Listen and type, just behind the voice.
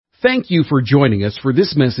Thank you for joining us for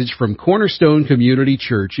this message from Cornerstone Community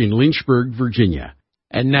Church in Lynchburg, Virginia.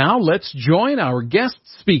 And now let's join our guest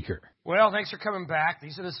speaker. Well, thanks for coming back.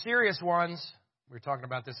 These are the serious ones. We were talking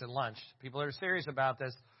about this at lunch. People that are serious about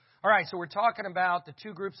this. All right, so we're talking about the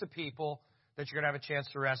two groups of people that you're going to have a chance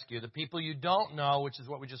to rescue. The people you don't know, which is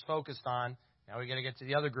what we just focused on. Now we got to get to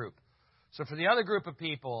the other group. So for the other group of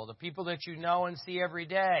people, the people that you know and see every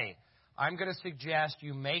day, I'm going to suggest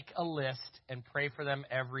you make a list and pray for them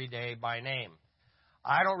every day by name.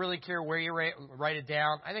 I don't really care where you write it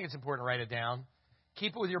down. I think it's important to write it down.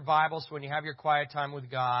 Keep it with your Bible so when you have your quiet time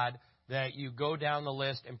with God, that you go down the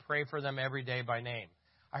list and pray for them every day by name.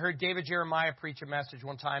 I heard David Jeremiah preach a message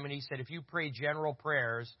one time, and he said, if you pray general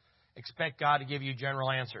prayers, expect God to give you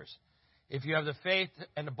general answers. If you have the faith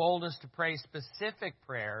and the boldness to pray specific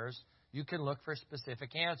prayers, you can look for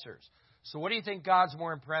specific answers. So what do you think God's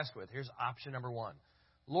more impressed with? Here's option number one.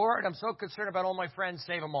 Lord, I'm so concerned about all my friends,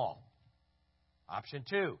 save them all. Option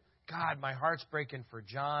two. God, my heart's breaking for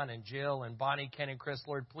John and Jill and Bonnie, Ken, and Chris.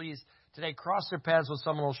 Lord, please, today cross their paths with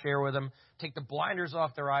someone who'll share with them. Take the blinders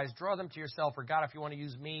off their eyes. Draw them to yourself. Or God, if you want to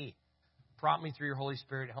use me, prompt me through your Holy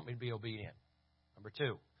Spirit. Help me to be obedient. Number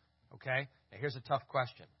two. Okay? Now here's a tough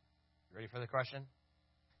question. You ready for the question?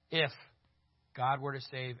 If God were to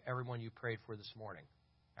save everyone you prayed for this morning,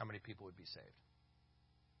 how many people would be saved?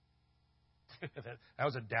 That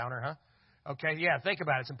was a downer, huh? Okay, yeah, think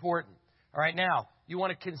about it. It's important. All right, now, you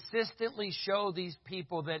want to consistently show these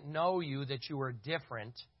people that know you that you are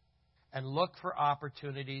different and look for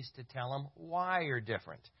opportunities to tell them why you're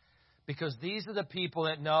different. Because these are the people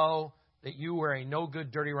that know that you are a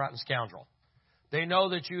no-good, dirty, rotten scoundrel. They know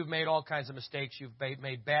that you've made all kinds of mistakes, you've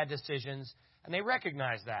made bad decisions, and they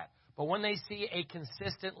recognize that. But when they see a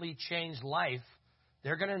consistently changed life,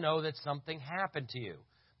 they're going to know that something happened to you.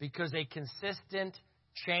 Because a consistent,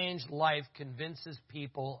 changed life convinces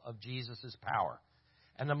people of Jesus' power.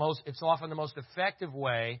 And it's often the most effective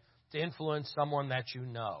way to influence someone that you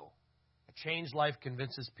know. A changed life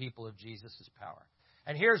convinces people of Jesus' power.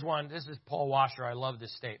 And here's one. This is Paul Washer. I love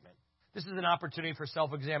this statement. This is an opportunity for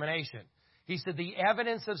self-examination. He said, the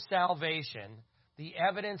evidence of salvation, the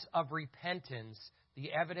evidence of repentance,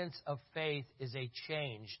 the evidence of faith is a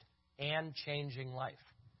changed and changing life.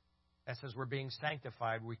 That says we're being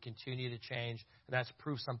sanctified, we continue to change, and that's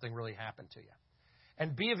proof something really happened to you.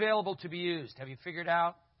 And be available to be used. Have you figured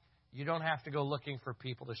out? You don't have to go looking for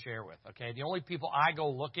people to share with, okay? The only people I go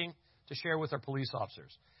looking to share with are police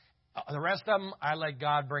officers. The rest of them, I let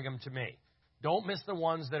God bring them to me. Don't miss the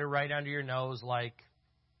ones that are right under your nose like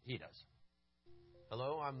he does.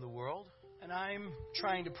 Hello, I'm the world. And I'm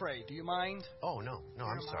trying to pray. Do you mind? Oh, no,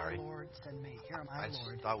 I'm sorry. Here am I, Lord, send me. Here am I,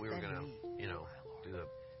 Lord. I thought we were going to, do the...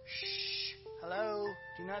 Shh. Hello?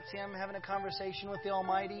 Do you not see I'm having a conversation with the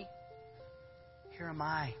Almighty? Here am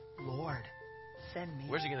I, Lord, send me.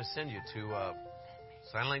 Where's he going to send you? To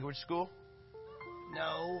sign language school?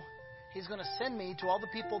 No. He's going to send me to all the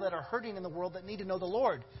people that are hurting in the world that need to know the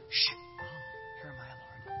Lord. Shh. Here am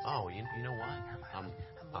I, Lord. Oh, you know what?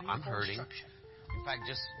 I'm hurting. In fact,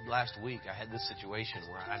 just last week, I had this situation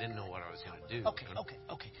where I didn't know what I was going to do.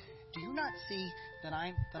 Okay. Do you not see that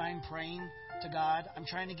I'm praying to God? I'm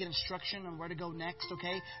trying to get instruction on where to go next,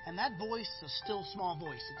 okay? And that voice is a still small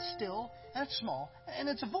voice. It's still, and it's small, and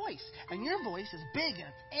it's a voice. And your voice is big, and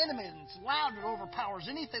it's animated, and it's loud, and it overpowers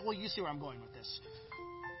anything. Well, you see where I'm going with this.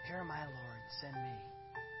 Here am I, Lord, send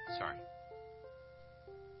me. Sorry.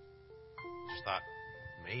 Just thought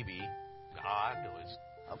maybe God was...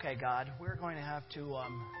 Okay, God, we're going to have to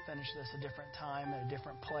finish this a different time, at a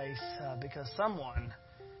different place, because someone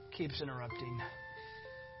keeps interrupting.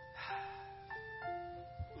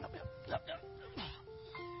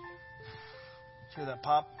 Hear that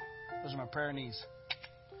pop? Those are my prayer knees.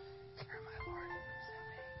 Here, my Lord, send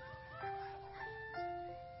me. Here, my Lord, send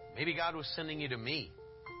me. Maybe God was sending you to me.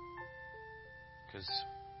 Because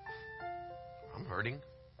I'm hurting.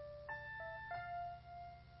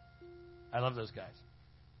 I love those guys.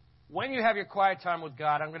 When you have your quiet time with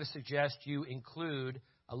God, I'm going to suggest you include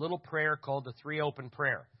a little prayer called the three open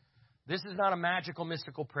prayer. This is not a magical,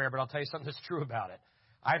 mystical prayer, but I'll tell you something that's true about it.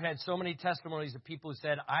 I've had so many testimonies of people who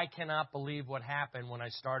said, I cannot believe what happened when I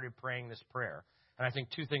started praying this prayer. And I think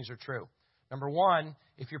two things are true. Number one,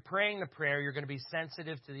 if you're praying the prayer, you're going to be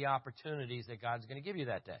sensitive to the opportunities that God's going to give you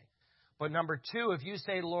that day. But number two, if you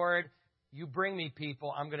say, Lord, you bring me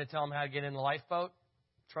people, I'm going to tell them how to get in the lifeboat,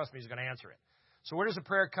 trust me, He's going to answer it. So where does the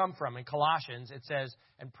prayer come from? In Colossians, it says,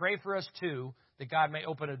 and pray for us too, that God may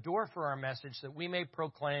open a door for our message, that we may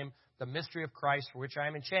proclaim the mystery of Christ, for which I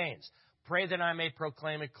am in chains. Pray that I may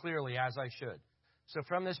proclaim it clearly as I should. So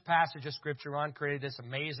from this passage of Scripture, Ron created this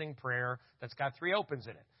amazing prayer that's got three opens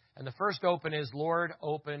in it. And the first open is, Lord,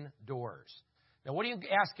 open doors. Now, what are you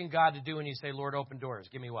asking God to do when you say, Lord, open doors?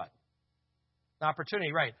 Give me what? An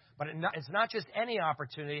opportunity, right. But it's not just any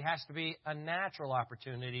opportunity. It has to be a natural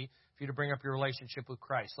opportunity for you to bring up your relationship with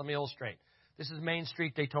Christ. Let me illustrate. This is Main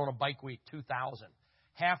Street Daytona Bike Week 2000.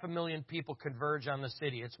 500,000 people converge on the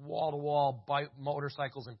city. It's wall-to-wall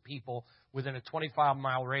motorcycles and people within a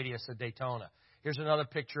 25-mile radius of Daytona. Here's another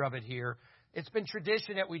picture of it here. It's been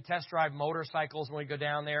tradition that we test drive motorcycles when we go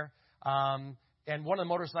down there. And one of the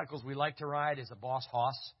motorcycles we like to ride is a Boss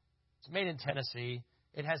Hoss. It's made in Tennessee.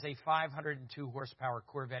 It has a 502 horsepower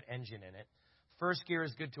Corvette engine in it. First gear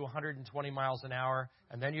is good to 120 miles an hour,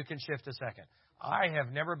 and then you can shift to second. I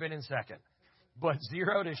have never been in second, but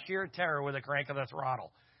 0 to sheer terror with a crank of the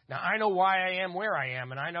throttle. Now, I know why I am where I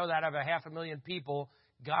am, and I know that out of 500,000 people,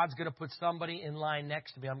 God's going to put somebody in line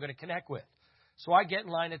next to me I'm going to connect with. So I get in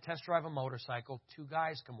line to test drive a motorcycle. 2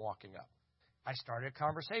 guys come walking up. I started a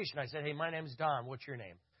conversation. I said, hey, my name's Don. What's your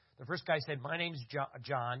name? The first guy said, my name's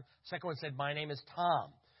John. Second one said, my name is Tom.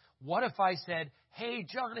 What if I said, hey,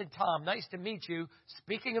 John and Tom, nice to meet you.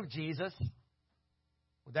 Speaking of Jesus,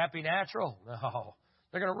 would that be natural? No.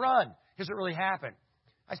 They're going to run. Here's what really happened.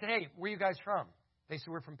 I said, hey, where are you guys from? They said,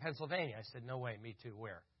 we're from Pennsylvania. I said, no way. Me too.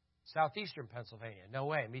 Where? Southeastern Pennsylvania. No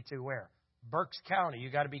way. Me too. Where? Berks County.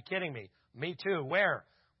 You got to be kidding me. Me too. Where?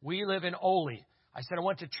 We live in Ole. I said, I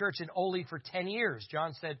went to church in Ole for 10 years.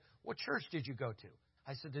 John said, what church did you go to?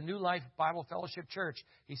 I said, the New Life Bible Fellowship Church.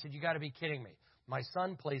 He said, you got to be kidding me. My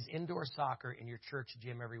son plays indoor soccer in your church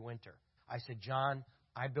gym every winter. I said, John,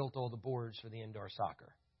 I built all the boards for the indoor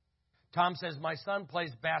soccer. Tom says, my son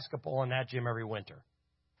plays basketball in that gym every winter.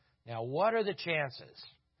 Now, what are the chances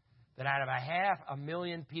that out of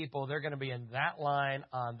 500,000 people, they're going to be in that line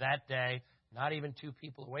on that day, not even 2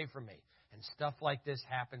 people away from me? And stuff like this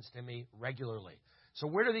happens to me regularly. So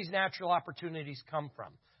where do these natural opportunities come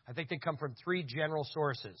from? I think they come from 3 general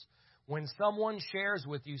sources. When someone shares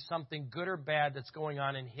with you something good or bad that's going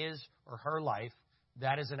on in his or her life,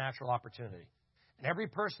 that is a natural opportunity. And every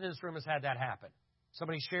person in this room has had that happen.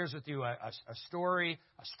 Somebody shares with you a story,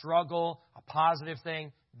 a struggle, a positive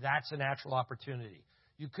thing. That's a natural opportunity.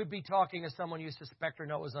 You could be talking to someone you suspect or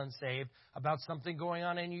know is unsaved about something going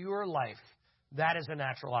on in your life. That is a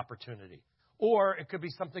natural opportunity. Or it could be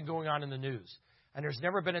something going on in the news. And there's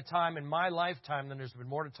never been a time in my lifetime that there's been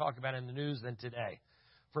more to talk about in the news than today.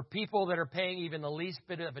 For people that are paying even the least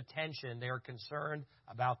bit of attention, they are concerned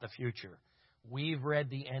about the future. We've read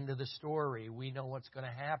the end of the story. We know what's going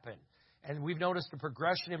to happen. And we've noticed the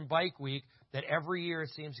progression in Bike Week that every year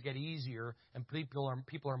it seems to get easier and people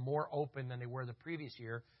are more open than they were the previous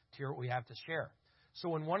year to hear what we have to share. So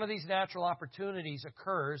when one of these natural opportunities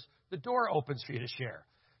occurs, the door opens for you to share.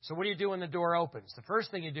 So what do you do when the door opens? The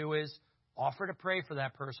first thing you do is offer to pray for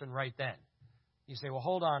that person right then. You say, well,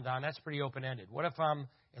 hold on, Don, that's pretty open-ended. What if I'm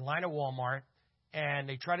in line at Walmart and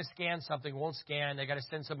they try to scan something, won't scan, they got to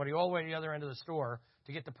send somebody all the way to the other end of the store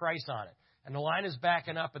to get the price on it. And the line is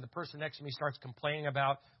backing up and the person next to me starts complaining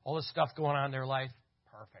about all this stuff going on in their life.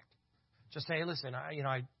 Perfect. Just say, hey, listen,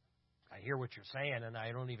 I hear what you're saying and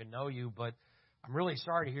I don't even know you, but I'm really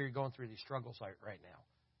sorry to hear you're going through these struggles right now.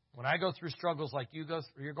 When I go through struggles like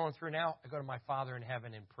you're going through now, I go to my Father in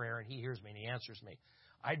heaven in prayer, and He hears me and He answers me.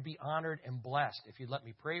 I'd be honored and blessed if you'd let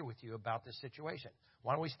me pray with you about this situation.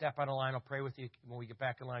 Why don't we step out of line? I'll pray with you. When we get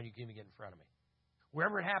back in line, you can get in front of me.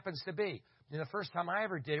 Wherever it happens to be. And the first time I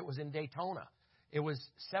ever did it was in Daytona. It was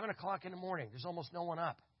 7 o'clock in the morning. There's almost no one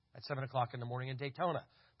up at 7 o'clock in the morning in Daytona.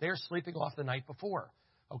 They're sleeping off the night before,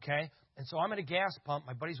 okay? And so I'm at a gas pump.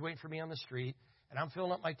 My buddy's waiting for me on the street. And I'm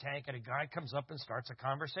filling up my tank, and a guy comes up and starts a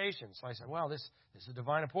conversation. So I said, well, this is a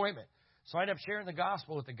divine appointment. So I end up sharing the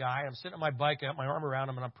gospel with the guy. I'm sitting on my bike, I got my arm around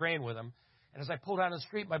him, and I'm praying with him. And as I pull down the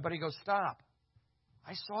street, my buddy goes, stop.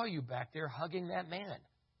 I saw you back there hugging that man.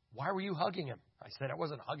 Why were you hugging him? I said, I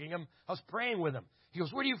wasn't hugging him. I was praying with him. He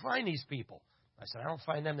goes, where do you find these people? I said, I don't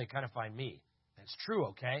find them. They kind of find me. That's true,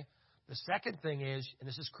 okay? The second thing is, and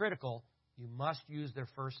this is critical, you must use their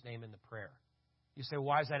first name in the prayer. You say,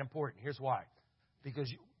 why is that important? Here's why.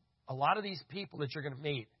 Because a lot of these people that you're going to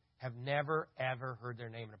meet have never, ever heard their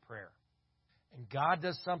name in a prayer. And God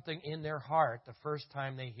does something in their heart the first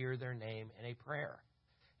time they hear their name in a prayer.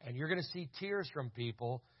 And you're going to see tears from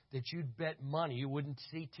people that you'd bet money you wouldn't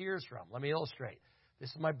see tears from. Let me illustrate.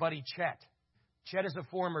 This is my buddy Chet. Chet is a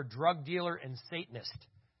former drug dealer and Satanist.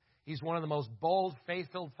 He's one of the most bold,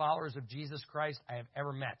 faith-filled followers of Jesus Christ I have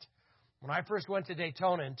ever met. When I first went to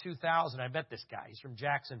Daytona in 2000, I met this guy. He's from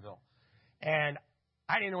Jacksonville. And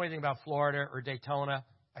I didn't know anything about Florida or Daytona.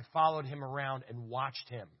 I followed him around and watched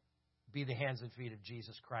him be the hands and feet of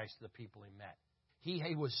Jesus Christ to the people he met.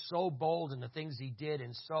 He was so bold in the things he did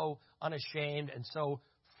and so unashamed and so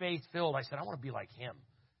faith-filled. I said, I want to be like him.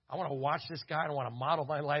 I want to watch this guy. I want to model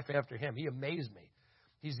my life after him. He amazed me.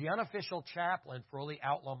 He's the unofficial chaplain for all the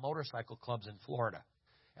outlaw motorcycle clubs in Florida.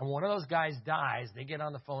 And when one of those guys dies, they get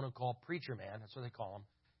on the phone and call Preacher Man. That's what they call him.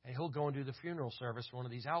 And he'll go and do the funeral service for one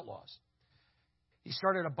of these outlaws. He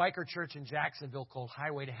started a biker church in Jacksonville called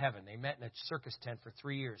Highway to Heaven. They met in a circus tent for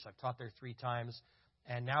 3 years. I've taught there 3 times.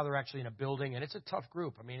 And now they're actually in a building. And it's a tough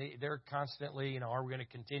group. I mean, they're constantly, are we going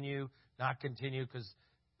to continue, not continue, because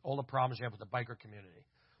all the problems you have with the biker community.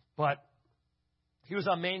 But he was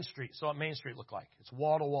on Main Street. So what Main Street looked like. It's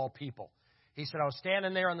wall-to-wall people. He said, I was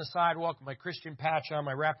standing there on the sidewalk with my Christian patch on,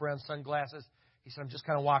 my wraparound sunglasses. He said, I'm just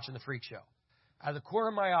kind of watching the freak show. Out of the corner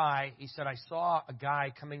of my eye, he said, I saw a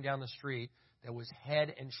guy coming down the street that was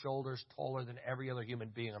head and shoulders taller than every other human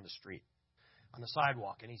being on the street, on the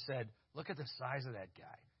sidewalk. And he said, look at the size of that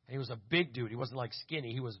guy. And he was a big dude. He wasn't like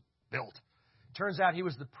skinny. He was built. Turns out he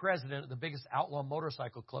was the president of the biggest outlaw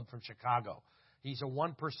motorcycle club from Chicago. He's a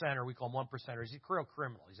 1%er. We call him 1%er. He's a real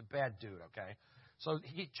criminal. He's a bad dude, okay? So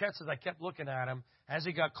Chet says, I kept looking at him. As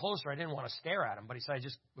he got closer, I didn't want to stare at him, but he said, I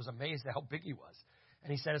just was amazed at how big he was.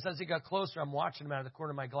 And he said, as he got closer, I'm watching him out of the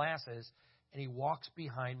corner of my glasses, and he walks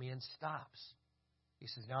behind me and stops. He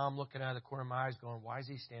says, now I'm looking out of the corner of my eyes going, why is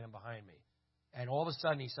he standing behind me? And all of a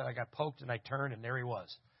sudden, he said, I got poked, and I turned, and there he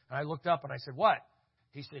was. And I looked up, and I said, what?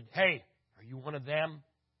 He said, hey, are you one of them?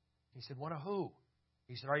 He said, one of who?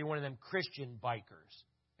 He said, are you one of them Christian bikers?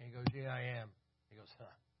 And he goes, yeah, I am. He goes, huh.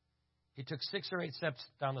 He took 6 or 8 steps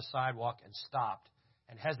down the sidewalk and stopped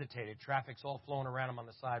and hesitated. Traffic's all flowing around him on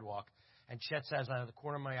the sidewalk. And Chet says, out of the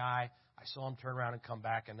corner of my eye, I saw him turn around and come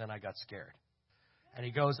back, and then I got scared. And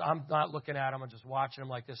he goes, I'm not looking at him. I'm just watching him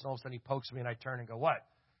like this. And all of a sudden, he pokes me, and I turn and go, what?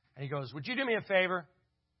 And he goes, would you do me a favor?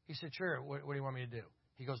 He said, sure. What do you want me to do?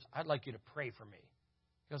 He goes, I'd like you to pray for me.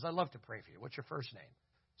 He goes, I'd love to pray for you. What's your first name?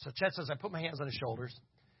 So Chet says, I put my hands on his shoulders.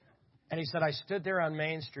 And he said, I stood there on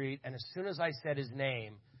Main Street, and as soon as I said his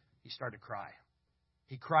name, he started to cry.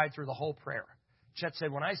 He cried through the whole prayer. Chet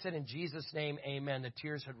said, when I said in Jesus' name, amen, the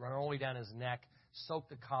tears had run all the way down his neck, soaked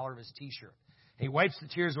the collar of his T-shirt. And he wipes the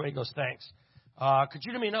tears away. He goes, thanks. Could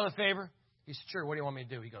you do me another favor? He said, sure. What do you want me to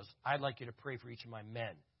do? He goes, I'd like you to pray for each of my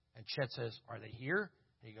men. And Chet says, are they here?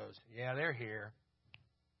 And he goes, yeah, they're here.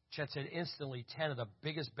 Chet said instantly 10 of the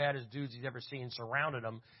biggest, baddest dudes he's ever seen surrounded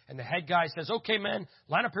him. And the head guy says, okay, men,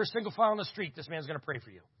 line up here single file on the street. This man's going to pray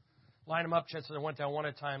for you. Line them up. Chet said I went down one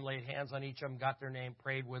at a time, laid hands on each of them, got their name,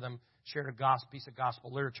 prayed with them, shared a piece of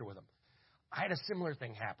gospel literature with them. I had a similar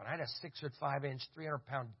thing happen. I had a 6'5",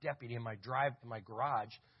 300-pound deputy in my garage,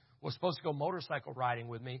 was supposed to go motorcycle riding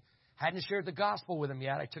with me. Hadn't shared the gospel with him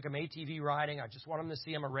yet. I took him ATV riding. I just wanted him to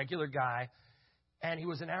see I'm a regular guy. And he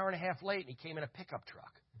was an hour and a half late, and he came in a pickup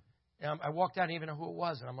truck. And I walked out, I didn't even know who it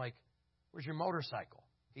was. And I'm like, where's your motorcycle?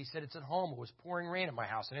 He said, it's at home. It was pouring rain at my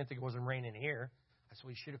house. I didn't think it wasn't raining here. I said,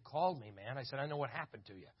 well, you should have called me, man. I said, I know what happened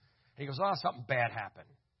to you. And he goes, oh, something bad happened.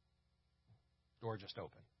 Door just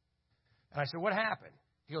opened. And I said, what happened?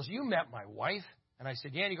 He goes, you met my wife? And I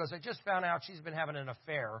said, yeah. And he goes, I just found out she's been having an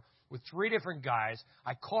affair with 3 different guys.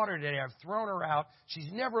 I caught her today. I've thrown her out. She's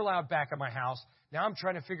never allowed back at my house. Now I'm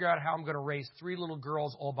trying to figure out how I'm going to raise 3 little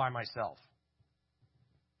girls all by myself.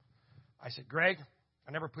 I said, Greg,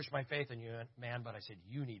 I never pushed my faith in you, man, but I said,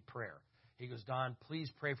 you need prayer. He goes, Don,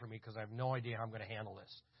 please pray for me because I have no idea how I'm going to handle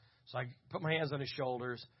this. So I put my hands on his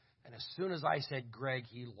shoulders, and as soon as I said Greg,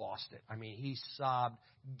 he lost it. I mean, he sobbed,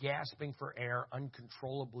 gasping for air,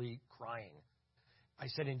 uncontrollably crying. I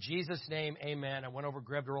said, in Jesus' name, amen. I went over,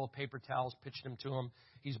 grabbed a roll of paper towels, pitched them to him.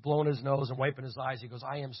 He's blowing his nose and wiping his eyes. He goes,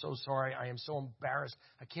 I am so sorry. I am so embarrassed.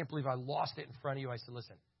 I can't believe I lost it in front of you. I said,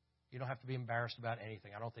 listen, you don't have to be embarrassed about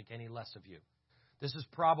anything. I don't think any less of you. This is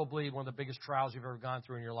probably one of the biggest trials you've ever gone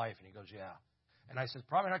through in your life. And he goes, yeah. And I said,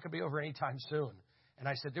 probably not going to be over anytime soon. And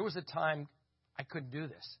I said, there was a time I couldn't do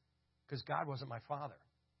this because God wasn't my father.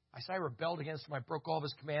 I said, I rebelled against him. I broke all of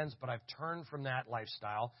his commands, but I've turned from that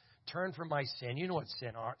lifestyle, turned from my sin. You know what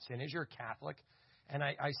sin is. You're a Catholic. And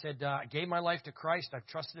I said, I gave my life to Christ. I've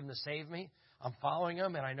trusted him to save me. I'm following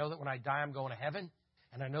him. And I know that when I die, I'm going to heaven.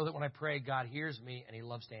 And I know that when I pray, God hears me and he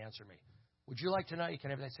loves to answer me. Would you like to know you can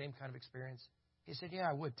have that same kind of experience? He said, yeah,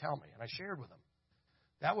 I would. Tell me. And I shared with him.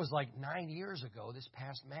 That was like 9 years ago, this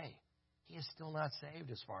past May. He is still not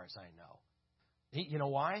saved as far as I know. You know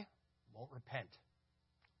why? Won't repent.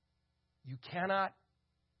 You cannot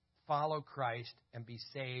follow Christ and be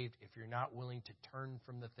saved if you're not willing to turn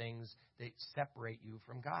from the things that separate you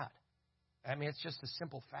from God. I mean, it's just a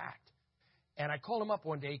simple fact. And I called him up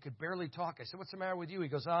one day. He could barely talk. I said, what's the matter with you? He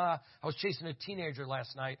goes, I was chasing a teenager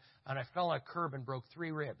last night, and I fell on a curb and broke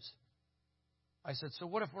 3 ribs. I said, so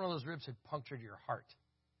what if one of those ribs had punctured your heart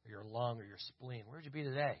or your lung or your spleen? Where'd you be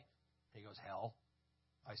today? And he goes, hell.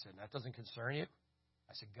 I said, that doesn't concern you?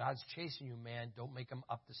 I said, God's chasing you, man. Don't make him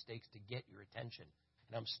up the stakes to get your attention.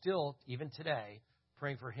 And I'm still, even today,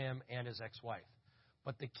 praying for him and his ex-wife.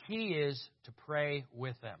 But the key is to pray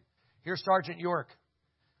with them. Here's Sergeant York.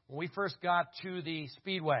 When we first got to the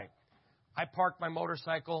Speedway, I parked my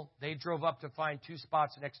motorcycle. They drove up to find two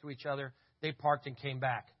spots next to each other. They parked and came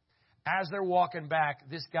back. As they're walking back,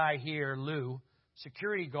 this guy here, Lou,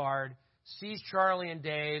 security guard, sees Charlie and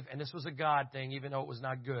Dave, and this was a God thing, even though it was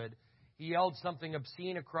not good. He yelled something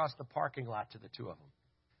obscene across the parking lot to the two of them.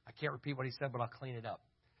 I can't repeat what he said, but I'll clean it up.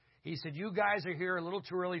 He said, you guys are here a little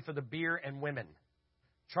too early for the beer and women.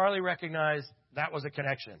 Charlie recognized that was a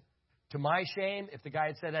connection. To my shame, if the guy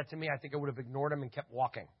had said that to me, I think I would have ignored him and kept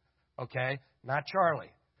walking. Okay? Not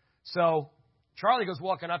Charlie. So Charlie goes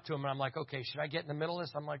walking up to him, and I'm like, okay, should I get in the middle of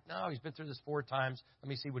this? I'm like, no, he's been through this 4 times. Let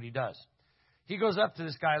me see what he does. He goes up to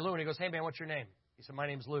this guy, Lou, and he goes, hey, man, what's your name? He said, my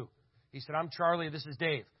name's Lou. He said, I'm Charlie. This is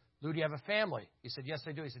Dave. Lou, do you have a family? He said, yes,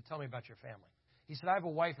 I do. He said, tell me about your family. He said, I have a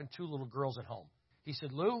wife and 2 little girls at home. He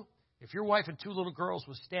said, Lou, if your wife and 2 little girls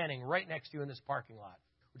was standing right next to you in this parking lot,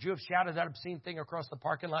 would you have shouted that obscene thing across the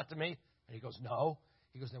parking lot to me? And he goes, no.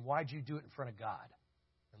 He goes, then why'd you do it in front of God?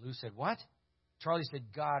 And Lou said, what? Charlie said,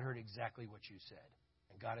 God heard exactly what you said.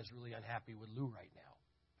 And God is really unhappy with Lou right now.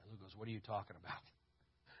 And Lou goes, what are you talking about?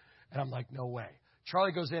 And I'm like, no way.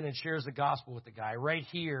 Charlie goes in and shares the gospel with the guy. Right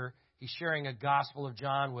here, he's sharing a gospel of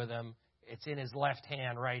John with him. It's in his left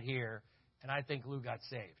hand right here. And I think Lou got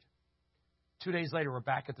saved. 2 days later, we're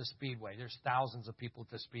back at the Speedway. There's thousands of people at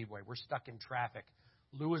the Speedway. We're stuck in traffic.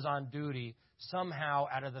 Lou is on duty. Somehow,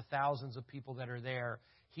 out of the thousands of people that are there,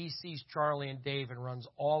 he sees Charlie and Dave and runs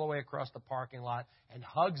all the way across the parking lot and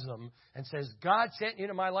hugs them and says, God sent you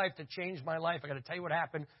into my life to change my life. I got to tell you what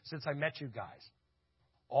happened since I met you guys.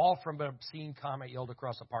 All from an obscene comment yelled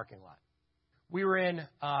across the parking lot. We were in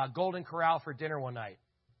Golden Corral for dinner one night.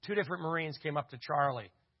 2 different Marines came up to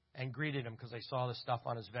Charlie and greeted him because they saw the stuff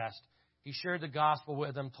on his vest. He shared the gospel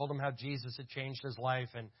with them, told him how Jesus had changed his life,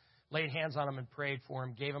 and laid hands on him and prayed for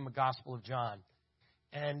him, gave him a gospel of John.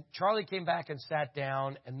 And Charlie came back and sat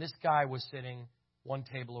down, and this guy was sitting 1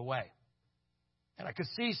 table away. And I could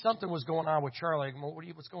see something was going on with Charlie. I go,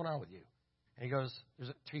 what's going on with you? And he goes,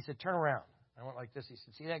 he said, turn around. I went like this. He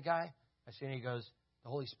said, see that guy? I said, and he goes, the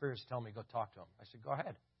Holy Spirit's telling me to go talk to him. I said, go ahead.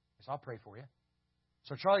 I said, I'll pray for you.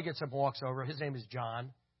 So Charlie gets up and walks over. His name is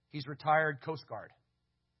John. He's retired Coast Guard.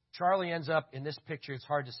 Charlie ends up in this picture. It's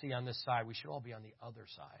hard to see on this side. We should all be on the other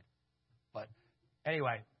side. But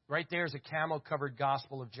anyway, right there is a camo-covered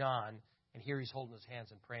gospel of John, and here he's holding his hands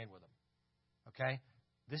and praying with him. Okay?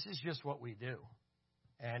 This is just what we do.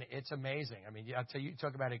 And it's amazing. I mean, I'll tell you, you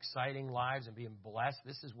talk about exciting lives and being blessed.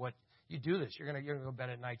 This is what you do this. You're gonna go to bed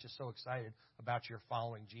at night just so excited about your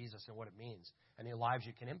following Jesus and what it means and the lives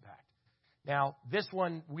you can impact. Now, this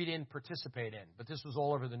one we didn't participate in, but this was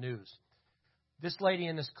all over the news. This lady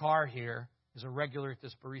in this car here is a regular at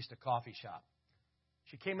this barista coffee shop.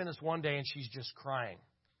 She came in this one day and she's just crying.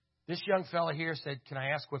 This young fella here said, can I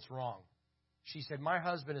ask what's wrong? She said, my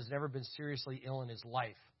husband has never been seriously ill in his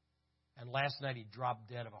life. And last night he dropped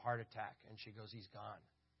dead of a heart attack. And she goes, he's gone.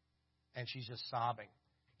 And she's just sobbing.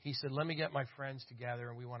 He said, let me get my friends together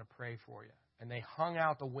and we want to pray for you. And they hung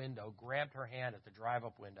out the window, grabbed her hand at the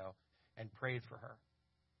drive-up window and prayed for her.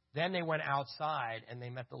 Then they went outside and they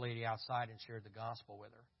met the lady outside and shared the gospel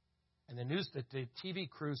with her. And the TV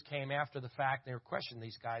crews came after the fact. They were questioning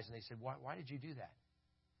these guys and they said, why did you do that?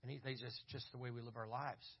 And they just the way we live our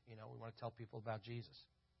lives. You know, we want to tell people about Jesus.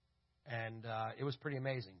 And it was pretty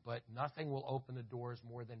amazing. But nothing will open the doors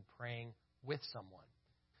more than praying with someone.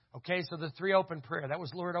 Okay, so the 3 open prayer. That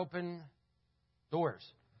was Lord, open doors.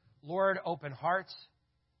 Lord, open hearts.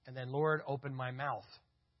 And then Lord, open my mouth.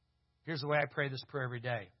 Here's the way I pray this prayer every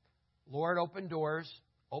day. Lord, open doors,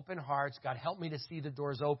 open hearts. God, help me to see the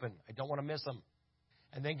doors open. I don't want to miss them.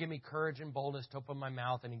 And then give me courage and boldness to open my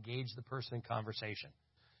mouth and engage the person in conversation.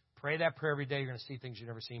 Pray that prayer every day. You're going to see things you've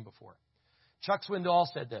never seen before. Chuck Swindoll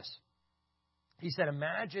said this. He said,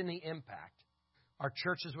 imagine the impact our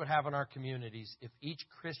churches would have on our communities if each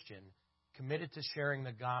Christian committed to sharing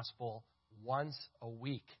the gospel once a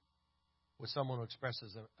week with someone who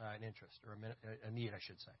expresses an interest or a need, I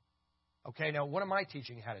should say. Okay, now what am I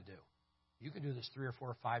teaching you how to do? You can do this 3 or 4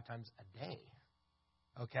 or 5 times a day.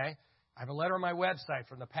 Okay? I have a letter on my website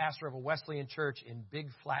from the pastor of a Wesleyan church in Big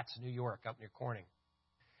Flats, New York, up near Corning.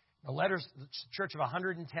 The letter's the church of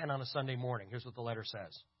 110 on a Sunday morning. Here's what the letter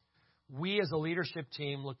says. We as a leadership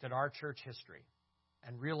team looked at our church history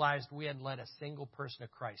and realized we hadn't led a single person to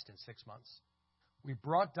Christ in 6 months. We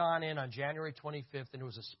brought Don in on January 25th, and it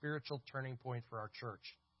was a spiritual turning point for our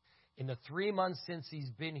church. In the 3 months since he's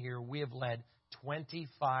been here, we have led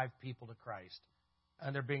 25 people to Christ,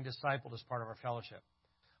 and they're being discipled as part of our fellowship.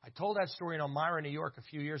 I told that story in Elmira, New York, a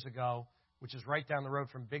few years ago, which is right down the road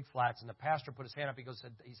from Big Flats, and the pastor put his hand up.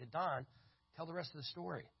 He said, Don, tell the rest of the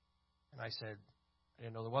story. And I said, I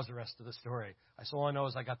didn't know there was the rest of the story. I said, all I know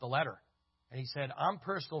is I got the letter. And he said, I'm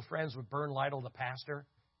personal friends with Bern Lytle, the pastor.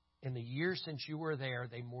 In the year since you were there,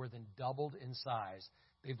 they more than doubled in size.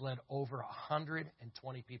 They've led over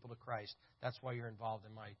 120 people to Christ. That's why you're involved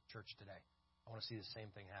in my church today. I want to see the same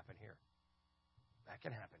thing happen here. That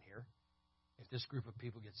can happen here. If this group of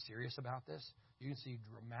people get serious about this, you can see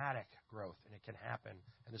dramatic growth, and it can happen.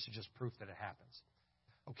 And this is just proof that it happens.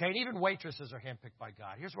 Okay, and even waitresses are handpicked by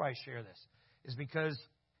God. Here's why I share this, is because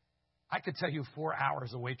I could tell you 4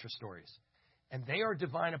 hours of waitress stories, and they are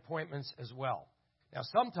divine appointments as well. Now,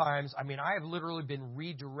 sometimes, I have literally been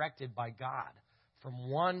redirected by God from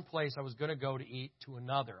one place I was going to go to eat to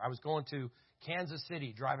another. I was going to Kansas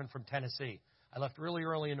City, driving from Tennessee. I left really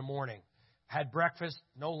early in the morning, had breakfast,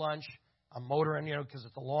 no lunch. I'm motoring, because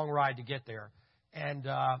it's a long ride to get there. And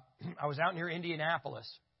I was out near Indianapolis,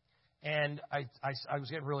 and I was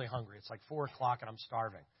getting really hungry. It's like 4 o'clock, and I'm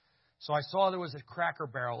starving. So I saw there was a Cracker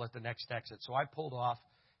Barrel at the next exit. So I pulled off.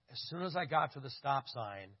 As soon as I got to the stop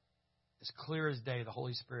sign, as clear as day, the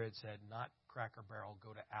Holy Spirit said, not Cracker Barrel,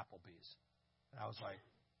 go to Applebee's. And I was like,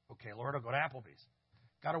 okay, Lord, I'll go to Applebee's.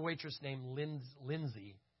 Got a waitress named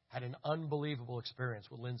Lindsay, had an unbelievable experience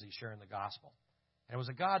with Lindsay sharing the gospel. And it was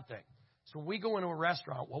a God thing. So when we go into a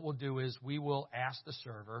restaurant, what we'll do is we will ask the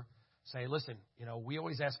server, say, listen, we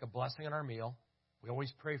always ask a blessing on our meal. We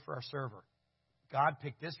always pray for our server. God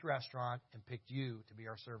picked this restaurant and picked you to be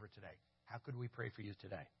our server today. How could we pray for you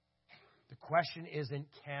today? The question isn't,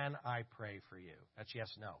 can I pray for you? That's yes,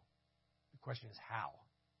 no. The question is how.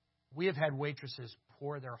 We have had waitresses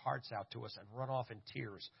pour their hearts out to us and run off in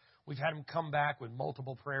tears. We've had them come back with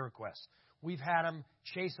multiple prayer requests. We've had them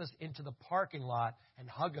chase us into the parking lot and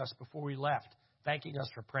hug us before we left, thanking us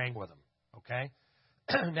for praying with them. Okay?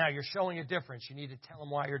 Now, you're showing a difference. You need to tell them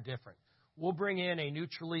why you're different. We'll bring in a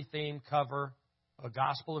neutrally themed cover of a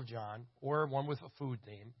Gospel of John or one with a food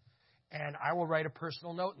theme, and I will write a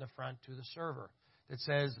personal note in the front to the server that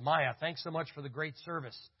says, Maya, thanks so much for the great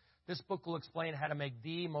service. This book will explain how to make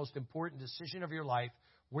the most important decision of your life,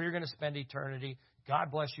 where you're going to spend eternity.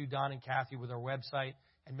 God bless you, Don and Kathy, with our website.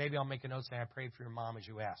 And maybe I'll make a note saying I prayed for your mom as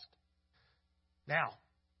you asked. Now,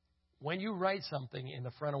 when you write something in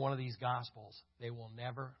the front of one of these Gospels, they will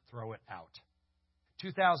never throw it out.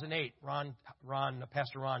 2008,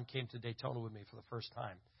 Pastor Ron came to Daytona with me for the first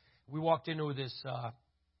time. We walked into this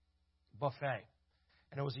buffet.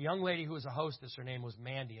 And it was a young lady who was a hostess. Her name was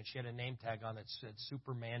Mandy, and she had a name tag on that said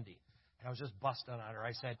Super Mandy. And I was just busting on her.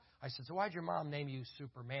 I said, so why'd your mom name you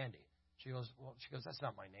Super Mandy? She goes, that's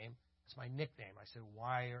not my name. It's my nickname. I said,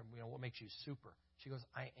 what makes you super? She goes,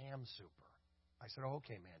 I am super. I said, oh,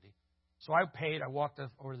 okay, Mandy. So I paid. I walked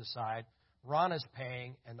over to the side. Ron is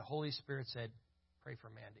paying, and the Holy Spirit said, pray for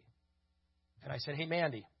Mandy. And I said, hey,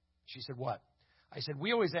 Mandy. She said, what? I said,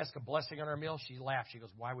 we always ask a blessing on our meal. She laughed. She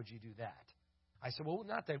goes, why would you do that? I said, well,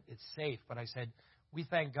 not that it's safe, but I said, we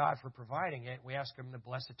thank God for providing it. We ask him to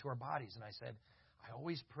bless it to our bodies. And I said, I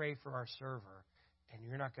always pray for our server, and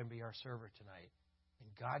you're not going to be our server tonight. And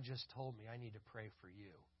God just told me I need to pray for you.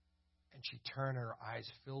 And she turned, her eyes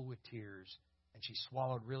filled with tears, and she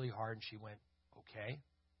swallowed really hard, and she went, okay.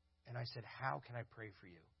 And I said, how can I pray for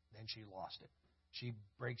you? Then she lost it. She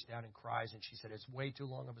breaks down and cries, and she said, it's way too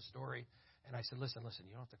long of a story. And I said, listen,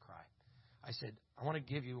 you don't have to cry. I said, I want to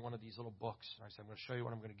give you one of these little books. And I said, I'm going to show you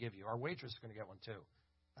what I'm going to give you. Our waitress is going to get one, too.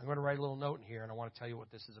 I'm going to write a little note in here, and I want to tell you what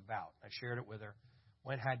this is about. I shared it with her.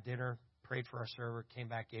 Went, had dinner, prayed for our server, came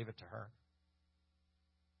back, gave it to her.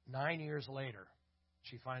 9 years later,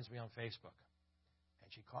 she finds me on Facebook.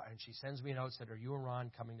 And she sends me a note, said, are you and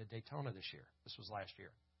Ron coming to Daytona this year? This was last year.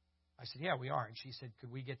 I said, yeah, we are. And she said,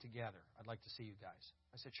 could we get together? I'd like to see you guys.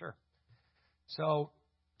 I said, sure. So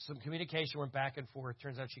some communication went back and forth.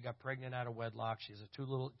 Turns out she got pregnant out of wedlock. She has a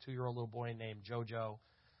two-year-old little boy named JoJo.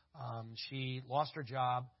 She lost her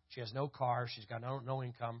job. She has no car. She's got no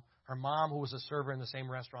income. Her mom, who was a server in the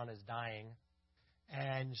same restaurant, is dying.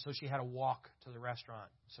 And so she had to walk to the restaurant.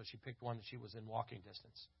 So she picked one that she was in walking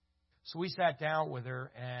distance. So we sat down with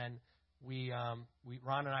her, and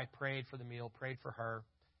Ron and I prayed for the meal, prayed for her,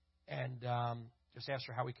 and just asked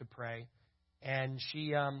her how we could pray. And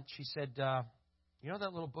she said, you know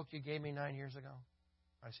that little book you gave me 9 years ago?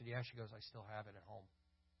 I said, yeah. She goes, I still have it at home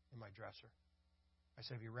in my dresser. I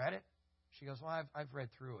said, have you read it? She goes, well, I've read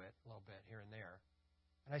through it a little bit here and there.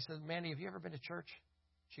 And I said, Mandy, have you ever been to church?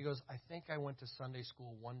 She goes, I think I went to Sunday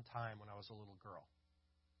school one time when I was a little girl.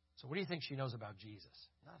 So what do you think she knows about Jesus?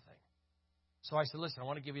 Nothing. So I said, listen, I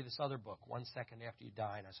want to give you this other book 1 second after you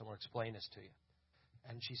die. And I said, I want to explain this to you.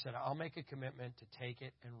 And she said, I'll make a commitment to take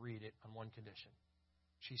it and read it on one condition.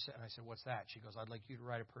 She said, and I said, what's that? She goes, I'd like you to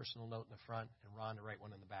write a personal note in the front and Ron to write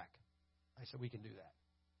one in the back. I said, we can do that.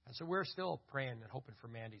 And so we're still praying and hoping for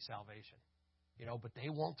Mandy's salvation. But they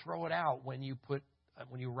won't throw it out when you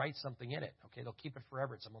write something in it. Okay, they'll keep it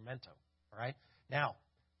forever. It's a memento. All right? Now,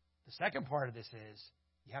 the second part of this is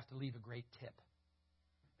you have to leave a great tip.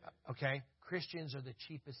 Okay? Christians are the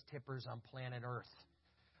cheapest tippers on planet Earth.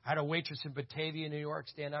 I had a waitress in Batavia, New York,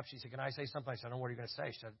 stand up. She said, can I say something? I said, I don't know what you're going to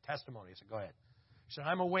say. She said, testimony. I said, go ahead. She said,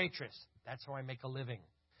 I'm a waitress. That's how I make a living.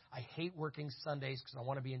 I hate working Sundays because I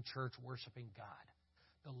want to be in church worshiping God.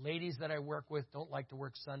 The ladies that I work with don't like to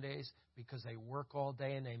work Sundays because they work all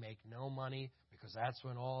day and they make no money because that's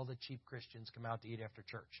when all the cheap Christians come out to eat after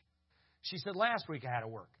church. She said, last week I had to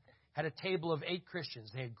work. Had a table of 8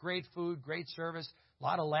 Christians. They had great food, great service, a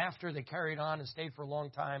lot of laughter. They carried on and stayed for a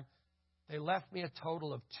long time. They left me a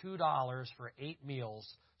total of $2 for 8 meals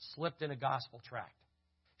slipped in a gospel tract.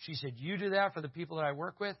 She said, you do that for the people that I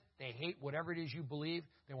work with. They hate whatever it is you believe.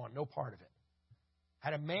 They want no part of it.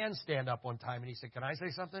 Had a man stand up one time and he said, can I say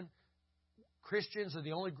something? Christians are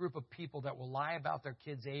the only group of people that will lie about their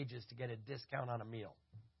kids' ages to get a discount on a meal.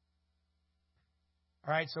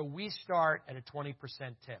 All right, so we start at a 20%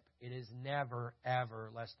 tip. It is never, ever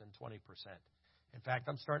less than 20%. In fact,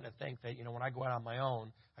 I'm starting to think that, when I go out on my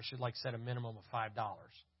own, I should set a minimum of $5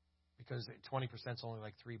 because 20% is only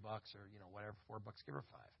like $3 or, whatever, $4, give her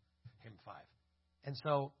 5, him 5. And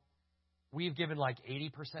so we've given 80%,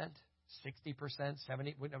 60%,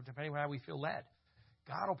 70%, depending on how we feel led.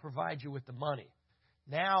 God will provide you with the money.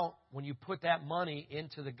 Now, when you put that money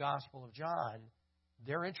into the Gospel of John,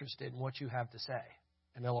 they're interested in what you have to say,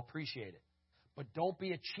 and they'll appreciate it. But don't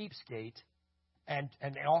be a cheapskate and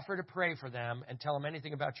offer to pray for them and tell them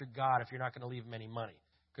anything about your God if you're not going to leave them any money,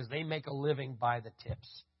 because they make a living by the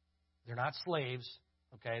tips. They're not slaves,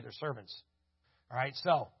 okay? They're servants. All right,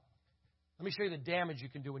 so let me show you the damage you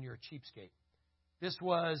can do when you're a cheapskate. This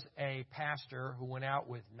was a pastor who went out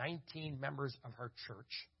with 19 members of her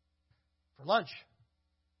church for lunch.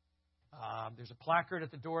 There's a placard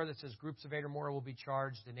at the door that says groups of 8 or more will be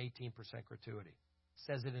charged an 18% gratuity. It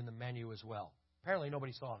says it in the menu as well. Apparently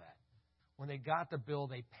nobody saw that. When they got the bill,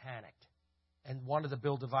 they panicked and wanted the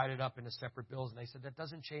bill divided up into separate bills. And they said, that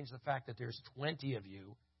doesn't change the fact that there's 20 of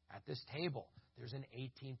you at this table. There's an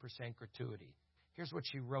 18% gratuity. Here's what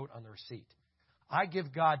she wrote on the receipt. I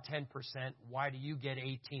give God 10%. Why do you get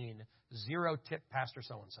 18? 0 tip Pastor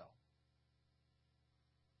so-and-so.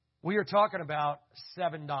 We are talking about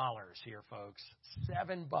 $7 here, folks.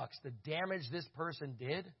 $7. The damage this person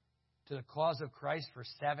did to the cause of Christ for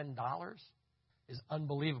 $7 is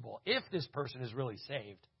unbelievable. If this person is really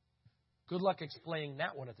saved, good luck explaining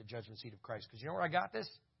that one at the judgment seat of Christ. Because you know where I got this?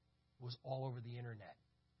 It was all over the internet.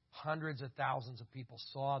 Hundreds of thousands of people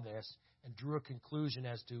saw this and drew a conclusion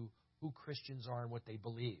as to who Christians are and what they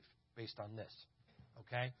believe based on this.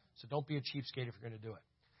 Okay? So don't be a cheapskate if you're going to do it.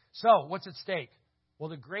 So, what's at stake? Well,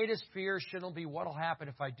 the greatest fear shouldn't be what will happen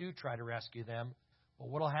if I do try to rescue them, but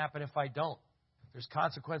what will happen if I don't. There's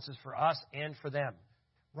consequences for us and for them.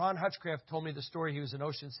 Ron Hutchcraft told me the story. He was in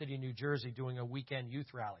Ocean City, New Jersey, doing a weekend youth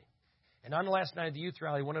rally. And on the last night of the youth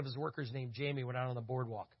rally, one of his workers named Jamie went out on the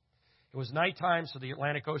boardwalk. It was nighttime, so the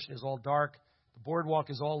Atlantic Ocean is all dark. The boardwalk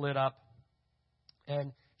is all lit up.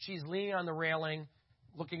 And she's leaning on the railing,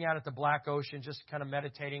 looking out at the black ocean, just kind of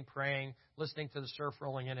meditating, praying, listening to the surf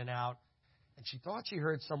rolling in and out. And she thought she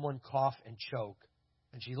heard someone cough and choke.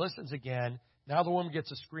 And she listens again. Now the woman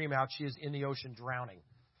gets a scream out. She is in the ocean drowning.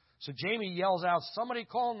 So Jamie yells out, somebody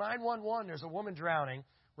call 911. There's a woman drowning,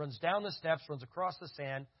 runs down the steps, runs across the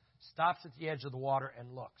sand, stops at the edge of the water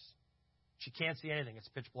and looks. She can't see anything. It's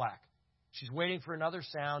pitch black. She's waiting for another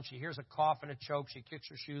sound. She hears a cough and a choke. She kicks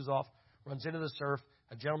her shoes off, runs into the surf.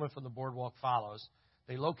 A gentleman from the boardwalk follows.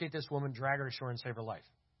 They locate this woman, drag her to shore, and save her life.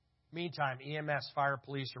 Meantime, EMS, fire,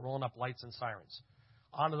 police are rolling up lights and sirens.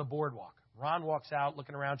 Onto the boardwalk. Ron walks out,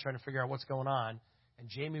 looking around, trying to figure out what's going on. And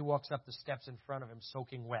Jamie walks up the steps in front of him,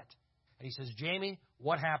 soaking wet. And he says, Jamie,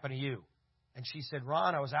 what happened to you? And she said,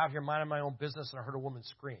 Ron, I was out here minding my own business, and I heard a woman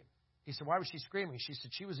scream. He said, why was she screaming? She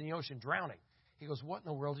said, she was in the ocean drowning. He goes, what in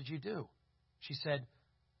the world did you do? She said,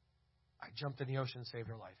 I jumped in the ocean and saved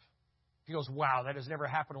her life. He goes, wow, that has never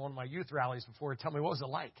happened at one of my youth rallies before. Tell me, what was it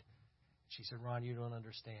like? She said, Ron, you don't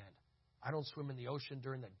understand. I don't swim in the ocean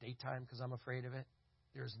during the daytime because I'm afraid of it.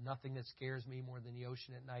 There's nothing that scares me more than the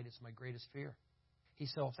ocean at night. It's my greatest fear. He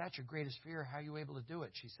said, well, if that's your greatest fear, how are you able to do it?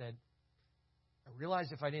 She said, I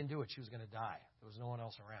realized if I didn't do it, she was going to die. There was no one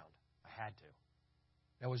else around. I had to.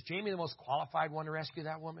 Now, was Jamie the most qualified one to rescue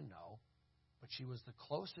that woman? No. But she was the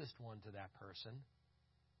closest one to that person.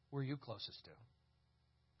 Who are you closest to?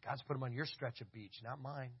 God's put them on your stretch of beach, not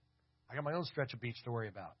mine. I got my own stretch of beach to worry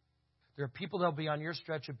about. There are people that will be on your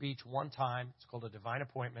stretch of beach one time. It's called a divine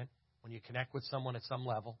appointment, when you connect with someone at some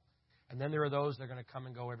level. And then there are those that are going to come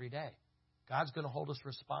and go every day. God's going to hold us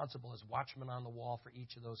responsible as watchmen on the wall for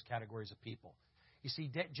each of those categories of people. You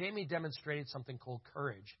see, Jamie demonstrated something called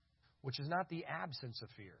courage, which is not the absence of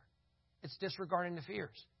fear. It's disregarding the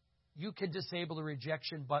fears. You can disable the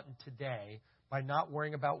rejection button today by not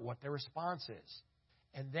worrying about what their response is.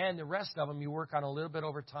 And then the rest of them you work on a little bit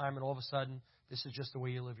over time, and all of a sudden, this is just the way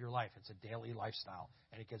you live your life. It's a daily lifestyle,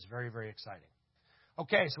 and it gets very, very exciting.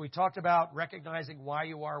 Okay, so we talked about recognizing why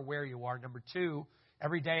you are where you are. Number 2,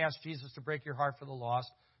 every day ask Jesus to break your heart for the lost.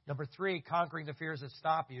 Number 3, conquering the fears that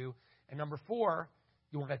stop you. And number 4,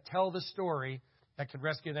 you want to tell the story that can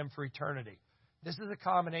rescue them for eternity. This is a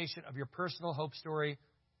combination of your personal hope story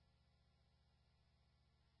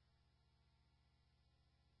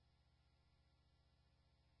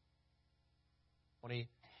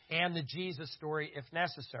and the Jesus story if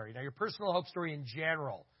necessary. Now, your personal hope story in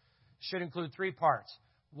general should include 3 parts.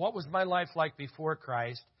 What was my life like before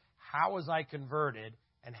Christ? How was I converted?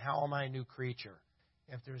 And how am I a new creature?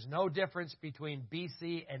 If there's no difference between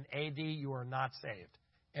BC and AD, you are not saved.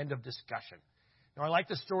 End of discussion. Now, I like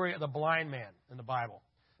the story of the blind man in the Bible,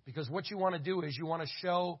 because what you want to do is you want to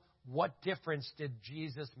show what difference did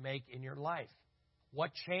Jesus make in your life.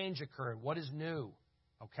 What change occurred? What is new?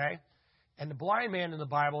 Okay? And the blind man in the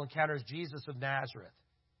Bible encounters Jesus of Nazareth.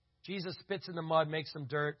 Jesus spits in the mud, makes some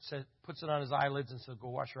dirt, puts it on his eyelids, and says, go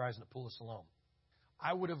wash your eyes in the pool of Siloam.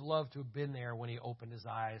 I would have loved to have been there when he opened his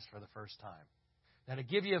eyes for the first time. Now, to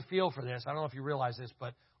give you a feel for this, I don't know if you realize this,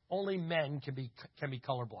 but only men can be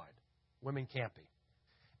colorblind. Women can't be.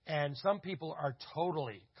 And some people are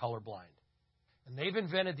totally colorblind. And they've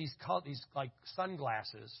invented these like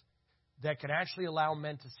sunglasses that can actually allow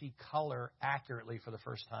men to see color accurately for the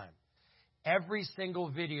first time. Every single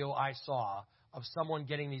video I saw of someone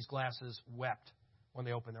getting these glasses wept when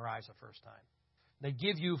they opened their eyes the first time. They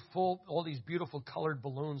give you all these beautiful colored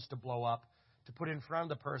balloons to blow up to put in front of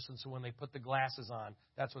the person, so when they put the glasses on,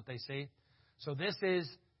 that's what they see. So this is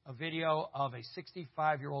a video of a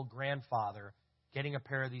 65-year-old grandfather getting a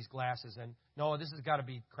pair of these glasses. And Noah, this has got to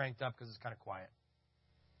be cranked up because it's kind of quiet.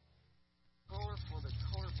 Color for the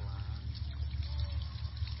colorblind.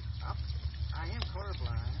 I am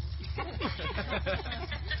colorblind. I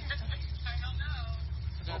don't know.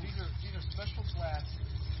 Now, these are special glasses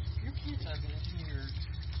that have been engineered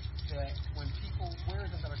that when people wear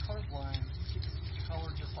them that are colorblind, you can see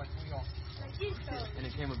color just like we all see. And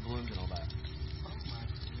it came with balloons and all that. Oh my.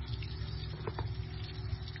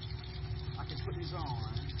 I can put these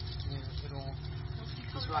on. And it'll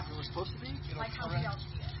just like it was supposed to be? It'll Like how correct, we all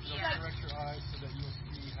see it. it'll Yeah. correct your eyes so that you'll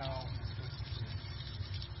see how it's supposed to be.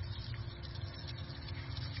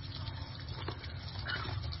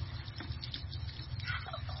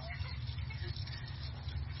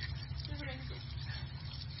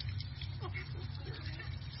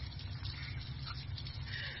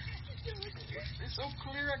 It's so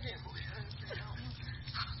clear, I can't believe it.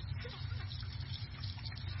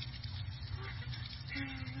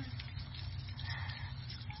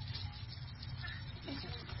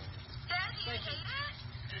 Dad, do you hate it?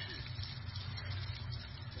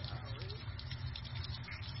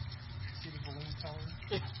 See the balloon color?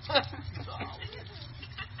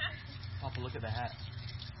 Papa, look at the hat.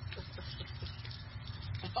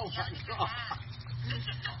 Oh my God.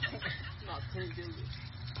 Not pink, is it?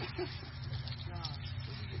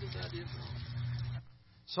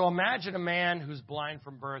 So imagine a man who's blind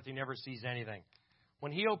from birth. He never sees anything.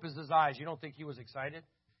 When he opens his eyes, you don't think he was excited?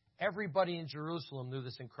 Everybody in Jerusalem knew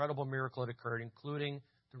this incredible miracle had occurred, including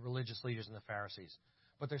the religious leaders and the Pharisees.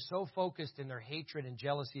 But they're so focused in their hatred and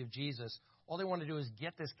jealousy of Jesus, all they want to do is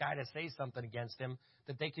get this guy to say something against him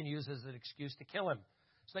that they can use as an excuse to kill him.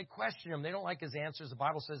 So they question him. They don't like his answers. The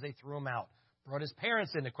Bible says they threw him out. Brought his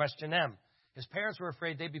parents in to question them. His parents were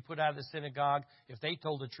afraid they'd be put out of the synagogue if they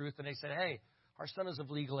told the truth. And they said, hey, our son is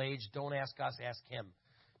of legal age. Don't ask us, ask him.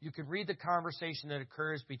 You can read the conversation that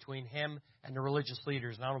occurs between him and the religious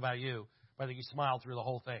leaders. And I don't know about you, but I think he smiled through the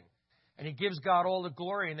whole thing. And he gives God all the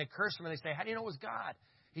glory. And they curse him and they say, how do you know it was God?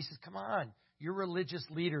 He says, come on, you're religious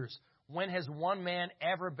leaders. When has one man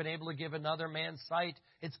ever been able to give another man sight?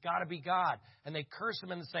 It's got to be God. And they curse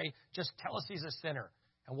him and say, just tell us he's a sinner.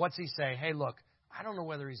 And what's he say? Hey, look, I don't know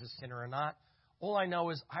whether he's a sinner or not. All I know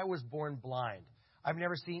is I was born blind. I've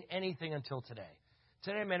never seen anything until today.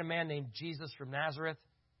 Today I met a man named Jesus from Nazareth,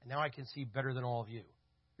 and now I can see better than all of you.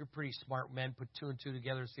 You're pretty smart men. Put 2 and 2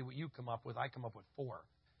 together and see what you come up with. I come up with 4.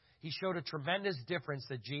 He showed a tremendous difference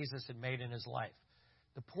that Jesus had made in his life.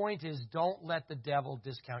 The point is, don't let the devil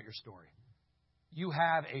discount your story. You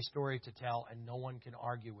have a story to tell, and no one can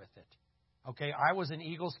argue with it. Okay, I was an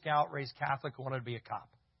Eagle Scout, raised Catholic, wanted to be a cop.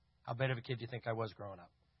 How bad of a kid do you think I was growing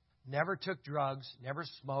up? Never took drugs, never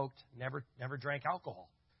smoked, never drank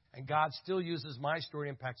alcohol. And God still uses my story to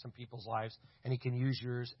impact some people's lives, and He can use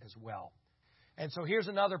yours as well. And so here's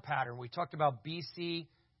another pattern. We talked about BC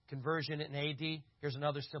conversion in A.D. Here's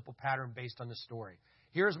another simple pattern based on the story.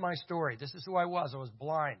 Here's my story. This is who I was. I was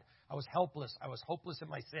blind. I was helpless. I was hopeless in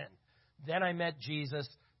my sin. Then I met Jesus.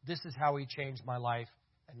 This is how He changed my life,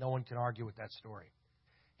 and no one can argue with that story.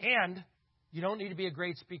 And you don't need to be a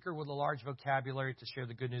great speaker with a large vocabulary to share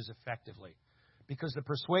the good news effectively, because the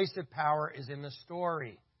persuasive power is in the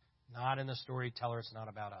story, not in the storyteller. It's not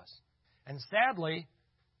about us. And sadly,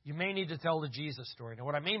 you may need to tell the Jesus story. Now,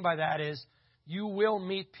 what I mean by that is you will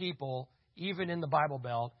meet people, even in the Bible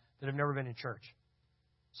Belt, that have never been in church.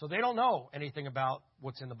 So they don't know anything about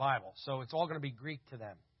what's in the Bible. So it's all going to be Greek to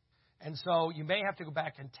them. And so you may have to go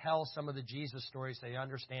back and tell some of the Jesus stories so they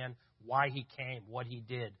understand why He came, what He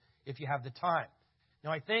did, if you have the time.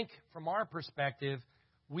 Now, I think from our perspective,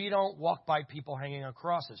 we don't walk by people hanging on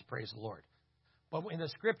crosses, praise the Lord. But in the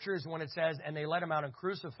Scriptures, when it says, and they let Him out and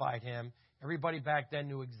crucified Him, everybody back then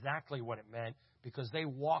knew exactly what it meant because they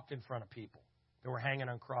walked in front of people that were hanging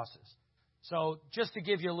on crosses. So just to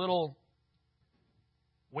give you a little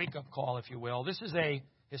wake-up call, if you will, this is a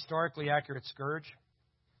historically accurate scourge.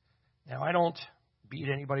 Now, I don't beat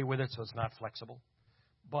anybody with it, so it's not flexible.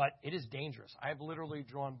 But it is dangerous. I've literally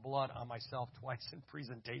drawn blood on myself twice in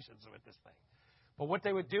presentations with this thing. But what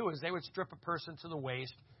they would do is they would strip a person to the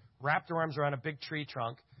waist, wrap their arms around a big tree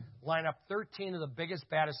trunk, line up 13 of the biggest,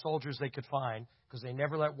 baddest soldiers they could find, because they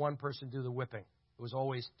never let one person do the whipping. It was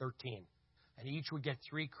always 13. And each would get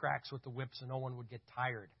 3 cracks with the whip so no one would get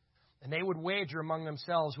tired. And they would wager among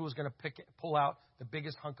themselves who was going to pull out the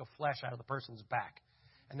biggest hunk of flesh out of the person's back.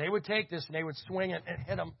 And they would take this and they would swing it and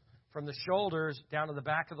hit them from the shoulders down to the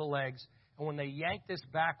back of the legs. And when they yanked this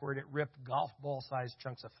backward, it ripped golf ball-sized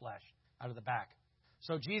chunks of flesh out of the back.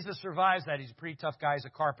 So Jesus survives that. He's a pretty tough guy. He's a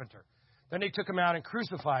carpenter. Then they took Him out and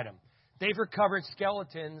crucified Him. They've recovered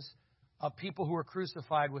skeletons of people who were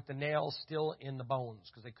crucified with the nails still in the bones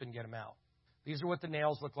because they couldn't get them out. These are what the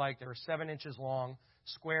nails look like. They were 7 inches long,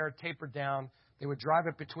 square, tapered down. They would drive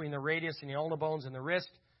it between the radius and the ulnar bones and the wrist,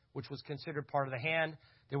 which was considered part of the hand.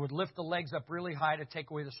 They would lift the legs up really high to take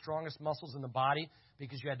away the strongest muscles in the body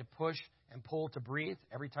because you had to push and pull to breathe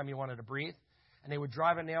every time you wanted to breathe. And they would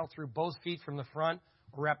drive a nail through both feet from the front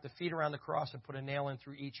or wrap the feet around the cross and put a nail in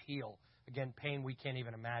through each heel. Again, pain we can't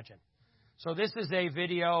even imagine. So this is a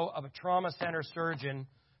video of a trauma center surgeon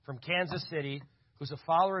from Kansas City who's a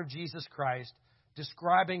follower of Jesus Christ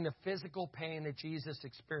describing the physical pain that Jesus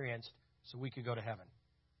experienced so we could go to heaven.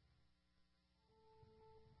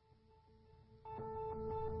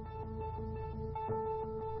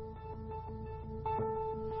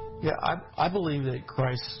 Yeah, I believe that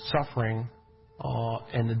Christ's suffering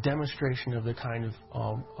and the demonstration of the kind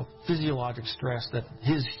of physiologic stress that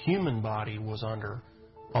His human body was under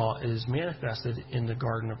is manifested in the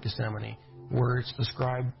Garden of Gethsemane, where it's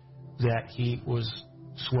described that He was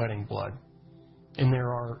sweating blood. And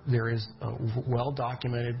there is a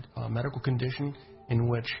well-documented medical condition in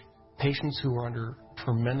which patients who are under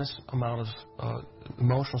tremendous amount of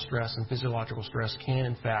emotional stress and physiological stress can,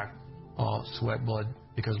 in fact, sweat blood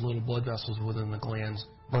because little blood vessels within the glands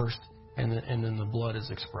burst and then the blood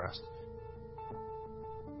is expressed.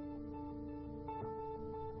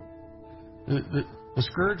 The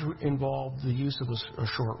scourge involved the use of a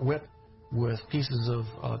short whip with pieces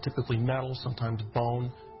of typically metal, sometimes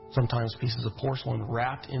bone, sometimes pieces of porcelain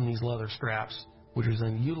wrapped in these leather straps, which is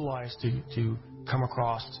then utilized to come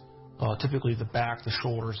across typically the back, the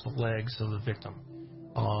shoulders, the legs of the victim.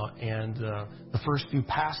 And the first few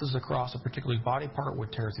passes across a particular body part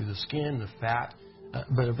would tear through the skin, the fat,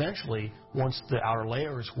 but eventually, once the outer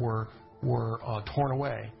layers were torn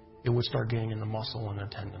away, it would start getting in the muscle and the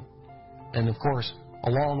tendon. And of course,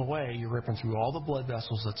 along the way, you're ripping through all the blood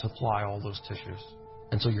vessels that supply all those tissues.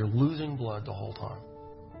 And so you're losing blood the whole time.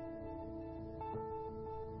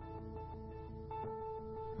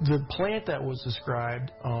 The plant that was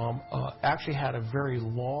described actually had a very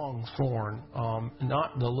long thorn,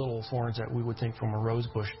 not the little thorns that we would think from a rose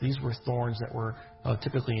bush. These were thorns that were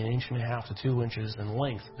typically 1.5 to 2 inches in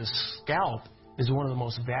length. The scalp is one of the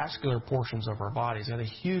most vascular portions of our bodies. It had a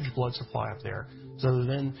huge blood supply up there. So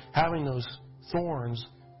then having those thorns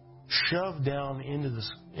shoved down into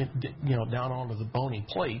down onto the bony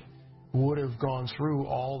plate would have gone through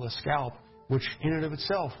all the scalp, which in and of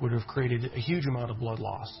itself would have created a huge amount of blood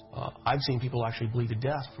loss. I've seen people actually bleed to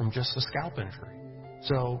death from just a scalp injury.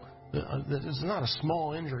 So this is not a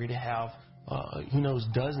small injury to have,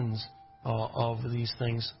 dozens of these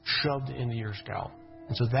things shoved into your scalp.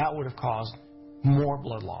 And so that would have caused more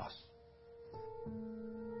blood loss.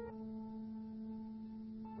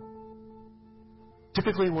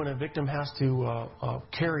 Typically, when a victim has to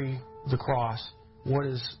carry the cross, what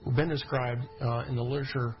has been described in the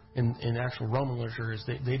literature, in actual Roman literature, is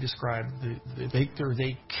they describe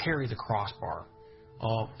they carry the crossbar,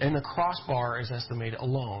 and the crossbar is estimated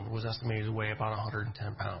was estimated to weigh about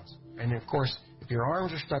 110 pounds. And of course, if your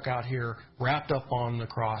arms are stuck out here, wrapped up on the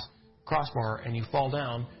crossbar, and you fall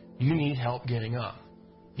down, you need help getting up.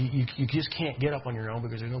 You just can't get up on your own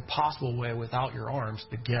because there's no possible way without your arms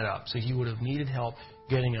to get up. So he would have needed help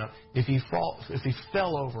getting up. If he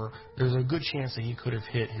fell over, there's a good chance that he could have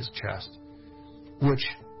hit his chest, which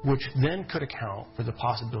then could account for the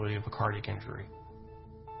possibility of a cardiac injury.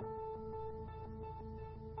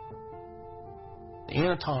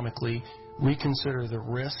 Anatomically, we consider the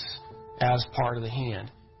wrists as part of the hand,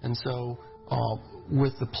 and so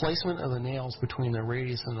with the placement of the nails between the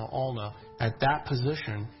radius and the ulna, at that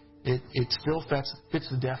position, it still fits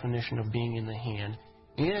the definition of being in the hand,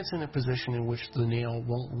 and it's in a position in which the nail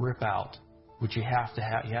won't rip out, which you have to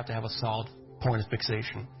have. You have to have a solid point of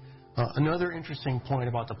fixation. Another interesting point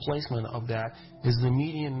about the placement of that is the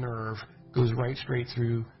median nerve goes right straight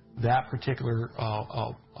through that particular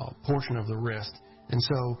portion of the wrist, and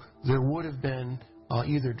so there would have been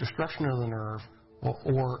either destruction of the nerve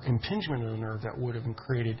or impingement of the nerve that would have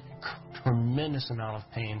created tremendous amount of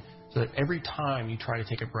pain, so that every time you try to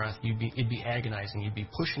take a breath, it'd be agonizing. You'd be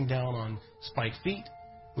pushing down on spiked feet,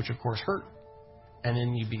 which of course hurt, and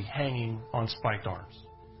then you'd be hanging on spiked arms.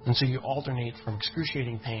 And so you alternate from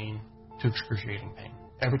excruciating pain to excruciating pain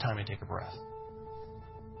every time you take a breath.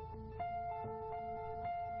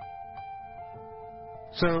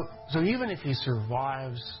 So even if he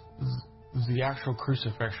survives the actual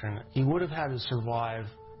crucifixion, he would have had to survive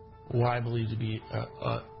what I believe to be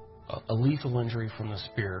a lethal injury from the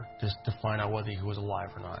spear just to find out whether he was alive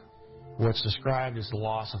or not. What's described is the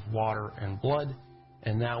loss of water and blood,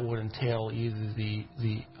 and that would entail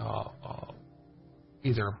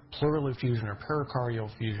either pleural effusion or pericardial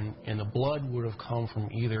effusion, and the blood would have come from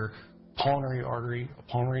either pulmonary artery, a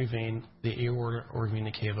pulmonary vein, the aorta or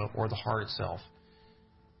vena cava, or the heart itself.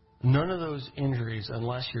 None of those injuries,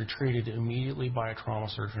 unless you're treated immediately by a trauma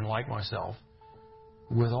surgeon like myself,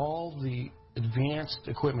 with all the advanced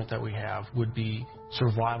equipment that we have, would be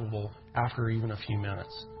survivable after even a few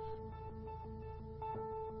minutes.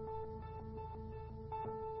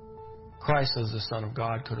 Christ, as the Son of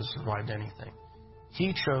God, could have survived anything.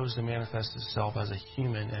 He chose to manifest himself as a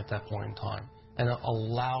human at that point in time and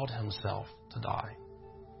allowed himself to die.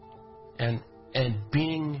 And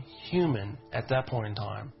being human at that point in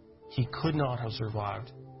time, he could not have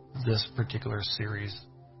survived this particular series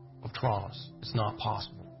of traumas. It's not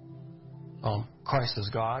possible. Christ as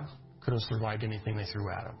God could have survived anything they threw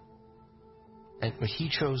at him. But he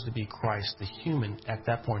chose to be Christ, the human, at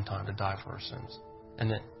that point in time to die for our sins. And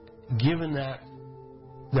that given that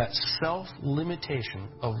self-limitation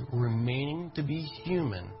of remaining to be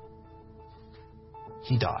human,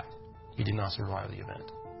 he died. He did not survive the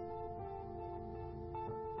event.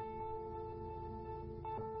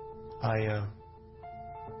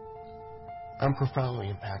 I'm profoundly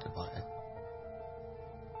impacted by it,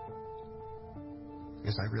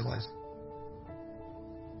 because I realized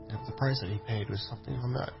if the price that he paid was something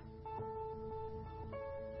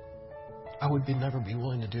I would never be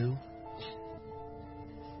willing to do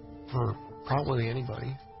for probably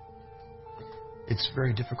anybody. It's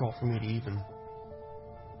very difficult for me to even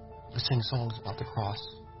sing songs about the cross,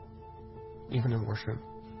 even in worship.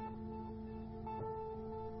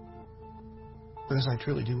 Because I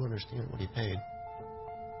truly do understand what he paid,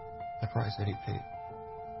 the price that he paid.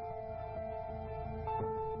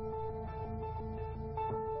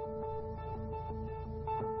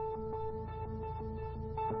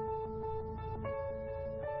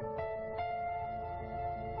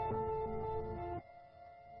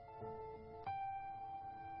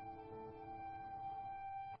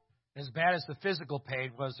 As bad as the physical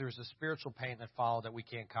pain was, there was a spiritual pain that followed that we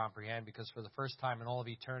can't comprehend, because for the first time in all of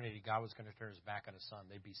eternity, God was going to turn his back on his son.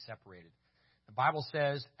 They'd be separated. The Bible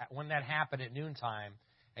says when that happened at noontime,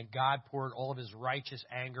 and God poured all of his righteous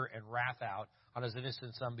anger and wrath out on his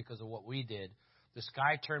innocent son because of what we did, the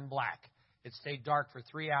sky turned black, It stayed dark for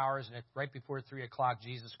 3 hours, and right before 3 o'clock,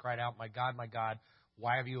 Jesus cried out, my God,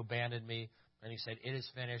 why have you abandoned me? And he said, it is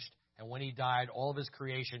finished. And when he died, all of his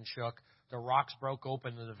creation shook. The rocks broke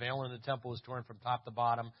open, and the veil in the temple was torn from top to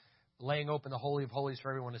bottom, laying open the Holy of Holies for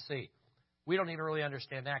everyone to see. We don't even really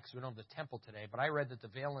understand that because we don't have the temple today. But I read that the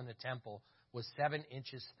veil in the temple was 7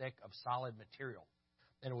 inches thick of solid material.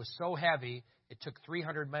 And it was so heavy, it took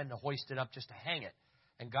 300 men to hoist it up just to hang it.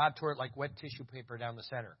 And God tore it like wet tissue paper down the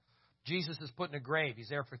center. Jesus is put in a grave. He's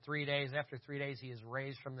there for 3 days. After 3 days, he is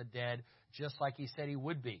raised from the dead, just like he said he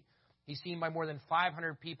would be. He's seen by more than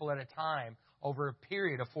 500 people at a time over a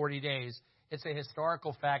period of 40 days. It's a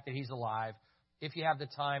historical fact that he's alive. If you have the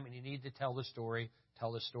time and you need to tell the story,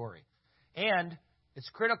 tell the story. And it's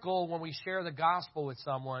critical when we share the gospel with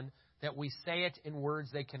someone that we say it in words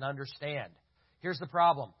they can understand. Here's the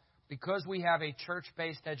problem. Because we have a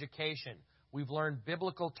church-based education, we've learned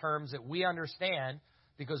biblical terms that we understand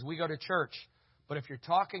because we go to church. But if you're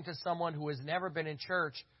talking to someone who has never been in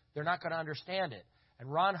church, they're not going to understand it.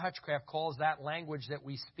 And Ron Hutchcraft calls that language that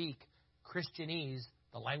we speak, Christianese,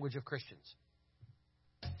 the language of Christians.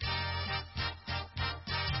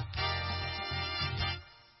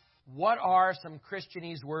 What are some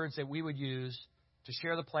Christianese words that we would use to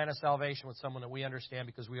share the plan of salvation with someone that we understand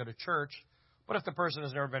because we go to church? But if the person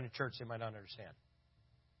has never been to church, they might not understand.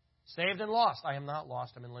 Saved and lost. I am not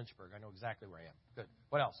lost. I'm in Lynchburg. I know exactly where I am. Good.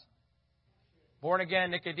 What else? Born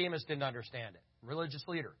again. Nicodemus didn't understand it. Religious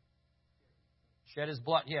leader. Shed his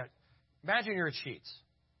blood. Yeah. Imagine you're at Sheetz.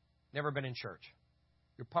 Never been in church.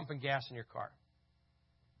 You're pumping gas in your car.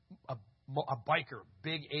 A biker,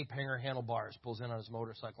 big ape-hanger handlebars, pulls in on his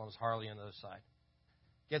motorcycle on his Harley on the other side.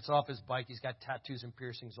 Gets off his bike. He's got tattoos and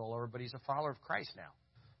piercings all over, but he's a follower of Christ now.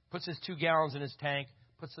 Puts his 2 gallons in his tank,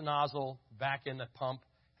 puts the nozzle back in the pump,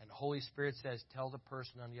 and the Holy Spirit says, tell the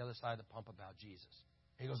person on the other side of the pump about Jesus.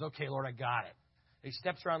 And he goes, okay, Lord, I got it. And he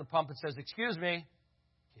steps around the pump and says, excuse me,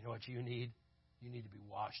 you know what you need? You need to be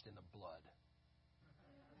washed in the blood.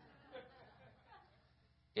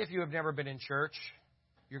 If you have never been in church,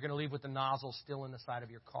 you're going to leave with the nozzle still in the side of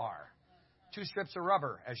your car. 2 strips of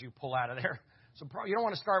rubber as you pull out of there. So you don't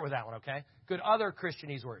want to start with that one, okay? Good. Other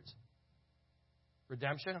Christianese words.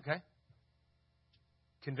 Redemption, okay.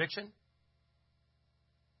 Conviction.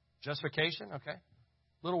 Justification, okay.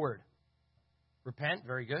 Little word. Repent,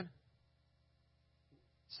 very good.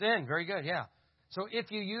 Sin, very good, yeah. So if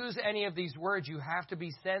you use any of these words, you have to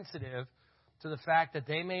be sensitive to the fact that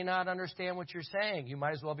they may not understand what you're saying. You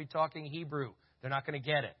might as well be talking Hebrew. They're not going to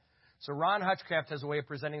get it. So Ron Hutchcraft has a way of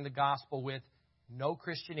presenting the gospel with no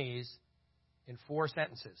Christianese in 4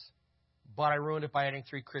 sentences. But I ruined it by adding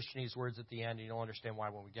 3 Christianese words at the end, and you don't understand why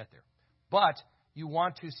when we get there. But you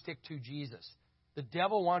want to stick to Jesus. The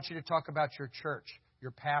devil wants you to talk about your church,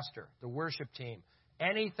 your pastor, the worship team,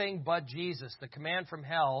 anything but Jesus. The command from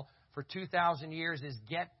hell for 2,000 years is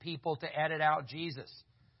get people to edit out Jesus.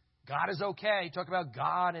 God is okay. Talk about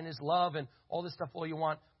God and his love and all this stuff all you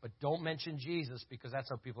want, but don't mention Jesus because that's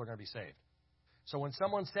how people are going to be saved. So when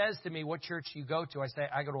someone says to me, what church do you go to? I say,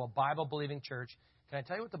 I go to a Bible-believing church. Can I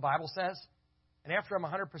tell you what the Bible says? And after I'm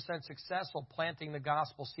 100% successful planting the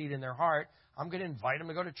gospel seed in their heart, I'm going to invite them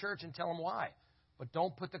to go to church and tell them why. But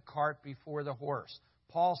don't put the cart before the horse.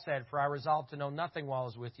 Paul said, for I resolved to know nothing while I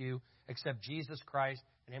was with you except Jesus Christ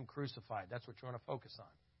and him crucified. That's what you want to focus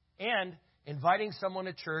on. And inviting someone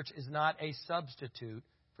to church is not a substitute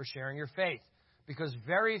for sharing your faith because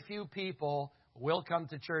very few people will come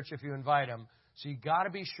to church if you invite them. So you got to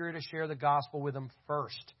be sure to share the gospel with them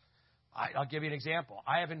first. I'll give you an example.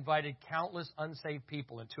 I have invited countless unsaved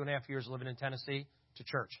people in 2.5 years living in Tennessee to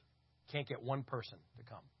church. Can't get one person to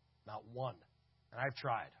come. Not one. And I've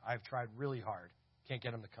tried. I've tried really hard. Can't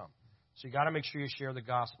get them to come. So you got to make sure you share the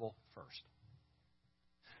gospel first.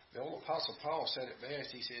 The old Apostle Paul said it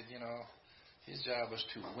best. He said, his job was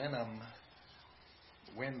to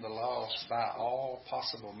win the lost by all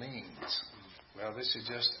possible means. Well, this is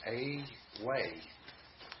just a way.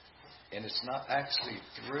 And it's not actually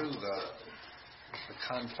through the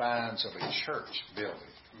confines of a church building.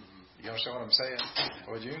 You understand what I'm saying?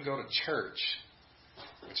 Well, you can go to church,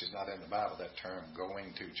 which is not in the Bible, that term,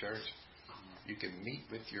 going to church. You can meet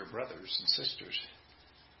with your brothers and sisters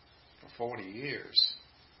for 40 years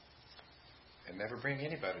and never bring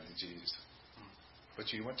anybody to Jesus.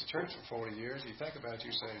 But you went to church for 40 years. You think about it,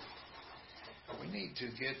 you say, we need to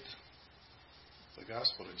get the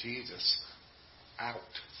gospel of Jesus out,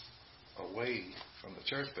 away from the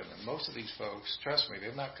church building. Most of these folks, trust me,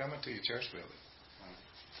 they're not coming to your church building.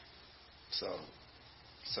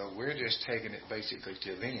 So we're just taking it basically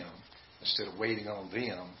to them instead of waiting on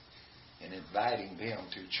them and inviting them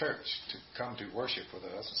to church to come to worship with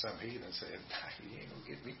us. And some heathen said, "You ain't going to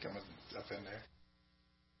get me coming up in there."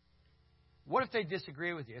 What if they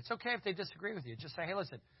disagree with you? It's okay if they disagree with you. Just say, hey,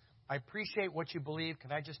 listen, I appreciate what you believe.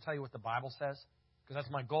 Can I just tell you what the Bible says? Because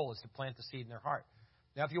that's my goal, is to plant the seed in their heart.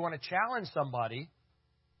 Now, if you want to challenge somebody,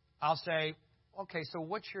 I'll say, okay, so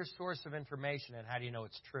what's your source of information and how do you know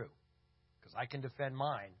it's true? Because I can defend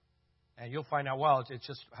mine. And you'll find out, well, it's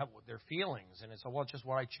just their feelings. And it's, well, it's just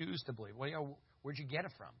what I choose to believe. Well, where'd you get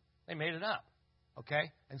it from? They made it up.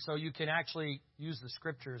 Okay? And so you can actually use the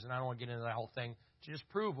scriptures, and I don't want to get into that whole thing, to just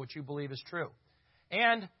prove what you believe is true.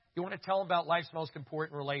 And you want to tell them about life's most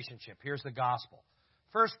important relationship. Here's the gospel.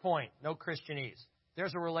 First point, no Christianese.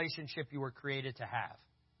 There's a relationship you were created to have.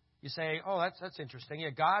 You say, oh, that's interesting.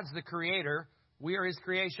 Yeah, God's the creator. We are his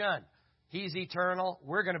creation. He's eternal.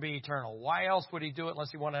 We're going to be eternal. Why else would he do it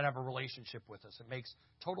unless he wanted to have a relationship with us? It makes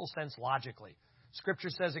total sense logically. Scripture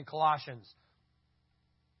says in Colossians,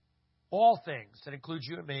 all things, that includes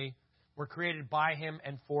you and me, were created by him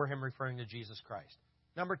and for him, referring to Jesus Christ.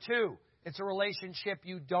 Number two, it's a relationship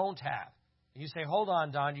you don't have. And you say, hold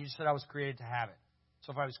on, Don, you just said I was created to have it.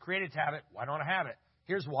 So if I was created to have it, why don't I have it?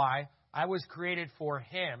 Here's why. I was created for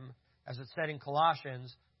him, as it said in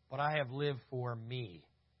Colossians, but I have lived for me.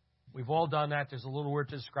 We've all done that. There's a little word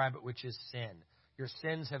to describe it, which is sin. Your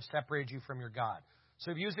sins have separated you from your God.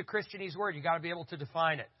 So if you use the Christianese word, you've got to be able to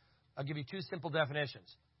define it. I'll give you two simple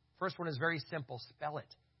definitions. First one is very simple. Spell it.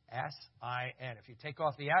 S-I-N. If you take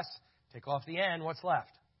off the S, take off the N, what's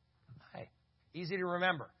left? I. Easy to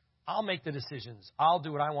remember. I'll make the decisions. I'll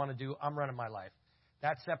do what I want to do. I'm running my life.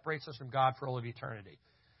 That separates us from God for all of eternity.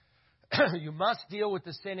 You must deal with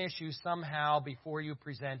the sin issue somehow before you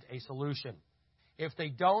present a solution. If they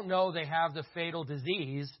don't know they have the fatal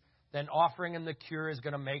disease, then offering them the cure is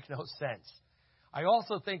going to make no sense. I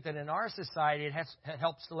also think that in our society, it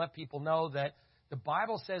helps to let people know that the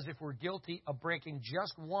Bible says if we're guilty of breaking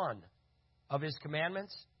just one of his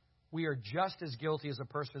commandments, we are just as guilty as a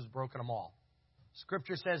person who's broken them all.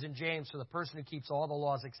 Scripture says in James, so the person who keeps all the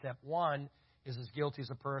laws except one is as guilty as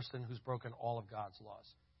a person who's broken all of God's laws.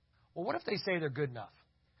 Well, what if they say they're good enough?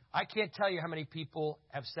 I can't tell you how many people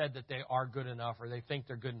have said that they are good enough or they think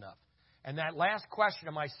they're good enough. And that last question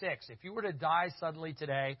of my 6, if you were to die suddenly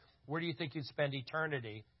today, where do you think you'd spend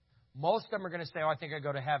eternity? Most of them are going to say, oh, I think I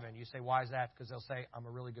go to heaven. You say, why is that? Because they'll say, I'm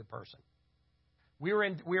a really good person. We were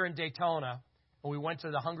in Daytona, and we went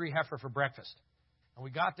to the Hungry Heifer for breakfast. And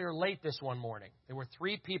we got there late this one morning. There were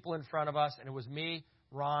 3 people in front of us, and it was me,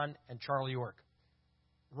 Ron, and Charlie York.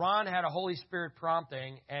 Ron had a Holy Spirit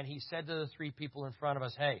prompting, and he said to the 3 people in front of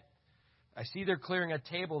us, hey, I see they're clearing a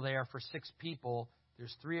table there for 6 people.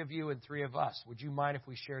 There's 3 of you and 3 of us. Would you mind if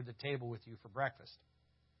we shared the table with you for breakfast?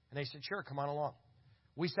 And they said, sure, come on along.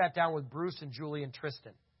 We sat down with Bruce and Julie and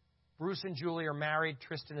Tristan. Bruce and Julie are married.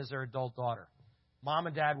 Tristan is their adult daughter. Mom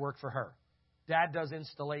and Dad work for her. Dad does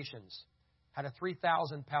installations. Had a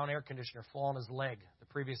 3,000-pound air conditioner fall on his leg the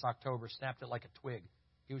previous October, snapped it like a twig.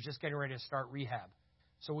 He was just getting ready to start rehab.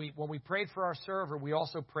 So when we prayed for our server, we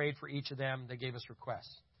also prayed for each of them. They gave us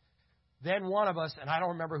requests. Then one of us, and I don't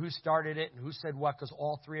remember who started it and who said what because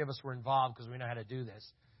all 3 of us were involved because we know how to do this,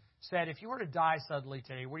 said, if you were to die suddenly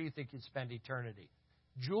today, where do you think you'd spend eternity?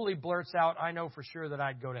 Julie blurts out, I know for sure that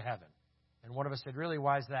I'd go to heaven. And one of us said, really,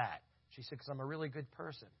 why is that? She said, because I'm a really good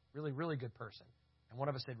person, really, really good person. And one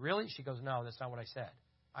of us said, really? She goes, no, that's not what I said.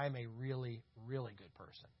 I am a really, really good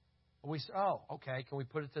person. And we said, oh, okay, can we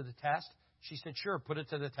put it to the test? She said, sure, put it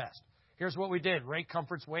to the test. Here's what we did. Ray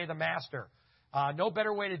Comfort's Way, the master. No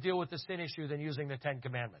better way to deal with the sin issue than using the 10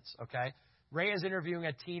 Commandments, okay? Ray is interviewing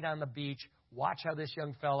a teen on the beach. Watch how this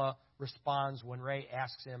young fella responds when Ray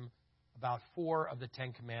asks him about 4 of the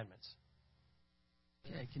 10 Commandments.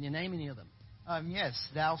 Okay, can you name any of them? Yes.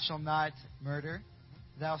 Thou shalt not murder.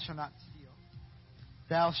 Thou shalt not steal.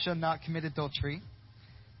 Thou shalt not commit adultery.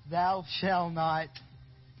 Thou shalt not...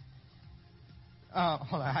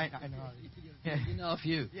 hold on. I know. Yeah. You know a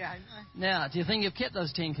few. Yeah, I know. Now, do you think you've kept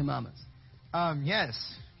those 10 Commandments? Yes.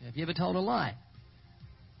 Have you ever told a lie?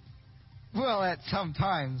 Well, at some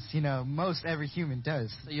times, most every human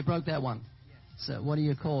does. So you broke that one? Yes. So what are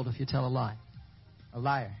you called if you tell a lie? A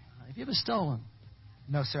liar. Have you ever stolen?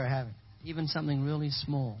 No, sir, I haven't. Even something really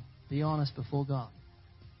small. Be honest before God.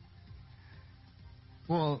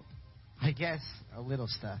 Well, I guess a little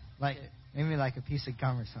stuff. Maybe like a piece of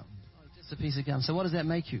gum or something. Oh, just a piece of gum. So what does that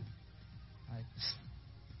make you?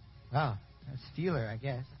 A stealer, I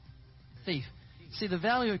guess. Thief. See, the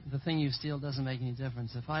value of the thing you steal doesn't make any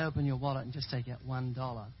difference. If I open your wallet and just take out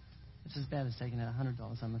 $1, it's as bad as taking out $100.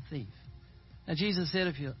 I'm a thief. Now, Jesus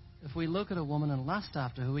said if we look at a woman and lust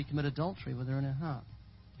after her, we commit adultery with her in our heart.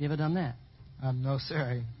 You ever done that? No,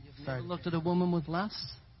 sir. You've never looked at a woman with lust?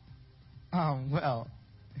 Well,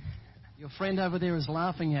 Your friend over there is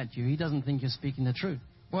laughing at you. He doesn't think you're speaking the truth.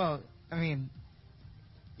 well, I mean,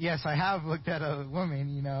 yes, I have looked at a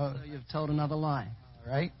woman, you know. So you've told another lie.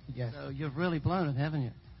 Right? Yes. So you've really blown it, haven't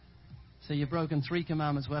you? So you've broken 3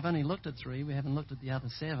 commandments. Well, I've only looked at 3. We haven't looked at the other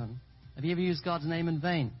 7. Have you ever used God's name in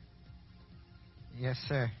vain? Yes,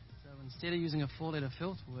 sir. So instead of using a 4-letter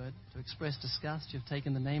filth word to express disgust, you've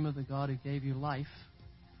taken the name of the God who gave you life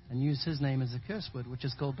and used his name as a curse word, which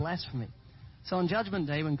is called blasphemy. So on Judgment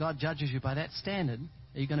Day, when God judges you by that standard,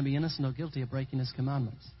 are you going to be innocent or guilty of breaking his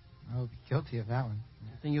commandments? I'll be guilty of that one. Do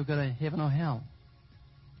you think you'll go to heaven or hell?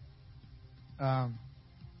 Well,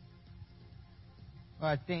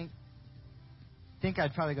 I think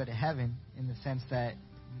I'd probably go to heaven in the sense that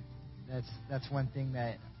that's one thing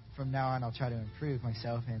that from now on I'll try to improve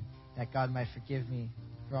myself, and that God might forgive me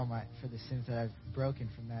for the sins that I've broken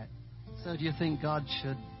from that. So do you think God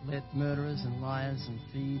should let murderers and liars and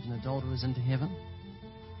thieves and adulterers into heaven?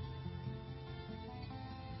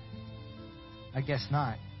 I guess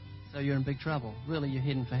not. So you're in big trouble. Really, you're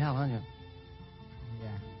heading for hell, aren't you?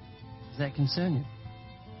 Yeah. Does that concern you?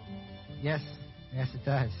 Yes, it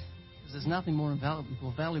does. Because there's nothing more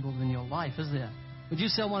valuable than your life, is there? Would you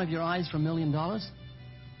sell one of your eyes for $1 million?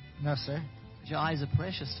 No, sir. Because your eyes are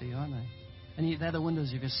precious to you, aren't they? And they're the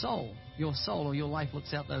windows of your soul. Your soul or your life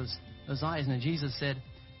looks out those eyes. And Jesus said,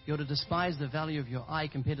 you're to despise the value of your eye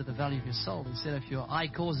compared to the value of your soul. He said, if your eye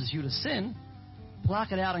causes you to sin,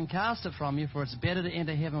 pluck it out and cast it from you, for it's better to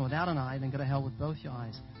enter heaven without an eye than go to hell with both your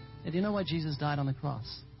eyes. Now, do you know why Jesus died on the cross?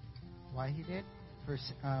 Why he did? For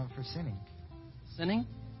sinning. Sinning?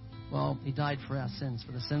 Well, he died for our sins,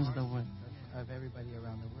 for the sins of the world. Of everybody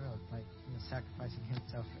around the world, like sacrificing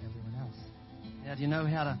himself for everyone else. Now, do you know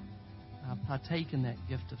how to partake in that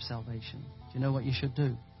gift of salvation? Do you know what you should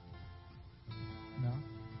do? No,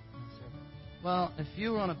 sir. Well, if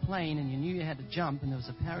you were on a plane and you knew you had to jump and there was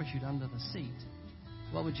a parachute under the seat,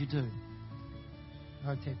 what would you do? I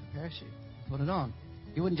would take the parachute. Put it on.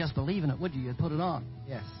 You wouldn't just believe in it, would you? You'd put it on.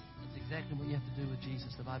 Yes. That's exactly what you have to do with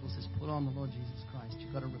Jesus. The Bible says, put on the Lord Jesus Christ.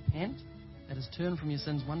 You've got to repent, that is, turn from your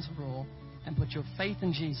sins once for all, and put your faith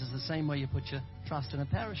in Jesus the same way you put your trust in a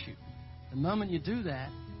parachute. The moment you do that,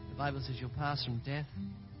 the Bible says you'll pass from death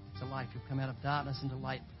to life. You'll come out of darkness into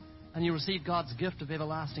light. And you'll receive God's gift of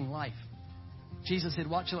everlasting life. Jesus said,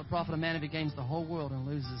 what shall it profit a man if he gains the whole world and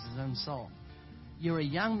loses his own soul? You're a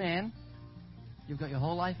young man. You've got your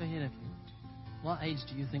whole life ahead of you. What age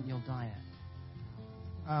do you think you'll die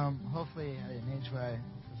at? Hopefully at an age where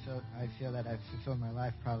I feel that I've fulfilled my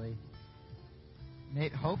life, probably.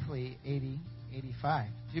 Hopefully 80, 85.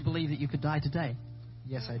 Do you believe that you could die today?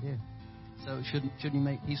 Yes, I do. So shouldn't you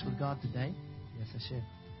make peace with God today? Yes, I should.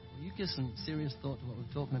 Well, you give some serious thought to what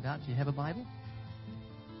we're talking about. Do you have a Bible?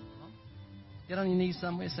 Well, get on your knees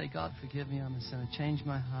somewhere. Say, God, forgive me. I'm a sinner. Change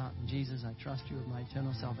my heart. And Jesus, I trust you with my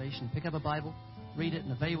eternal salvation. Pick up a Bible, read it,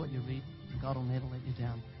 and obey what you read. And God will never let you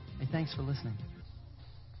down. Hey, thanks for listening.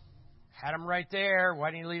 Had him right there.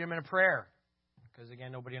 Why didn't you lead him in a prayer? Because,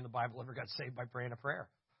 again, nobody in the Bible ever got saved by praying a prayer.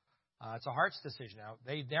 It's a heart's decision. Now,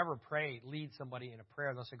 they never lead somebody in a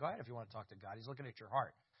prayer. They'll say, go ahead if you want to talk to God. He's looking at your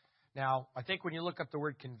heart. Now, I think when you look up the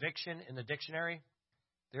word conviction in the dictionary,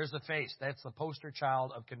 there's the face. That's the poster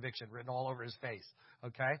child of conviction written all over his face.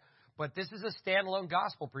 Okay? But this is a standalone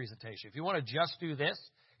gospel presentation. If you want to just do this,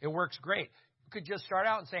 it works great. You could just start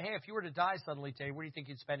out and say, hey, if you were to die suddenly today, where do you think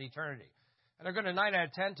you'd spend eternity? And they're going to 9 out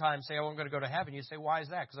of 10 times say, oh, I'm going to go to heaven. You say, why is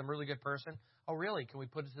that? Because I'm a really good person. Oh, really? Can we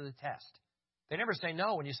put it to the test? They never say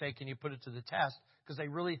no when you say, can you put it to the test? Because they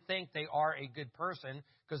really think they are a good person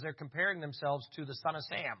because they're comparing themselves to the son of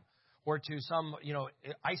Sam or to some,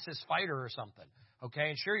 ISIS fighter or something. Okay?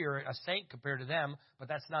 And sure, you're a saint compared to them, but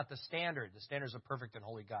that's not the standard. The standard is a perfect and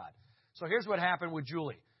holy God. So here's what happened with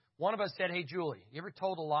Julie. One of us said, hey, Julie, you ever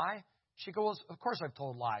told a lie? She goes, of course I've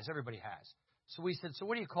told lies. Everybody has. So we said, so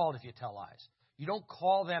what do you call it if you tell lies? You don't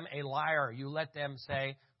call them a liar. You let them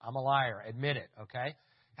say, I'm a liar. Admit it, okay?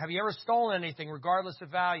 Have you ever stolen anything, regardless of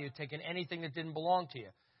value, taken anything that didn't belong to you?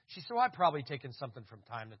 She said, well, I've probably taken something from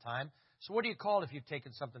time to time. So what do you call it if you've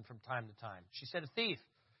taken something from time to time? She said, a thief.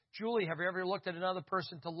 Julie, have you ever looked at another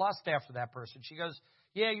person to lust after that person? She goes,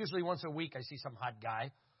 yeah, usually once a week I see some hot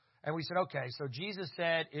guy. And we said, okay, so Jesus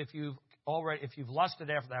said if you've lusted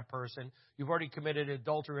after that person, you've already committed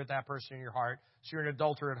adultery with that person in your heart, so you're an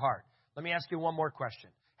adulterer at heart. Let me ask you one more question.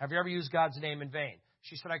 Have you ever used God's name in vain?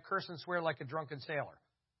 She said, I curse and swear like a drunken sailor.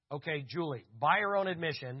 Okay, Julie, by your own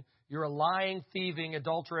admission, you're a lying, thieving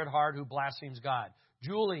adulterer at heart who blasphemes God.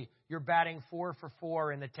 Julie, you're batting 4 for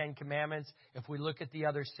 4 in the 10 Commandments. If we look at the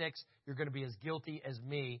other 6, you're going to be as guilty as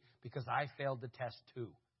me because I failed the test too.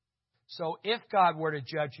 So if God were to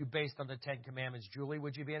judge you based on the 10 Commandments, Julie,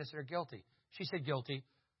 would you be innocent or guilty? She said guilty.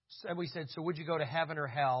 And we said, so would you go to heaven or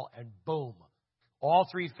hell? And boom, all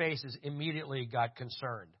 3 faces immediately got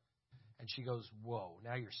concerned. And she goes, whoa,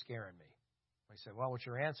 now you're scaring me. I said, well, what's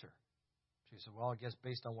your answer? She said, well, I guess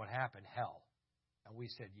based on what happened, hell. And we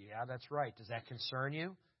said, yeah, that's right. Does that concern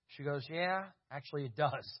you? She goes, yeah, actually it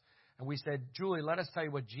does. And we said, Julie, let us tell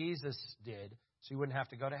you what Jesus did so you wouldn't have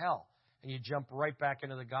to go to hell. And you jump right back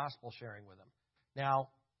into the gospel sharing with them. Now,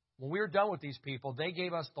 when we were done with these people, they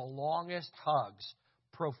gave us the longest hugs,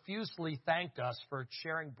 profusely thanked us for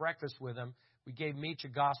sharing breakfast with them. We gave them each a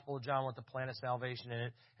Gospel of John with the plan of salvation in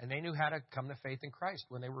it, and they knew how to come to faith in Christ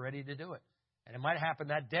when they were ready to do it. And it might have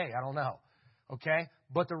happened that day. I don't know. Okay?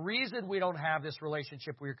 But the reason we don't have this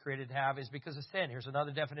relationship we were created to have is because of sin. Here's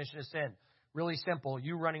another definition of sin. Really simple.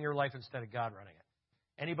 You running your life instead of God running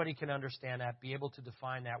it. Anybody can understand that, be able to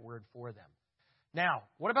define that word for them. Now,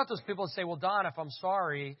 what about those people that say, well, Don, if I'm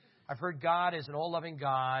sorry, I've heard God is an all-loving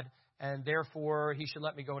God, and therefore he should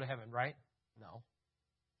let me go to heaven, right? No.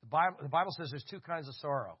 The Bible says there's 2 kinds of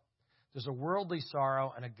sorrow. There's a worldly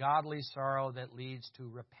sorrow and a godly sorrow that leads to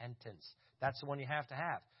repentance. That's the one you have to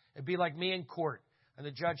have. It'd be like me in court, and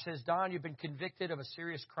the judge says, Don, you've been convicted of a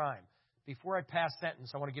serious crime. Before I pass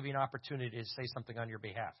sentence, I want to give you an opportunity to say something on your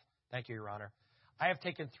behalf. Thank you, Your Honor. I have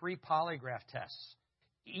taken 3 polygraph tests,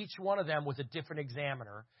 each one of them with a different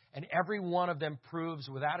examiner, and every one of them proves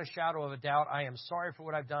without a shadow of a doubt I am sorry for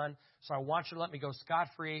what I've done, so I want you to let me go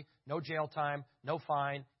scot-free, no jail time, no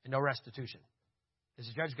fine, and no restitution. Is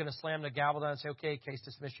the judge going to slam the gavel down and say, okay, case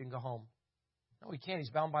dismissed, you can go home? No, he can't. He's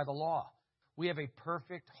bound by the law. We have a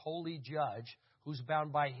perfect, holy judge who's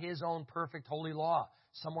bound by his own perfect, holy law.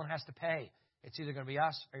 Someone has to pay. It's either going to be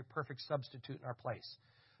us or a perfect substitute in our place.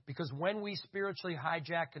 Because when we spiritually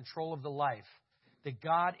hijack control of the life that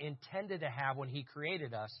God intended to have when he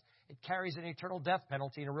created us, it carries an eternal death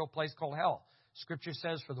penalty in a real place called hell. Scripture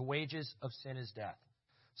says, for the wages of sin is death.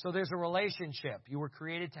 So there's a relationship you were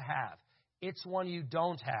created to have. It's one you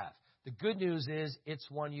don't have. The good news is it's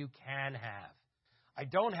one you can have. I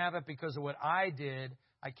don't have it because of what I did.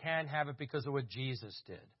 I can have it because of what Jesus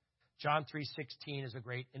did. John 3:16 is a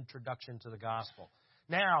great introduction to the gospel.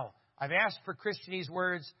 Now, I've asked for Christianese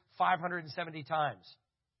words 570 times.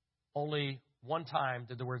 Only one time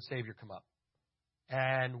did the word Savior come up.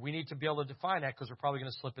 And we need to be able to define that because we're probably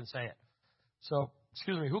going to slip and say it. So,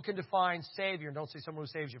 excuse me, who can define Savior and don't say someone who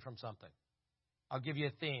saves you from something? I'll give you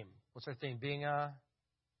a theme. What's our theme? Being a...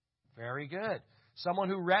 Very good. Someone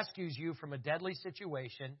who rescues you from a deadly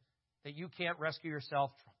situation that you can't rescue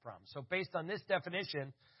yourself from. So based on this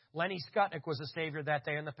definition, Lenny Skutnik was a Savior that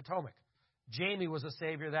day in the Potomac. Jamie was a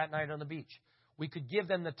Savior that night on the beach. We could give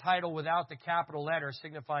them the title without the capital letter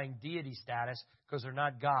signifying deity status because they're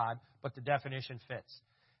not God, but the definition fits.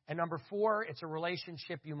 And number 4, it's a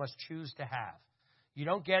relationship you must choose to have. You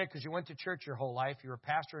don't get it because you went to church your whole life. You're a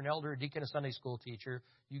pastor, an elder, a deacon, a Sunday school teacher.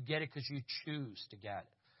 You get it because you choose to get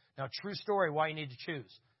it. Now, true story, why you need to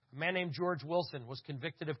choose. A man named George Wilson was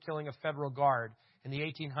convicted of killing a federal guard in the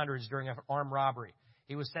 1800s during an armed robbery.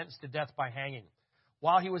 He was sentenced to death by hanging.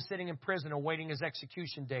 While he was sitting in prison awaiting his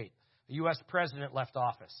execution date, a U.S. president left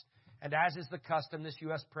office. And as is the custom, this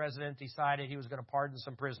U.S. president decided he was going to pardon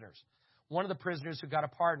some prisoners. One of the prisoners who got a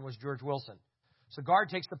pardon was George Wilson. So guard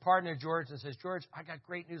takes the pardon to George and says, George, I got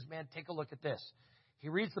great news, man. Take a look at this. He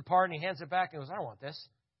reads the pardon, he hands it back, and goes, I don't want this.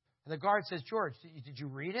 And the guard says, George, did you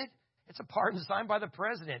read it? It's a pardon signed by the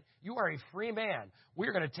president. You are a free man.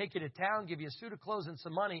 We're going to take you to town, give you a suit of clothes and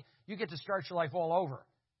some money. You get to start your life all over.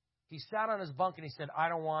 He sat on his bunk and he said, I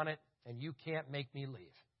don't want it, and you can't make me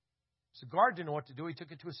leave. So the guard didn't know what to do. He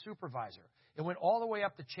took it to a supervisor. It went all the way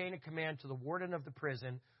up the chain of command to the warden of the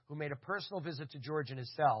prison, who made a personal visit to George in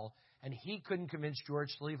his cell, and he couldn't convince George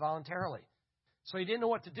to leave voluntarily. So he didn't know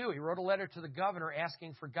what to do. He wrote a letter to the governor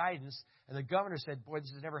asking for guidance, and the governor said, boy,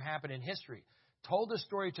 this has never happened in history. Told the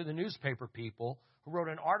story to the newspaper people, who wrote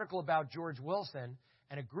an article about George Wilson,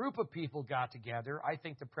 and a group of people got together, I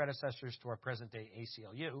think the predecessors to our present-day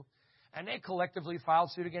ACLU, and they collectively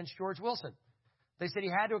filed suit against George Wilson. They said he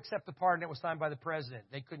had to accept the pardon that was signed by the president.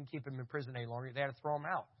 They couldn't keep him in prison any longer. They had to throw him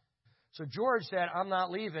out. So George said, I'm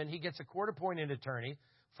not leaving. He gets a court-appointed attorney,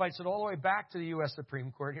 fights it all the way back to the U.S.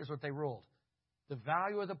 Supreme Court. Here's what they ruled. The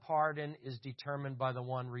value of the pardon is determined by the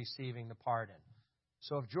one receiving the pardon.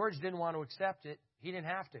 So if George didn't want to accept it, he didn't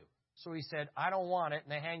have to. So he said, I don't want it,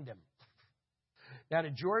 and they hanged him. Now,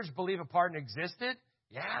 did George believe a pardon existed?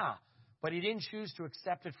 Yeah, but he didn't choose to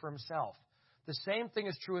accept it for himself. The same thing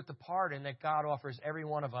is true with the pardon that God offers every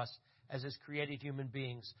one of us as His created human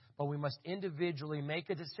beings. But we must individually make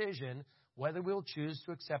a decision whether we'll choose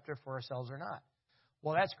to accept it for ourselves or not.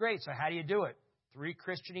 Well, that's great. So how do you do it? 3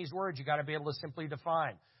 Christianese words you got to be able to simply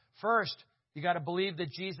define. First, you got to believe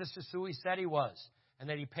that Jesus is who He said He was and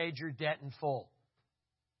that He paid your debt in full.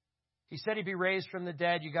 He said He'd be raised from the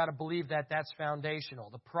dead. You got to believe that. That's foundational.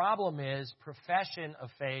 The problem is profession of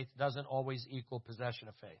faith doesn't always equal possession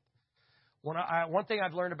of faith. One thing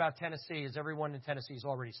I've learned about Tennessee is everyone in Tennessee is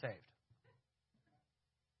already saved.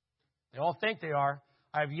 They all think they are.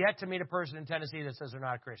 I've yet to meet a person in Tennessee that says they're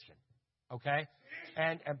not a Christian. Okay?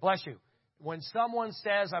 And bless you. When someone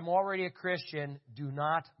says, I'm already a Christian, do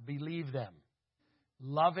not believe them.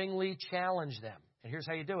 Lovingly challenge them. And here's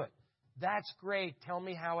how you do it. That's great. Tell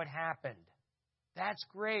me how it happened. That's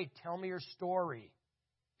great. Tell me your story.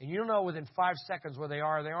 And you'll know within 5 seconds where they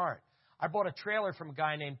are or they aren't. I bought a trailer from a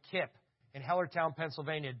guy named Kip in Hellertown,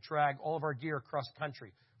 Pennsylvania, to drag all of our gear across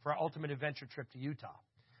country for our ultimate adventure trip to Utah.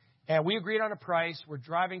 And we agreed on a price. We're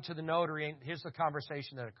driving to the notary, and here's the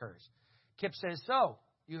conversation that occurs. Kip says, so,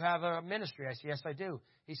 you have a ministry? I said, yes, I do.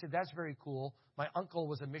 He said, that's very cool. My uncle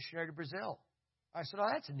was a missionary to Brazil. I said, oh,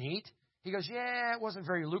 that's neat. He goes, yeah, it wasn't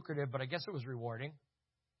very lucrative, but I guess it was rewarding.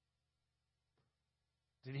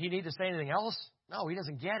 Did he need to say anything else? No, he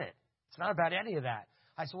doesn't get it. It's not about any of that.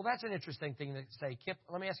 I said, well, that's an interesting thing to say. Kip,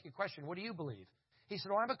 let me ask you a question. What do you believe? He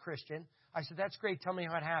said, oh, I'm a Christian. I said, that's great. Tell me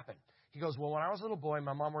how it happened. He goes, well, when I was a little boy,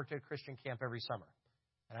 my mom worked at a Christian camp every summer.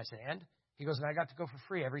 And I said, and? He goes, and I got to go for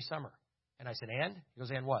free every summer. And I said, and? He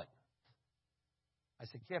goes, and what? I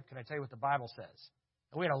said, Kip, can I tell you what the Bible says?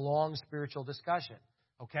 And we had a long spiritual discussion.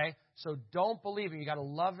 Okay? So don't believe him. You got to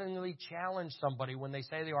lovingly challenge somebody when they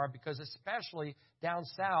say they are, because especially down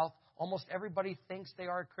south, almost everybody thinks they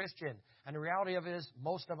are a Christian. And the reality of it is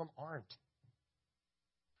most of them aren't.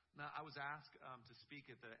 Now, I was asked to speak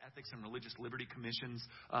at the Ethics and Religious Liberty Commission's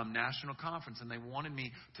national conference, and they wanted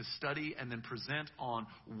me to study and then present on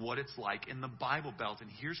what it's like in the Bible Belt. And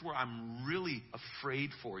here's where I'm really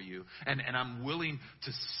afraid for you, and I'm willing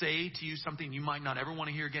to say to you something you might not ever want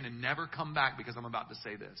to hear again and never come back, because I'm about to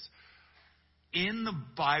say this. In the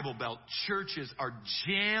Bible Belt, churches are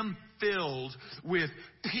jam-filled with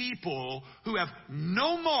people who have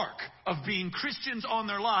no mark of being Christians on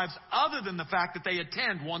their lives other than the fact that they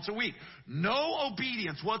attend once a week. No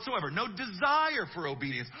obedience whatsoever. No desire for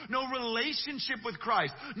obedience. No relationship with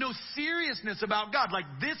Christ. No seriousness about God. Like,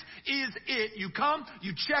 this is it. You come,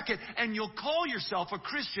 you check it, and you'll call yourself a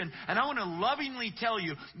Christian. And I want to lovingly tell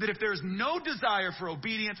you that if there's no desire for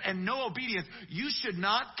obedience and no obedience, you should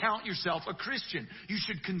not count yourself a Christian. You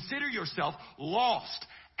should consider yourself lost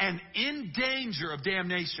and in danger of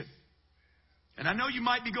damnation. And I know you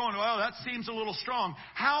might be going, well, that seems a little strong.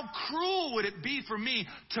 How cruel would it be for me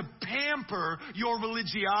to pamper your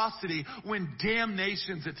religiosity when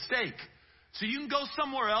damnation's at stake? So you can go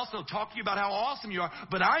somewhere else. They'll talk to you about how awesome you are.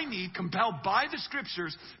 But I need, compelled by the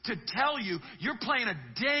Scriptures, to tell you you're playing a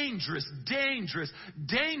dangerous, dangerous,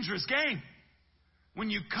 dangerous game. When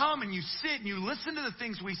you come and you sit and you listen to the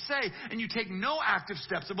things we say and you take no active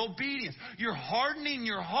steps of obedience, you're hardening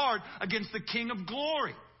your heart against the King of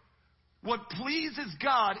Glory. What pleases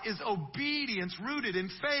God is obedience rooted in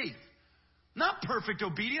faith. Not perfect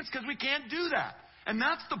obedience, because we can't do that. And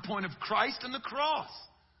that's the point of Christ and the cross.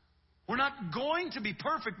 We're not going to be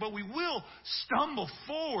perfect, but we will stumble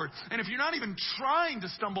forward. And if you're not even trying to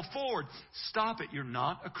stumble forward, stop it. You're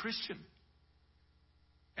not a Christian.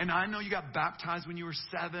 And I know you got baptized when you were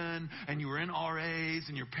 7 and you were in RAs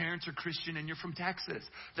and your parents are Christian and you're from Texas.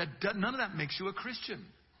 None of that makes you a Christian.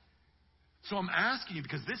 So I'm asking you,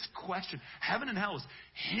 because this question, heaven and hell is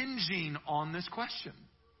hinging on this question.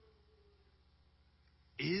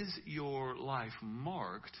 Is your life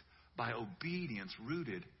marked by obedience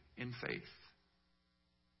rooted in faith?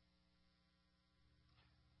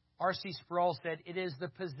 R.C. Sproul said, it is the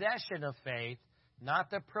possession of faith, not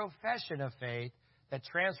the profession of faith, that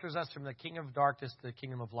transfers us from the kingdom of darkness to the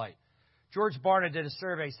kingdom of light. George Barna did a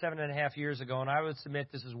survey 7.5 years ago, and I would submit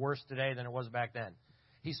this is worse today than it was back then.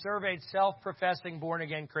 He surveyed self-professing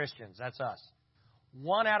born-again Christians. That's us.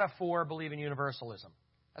 1 out of 4 believe in universalism.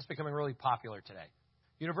 That's becoming really popular today.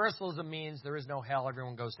 Universalism means there is no hell,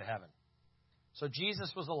 everyone goes to heaven. So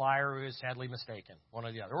Jesus was a liar who is sadly mistaken, one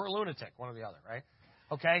or the other. Or a lunatic, one or the other, right?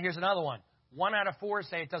 Okay, here's another one. 1 out of 4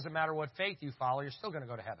 say it doesn't matter what faith you follow, you're still going to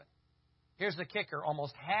go to heaven. Here's the kicker.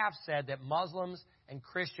 Almost half said that Muslims and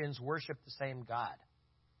Christians worship the same God.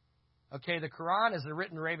 Okay, the Quran is the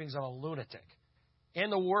written ravings of a lunatic. In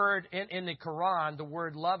the Quran, the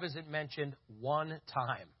word love isn't mentioned one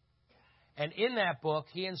time. And in that book,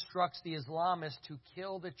 he instructs the Islamists to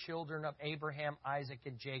kill the children of Abraham, Isaac,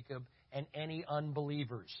 and Jacob and any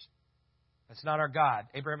unbelievers. That's not our God.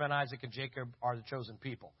 Abraham and Isaac and Jacob are the chosen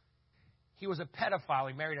people. He was a pedophile.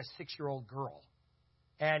 He married a 6-year-old girl.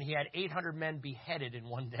 And he had 800 men beheaded in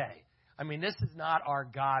one day. I mean, this is not our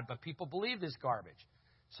God, but people believe this garbage.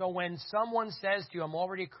 So when someone says to you, I'm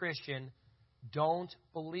already a Christian, don't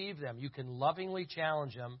believe them. You can lovingly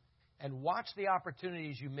challenge them and watch the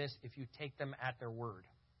opportunities you miss if you take them at their word.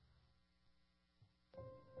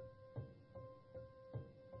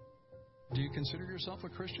 Do you consider yourself a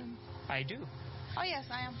Christian? I do. Oh, yes,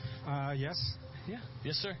 I am. Yes. Yeah.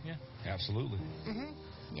 Yes, sir. Yeah. Absolutely. Mm-hmm.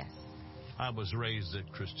 Yes. I was raised in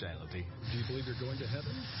Christianity. Do you believe you're going to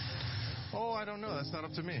heaven? Oh, I don't know. That's not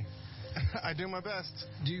up to me. I do my best.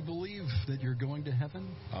 Do you believe that you're going to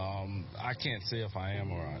heaven? I can't say if I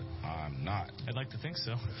am or I'm not. I'd like to think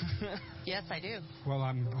so. Yes, I do. Well,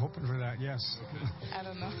 I'm hoping for that, yes. I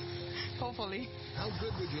don't know. Hopefully. How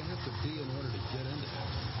good would you have to be in order to get into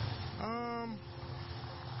heaven?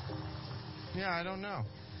 Yeah, I don't know.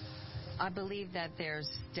 I believe that there's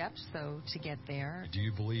steps, though, to get there. Do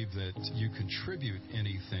you believe that you contribute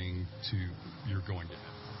anything to your going to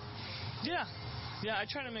heaven? Yeah. Yeah, I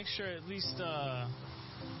try to make sure at least, I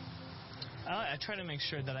try to make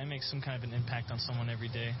sure that I make some kind of an impact on someone every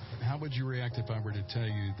day. How would you react if I were to tell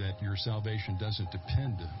you that your salvation doesn't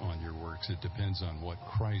depend on your works, it depends on what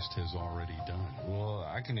Christ has already done? Well,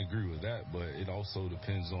 I can agree with that, but it also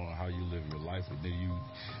depends on how you live your life. Do you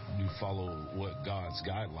follow what God's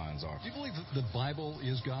guidelines are? Do you believe that the Bible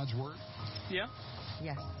is God's word? Yeah.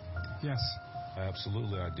 Yes. Yes.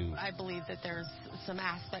 Absolutely, I do. I believe that there's some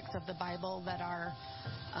aspects of the Bible that are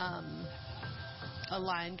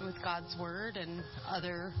aligned with God's Word and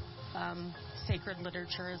other sacred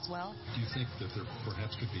literature as well. Do you think that there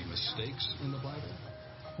perhaps could be mistakes in the Bible?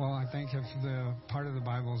 Well, I think if the part of the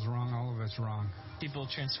Bible is wrong, all of it's wrong. People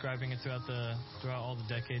transcribing it throughout all the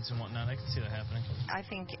decades and whatnot, I can see that happening. I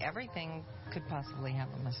think everything could possibly have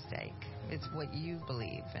a mistake. It's what you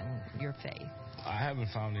believe and your faith. I haven't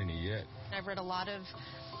found any yet. I've read a lot of,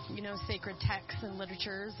 sacred texts and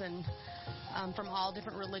literatures and from all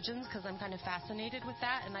different religions because I'm kind of fascinated with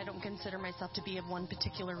that, and I don't consider myself to be of one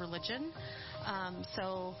particular religion.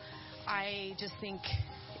 So I just think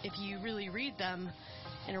if you really read them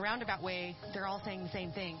in a roundabout way, they're all saying the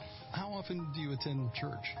same thing. How often do you attend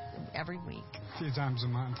church? Every week. A few times a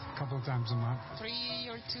month, a couple of times a month. 3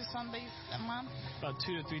 or 2 Sundays a month. About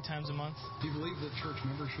 2 to 3 times a month. Do you believe that church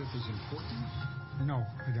membership is important? No,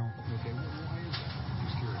 I don't. Okay, why is that? I'm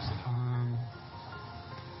just curious.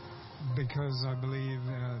 Because I believe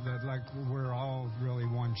that we're all really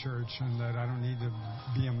one church and that I don't need to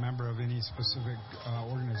be a member of any specific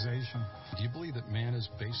organization. Do you believe that man is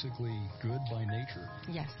basically good by nature?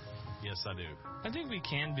 Yes. Yes, I do. I think we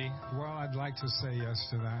can be. Well, I'd like to say yes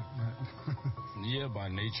to that. Yeah, by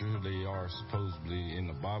nature, they are supposedly, in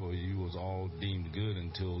the Bible, you was all deemed good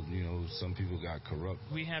until, some people got corrupt.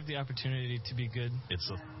 We have the opportunity to be good. It's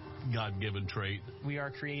a God-given trait. We are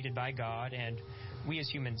created by God, and we as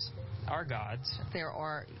humans are gods. There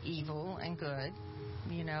are evil and good,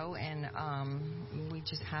 and we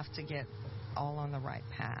just have to get all on the right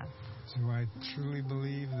path. Do I truly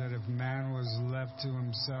believe that if man was left to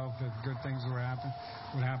himself, that good things would happen?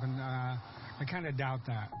 I kind of doubt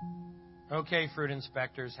that. Okay, fruit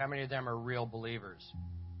inspectors, how many of them are real believers?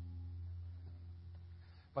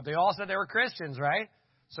 But they all said they were Christians, right?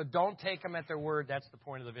 So don't take them at their word. That's the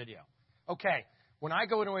point of the video. Okay, when I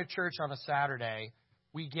go into a church on a Saturday,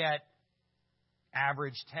 we get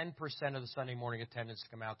average 10% of the Sunday morning attendance to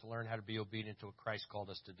come out to learn how to be obedient to what Christ called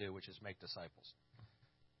us to do, which is make disciples.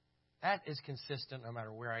 That is consistent no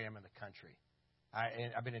matter where I am in the country.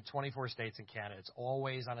 I've been in 24 states and Canada. It's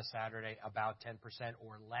always on a Saturday about 10%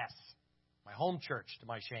 or less. My home church, to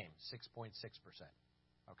my shame, 6.6%.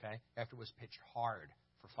 Okay? After it was pitched hard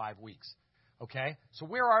for 5 weeks. Okay? So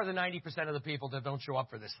where are the 90% of the people that don't show up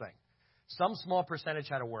for this thing? Some small percentage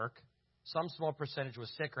had to work. Some small percentage was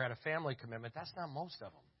sick or had a family commitment. That's not most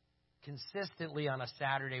of them. Consistently on a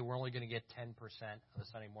Saturday, we're only going to get 10% of the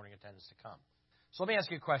Sunday morning attendance to come. So let me ask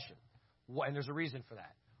you a question. And there's a reason for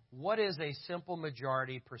that. What is a simple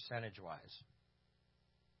majority percentage-wise?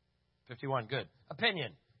 51, good.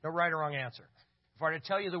 Opinion, no right or wrong answer. If I were to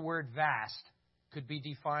tell you the word vast could be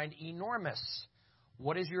defined enormous,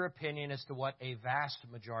 what is your opinion as to what a vast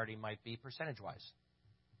majority might be percentage-wise?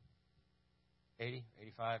 80,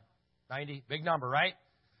 85, 90, big number, right?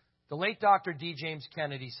 The late Dr. D. James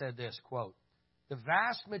Kennedy said this, quote, "The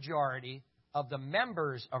vast majority of the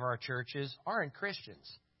members of our churches aren't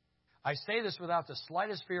Christians. I say this without the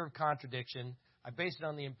slightest fear of contradiction, I base it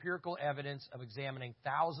on the empirical evidence of examining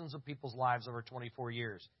thousands of people's lives over 24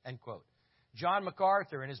 years, end quote. John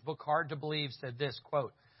MacArthur, in his book Hard to Believe, said this,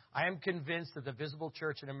 quote, I am convinced that the visible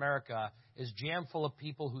church in America is jam full of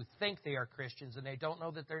people who think they are Christians and they don't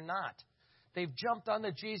know that they're not. They've jumped on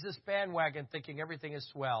the Jesus bandwagon thinking everything is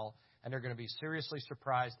swell, and they're going to be seriously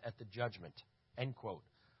surprised at the judgment, end quote.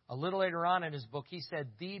 A little later on in his book, he said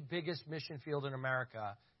the biggest mission field in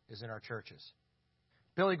America is in our churches.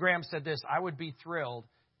 Billy Graham said this, I would be thrilled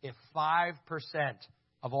if 5%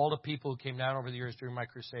 of all the people who came down over the years during my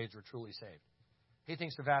crusades were truly saved. He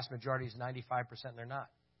thinks the vast majority is 95% and they're not.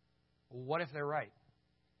 Well, what if they're right?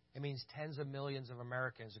 It means tens of millions of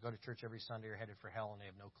Americans who go to church every Sunday are headed for hell and they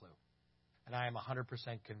have no clue. And I am 100%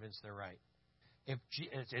 convinced they're right. It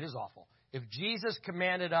is awful. If Jesus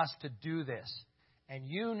commanded us to do this, and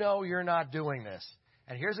you know you're not doing this,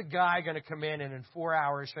 and here's a guy going to come in and in 4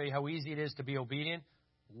 hours show you how easy it is to be obedient,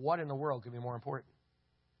 what in the world could be more important?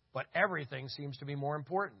 But everything seems to be more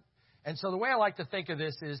important. And so the way I like to think of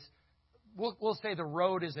this is, we'll say the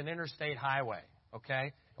road is an interstate highway,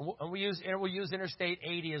 okay? And we'll use Interstate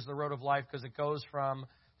 80 as the road of life because it goes from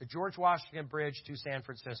the George Washington Bridge to San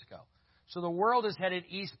Francisco. So the world is headed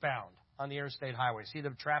eastbound on the interstate highway. See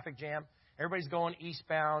the traffic jam? Everybody's going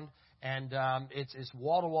eastbound, and it's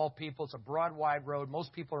wall-to-wall people. It's a broad, wide road.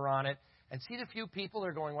 Most people are on it. And see the few people that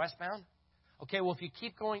are going westbound? Okay, well, if you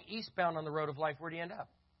keep going eastbound on the road of life, where do you end up?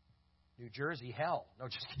 New Jersey, hell. No,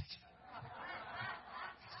 just kidding.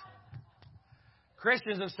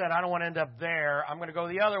 Christians have said, I don't want to end up there. I'm going to go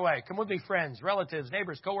the other way. Come with me, friends, relatives,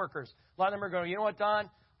 neighbors, coworkers. A lot of them are going, you know what, Don?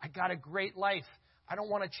 I got a great life. I don't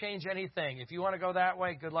want to change anything. If you want to go that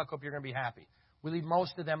way, good luck. Hope you're going to be happy. We leave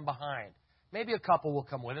most of them behind. Maybe a couple will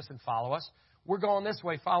come with us and follow us. We're going this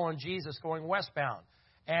way, following Jesus, going westbound.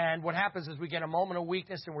 And what happens is we get a moment of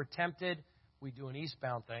weakness and we're tempted. We do an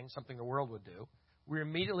eastbound thing, something the world would do. We're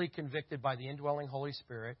immediately convicted by the indwelling Holy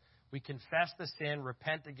Spirit. We confess the sin,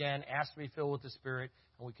 repent again, ask to be filled with the Spirit,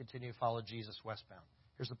 and we continue to follow Jesus westbound.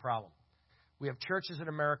 Here's the problem. We have churches in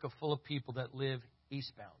America full of people that live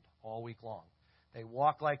eastbound all week long. They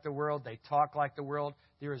walk like the world. They talk like the world.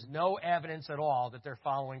 There is no evidence at all that they're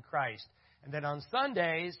following Christ. And then on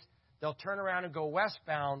Sundays, they'll turn around and go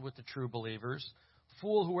westbound with the true believers,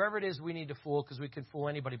 fool whoever it is we need to fool, because we can fool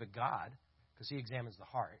anybody but God, because He examines the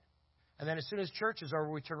heart. And then as soon as church is over,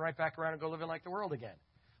 we turn right back around and go living like the world again.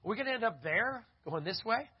 Are we going to end up there, going this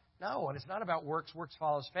way? No, and it's not about works. Works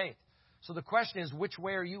follows faith. So the question is, which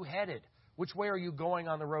way are you headed? Which way are you going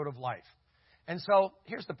on the road of life? And so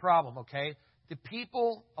here's the problem, okay?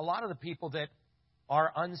 A lot of the people that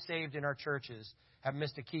are unsaved in our churches have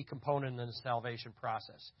missed a key component in the salvation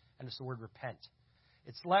process, and it's the word repent.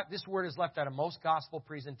 This word is left out of most gospel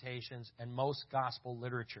presentations and most gospel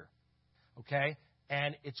literature, okay?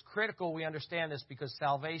 And it's critical we understand this because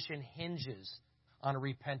salvation hinges on a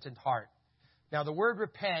repentant heart. Now, the word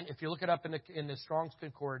repent, if you look it up in the Strong's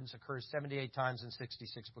Concordance, occurs 78 times in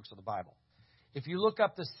 66 books of the Bible. If you look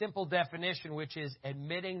up the simple definition, which is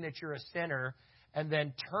admitting that you're a sinner and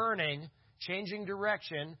then changing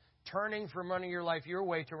direction, turning from running your life your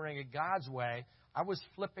way to running it God's way. I was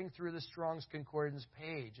flipping through the Strong's Concordance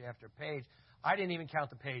page after page. I didn't even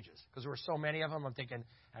count the pages because there were so many of them. I'm thinking,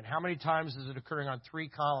 and how many times is it occurring on 3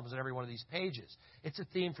 columns in every one of these pages? It's a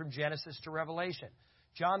theme from Genesis to Revelation.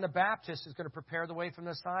 John the Baptist is going to prepare the way for the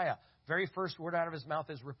Messiah. Very first word out of his mouth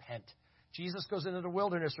is repent. Jesus goes into the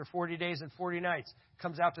wilderness for 40 days and 40 nights,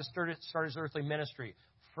 comes out to start his earthly ministry.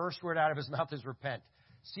 First word out of his mouth is repent.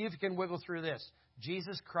 See if you can wiggle through this.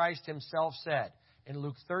 Jesus Christ himself said in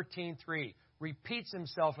Luke 13:3, repeats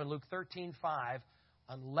himself in Luke 13:5,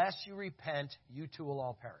 unless you repent, you too will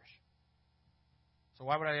all perish. So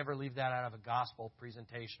why would I ever leave that out of a gospel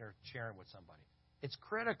presentation or sharing with somebody? It's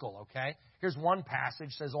critical, okay? Here's one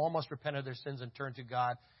passage says all must repent of their sins and turn to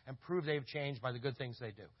God and prove they've changed by the good things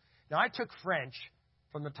they do. Now, I took French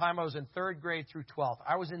from the time I was in 3rd grade through 12th.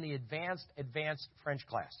 I was in the advanced French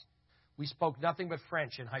class. We spoke nothing but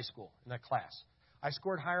French in high school in that class. I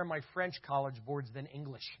scored higher in my French college boards than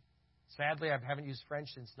English. Sadly, I haven't used French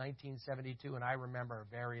since 1972, and I remember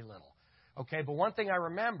very little. Okay, but one thing I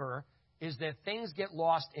remember is that things get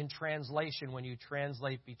lost in translation when you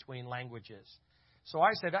translate between languages. So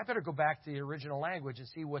I said, I better go back to the original language and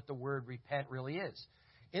see what the word repent really is.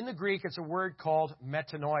 In the Greek, it's a word called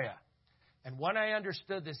metanoia. And when I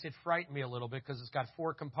understood this, it frightened me a little bit because it's got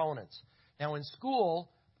 4 components. Now, in school,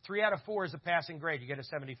 3 out of 4 is a passing grade. You get a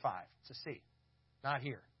 75. It's a C. Not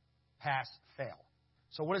here. Pass, fail.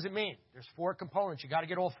 So what does it mean? There's 4 components. You got to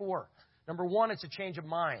get all 4. Number 1, it's a change of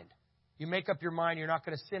mind. You make up your mind you're not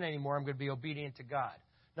going to sin anymore. I'm going to be obedient to God.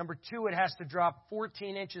 Number 2, it has to drop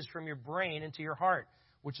 14 inches from your brain into your heart,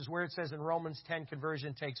 which is where it says in Romans 10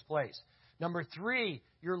 conversion takes place. Number 3,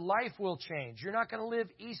 your life will change. You're not going to live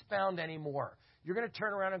eastbound anymore. You're going to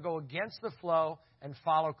turn around and go against the flow and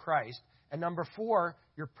follow Christ. And number 4,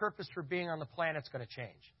 your purpose for being on the planet is going to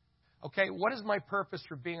change. Okay, what is my purpose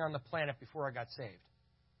for being on the planet before I got saved?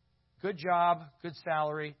 Good job, good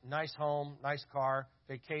salary, nice home, nice car,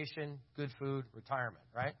 vacation, good food, retirement,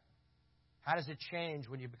 right? How does it change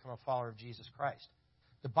when you become a follower of Jesus Christ?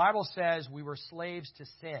 The Bible says we were slaves to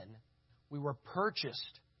sin. We were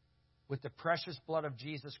purchased with the precious blood of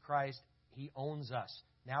Jesus Christ. He owns us.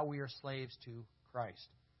 Now we are slaves to Christ.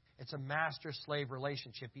 It's a master-slave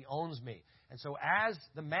relationship. He owns me. And so as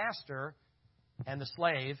the master and the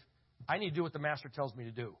slave, I need to do what the master tells me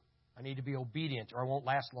to do. I need to be obedient or I won't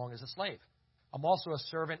last long as a slave. I'm also a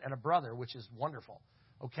servant and a brother, which is wonderful.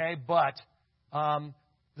 Okay, but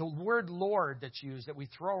the word Lord that's used that we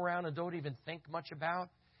throw around and don't even think much about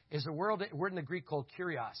is a word in the Greek called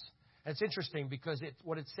kurios. And it's interesting because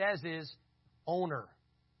what it says is owner.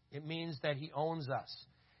 It means that he owns us.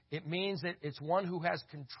 It means that it's one who has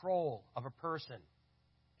control of a person.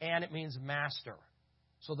 And it means master.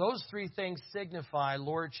 So those 3 things signify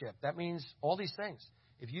lordship. That means all these things.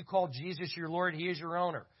 If you call Jesus your Lord, he is your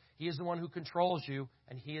owner. He is the one who controls you,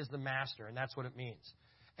 and he is the master. And that's what it means.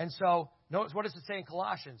 And so, notice what does it say in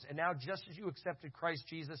Colossians? And now just as you accepted Christ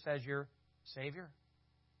Jesus as your Savior,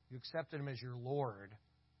 you accepted him as your Lord,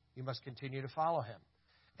 you must continue to follow him.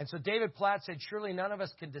 And so David Platt said, surely none of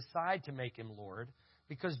us can decide to make him Lord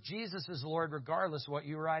because Jesus is Lord regardless of what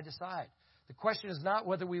you or I decide. The question is not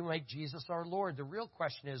whether we make Jesus our Lord. The real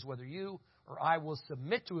question is whether you or I will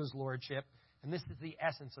submit to his lordship, and this is the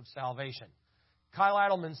essence of salvation. Kyle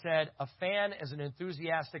Adelman said, a fan is an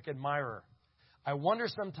enthusiastic admirer. I wonder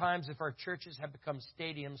sometimes if our churches have become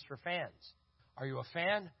stadiums for fans. Are you a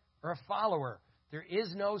fan or a follower? There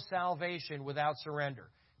is no salvation without surrender.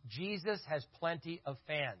 Jesus has plenty of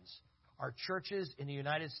fans. Our churches in the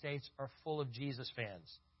United States are full of Jesus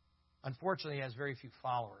fans. Unfortunately, he has very few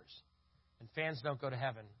followers. And fans don't go to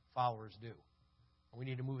heaven, followers do. And we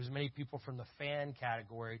need to move as many people from the fan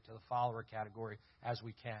category to the follower category as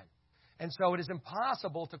we can. And so it is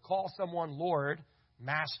impossible to call someone Lord,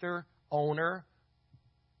 Master, Owner,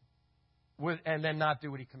 and then not do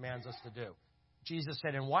what he commands us to do. Jesus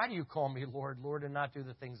said, and why do you call me Lord, Lord, and not do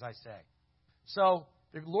the things I say? So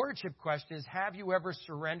the lordship question is, have you ever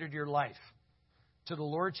surrendered your life to the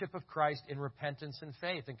lordship of Christ in repentance and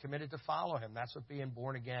faith and committed to follow him? That's what being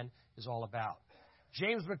born again is all about.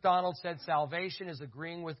 James MacDonald said salvation is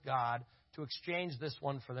agreeing with God to exchange this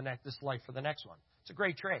life for the next one. It's a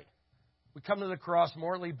great trade. We come to the cross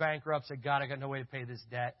morally bankrupt, say, God, I got no way to pay this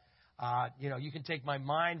debt. You can take my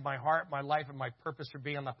mind, my heart, my life, and my purpose for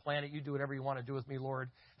being on the planet. You do whatever you want to do with me, Lord.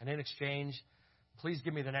 And in exchange, please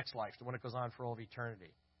give me the next life, the one that goes on for all of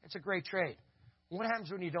eternity. It's a great trade. What happens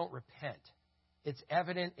when you don't repent? It's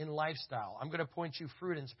evident in lifestyle. I'm going to point you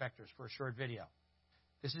fruit inspectors for a short video.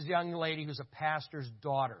 This is a young lady who's a pastor's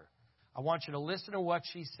daughter. I want you to listen to what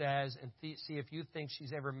she says and see if you think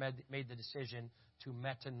she's ever made the decision to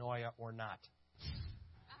metanoia or not.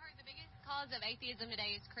 I heard the biggest cause of atheism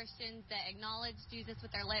today is Christians that acknowledge Jesus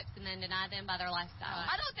with their lips and then deny them by their lifestyle.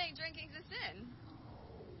 I don't think drinking's a sin.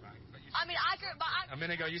 I mean, a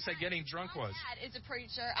minute ago, you said getting drunk was. My dad is a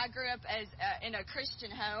preacher. I grew up in a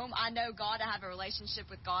Christian home. I know God. I have a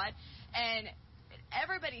relationship with God. And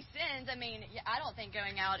everybody sins. I mean, I don't think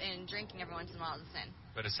going out and drinking every once in a while is a sin.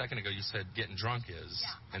 But a second ago, you said getting drunk is.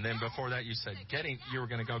 Yeah. And then before that, you said you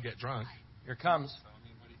were going to go get drunk. Here it comes. So, I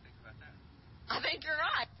mean, what do you think about that? I think you're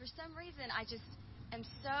right. For some reason, I just am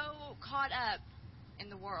so caught up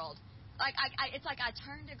in the world. It's like I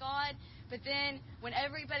turn to God, but then when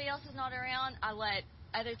everybody else is not around, I let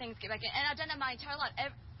other things get back in. And I've done that my entire life.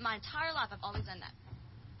 My entire life, I've always done that.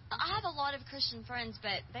 I have a lot of Christian friends,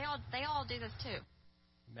 but they all do this too.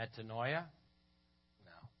 Metanoia?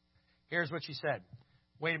 No. Here's what she said.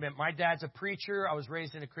 Wait a minute. My dad's a preacher. I was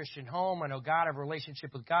raised in a Christian home. I know God. I have a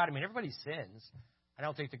relationship with God. I mean, everybody sins. I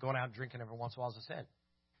don't think that going out and drinking every once in a while is a sin.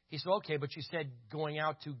 He said, okay, but you said going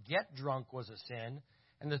out to get drunk was a sin.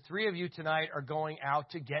 And the 3 of you tonight are going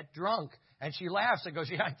out to get drunk. And she laughs and goes,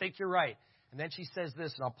 yeah, I think you're right. And then she says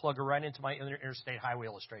this, and I'll plug her right into my interstate highway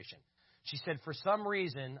illustration. She said, for some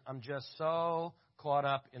reason, I'm just so caught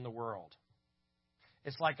up in the world.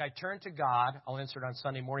 It's like I turn to God. I'll insert on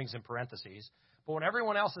Sunday mornings in parentheses. But when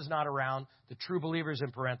everyone else is not around, the true believers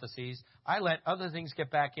in parentheses, I let other things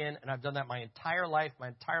get back in, and I've done that my entire life. My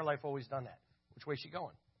entire life always done that. Which way is she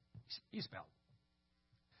going? Eastbound.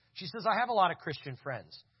 She says, I have a lot of Christian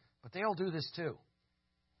friends, but they all do this too.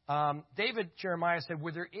 David Jeremiah said,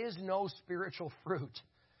 where there is no spiritual fruit,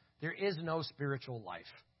 there is no spiritual life.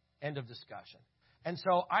 End of discussion. And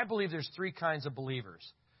so I believe there's three kinds of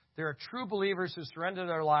believers. There are true believers who surrender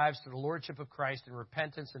their lives to the Lordship of Christ in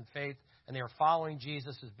repentance and faith, and they are following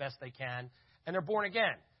Jesus as best they can, and they're born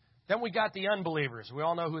again. Then we got the unbelievers. We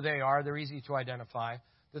all know who they are. They're easy to identify.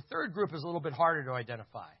 The third group is a little bit harder to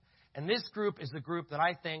identify. And this group is the group that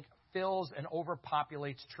I think fills and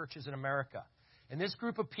overpopulates churches in America. And this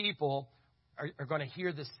group of people are going to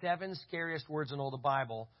hear the 7 scariest words in all the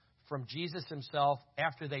Bible from Jesus himself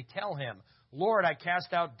after they tell him, Lord, I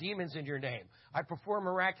cast out demons in your name. I perform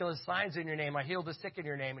miraculous signs in your name. I heal the sick in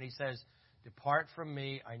your name. And he says, depart from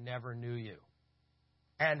me. I never knew you.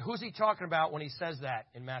 And who's he talking about when he says that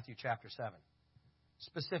in Matthew chapter 7?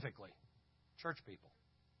 Specifically, church people.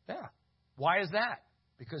 Yeah. Why is that?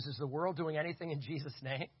 Because is the world doing anything in Jesus'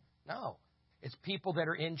 name? No. It's people that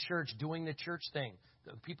are in church doing the church thing.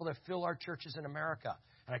 The people that fill our churches in America.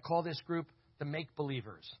 And I call this group the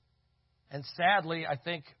make-believers. And sadly, I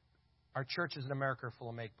think our churches in America are full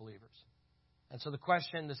of make-believers. And so the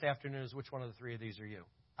question this afternoon is, which one of the three of these are you?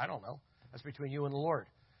 I don't know. That's between you and the Lord.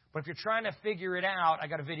 But if you're trying to figure it out, I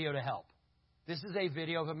got a video to help. This is a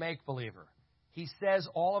video of a make-believer. He says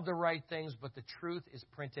all of the right things, but the truth is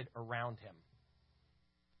printed around him.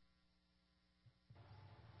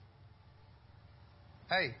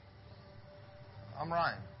 Hey, I'm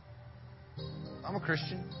Ryan. I'm a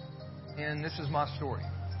Christian, and this is my story.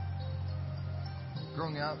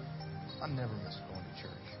 Growing up, I never missed going to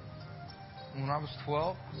church. When I was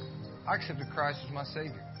 12, I accepted Christ as my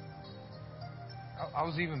Savior. I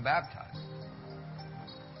was even baptized.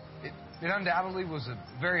 It undoubtedly was a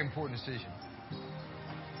very important decision.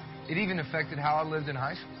 It even affected how I lived in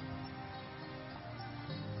high school.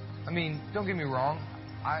 I mean, don't get me wrong,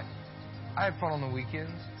 I had fun on the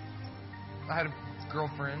weekends. I had a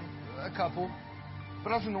girlfriend, a couple,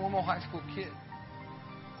 but I was a normal high school kid.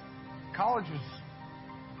 College was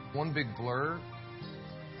one big blur,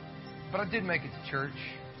 but I did make it to church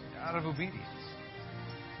out of obedience.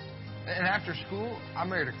 And after school, I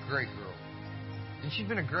married a great girl, and she's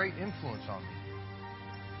been a great influence on me.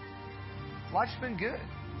 Life's been good.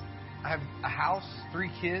 I have a house, 3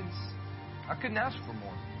 kids. I couldn't ask for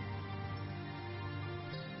more.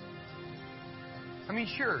 I mean,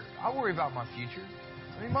 sure, I worry about my future.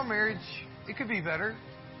 I mean, my marriage, it could be better,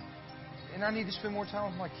 and I need to spend more time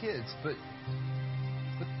with my kids, but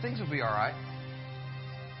things will be all right.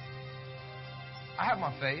 I have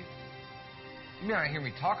my faith. You may not hear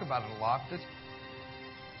me talk about it a lot, but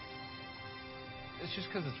it's just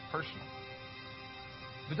because it's personal.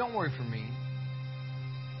 But don't worry for me.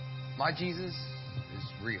 My Jesus is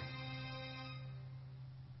real.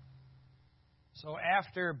 So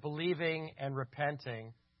after believing and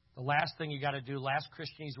repenting, the last thing you got to do, last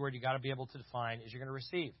Christianese word you got to be able to define is you're going to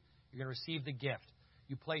receive. You're going to receive the gift.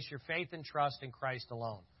 You place your faith and trust in Christ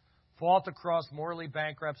alone. Fall at the cross, morally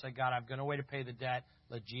bankrupt, say, God, I'm going away to pay the debt.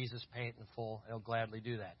 Let Jesus pay it in full. He'll gladly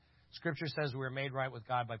do that. Scripture says we are made right with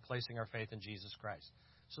God by placing our faith in Jesus Christ.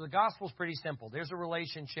 So the gospel is pretty simple. There's a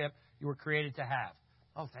relationship you were created to have.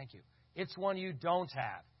 Oh, thank you. It's one you don't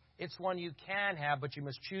have. It's one you can have, but you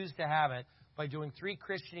must choose to have it by doing 3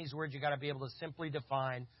 Christianese words you got to be able to simply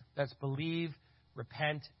define. That's believe,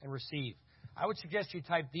 repent, and receive. I would suggest you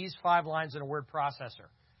type these 5 lines in a word processor.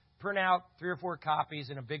 Print out 3 or 4 copies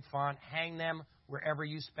in a big font. Hang them wherever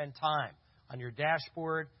you spend time. On your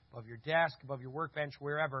dashboard, above your desk, above your workbench,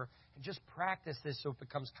 wherever. And just practice this so it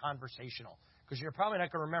becomes conversational. Because you're probably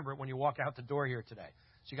not going to remember it when you walk out the door here today.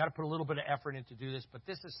 So you got to put a little bit of effort into do this. But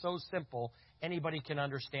this is so simple, anybody can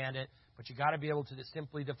understand it. But you got to be able to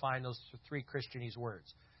simply define those 3 Christianese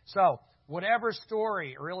words. So whatever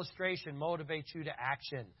story or illustration motivates you to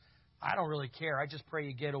action, I don't really care. I just pray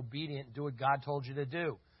you get obedient and do what God told you to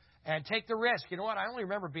do. And take the risk. You know what? I only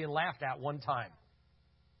remember being laughed at one time.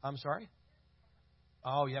 I'm sorry?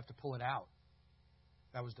 Oh, you have to pull it out.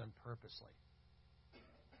 That was done purposely.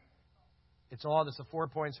 It's the 4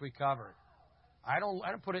 points we covered. I don't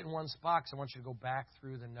put it in one spot because I want you to go back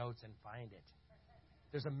through the notes and find it.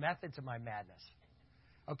 There's a method to my madness.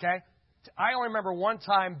 Okay? I only remember one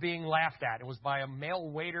time being laughed at. It was by a male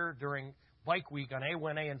waiter during Bike Week on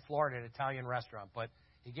A1A in Florida at an Italian restaurant. But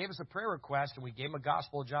he gave us a prayer request, and we gave him a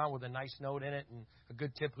Gospel of John with a nice note in it and a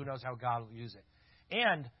good tip. Who knows how God will use it.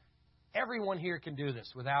 And everyone here can do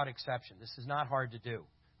this without exception. This is not hard to do.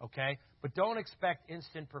 Okay? But don't expect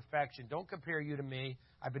instant perfection. Don't compare you to me.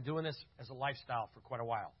 I've been doing this as a lifestyle for quite a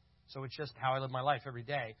while. So it's just how I live my life every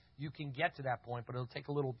day. You can get to that point, but it'll take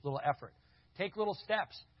a little effort. Take little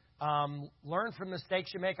steps. Learn from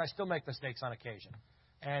mistakes you make. I still make mistakes on occasion.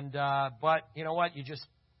 But you know what? You just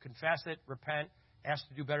confess it, repent, ask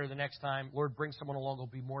to do better the next time. Lord, bring someone along who will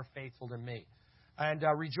be more faithful than me. And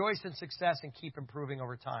rejoice in success and keep improving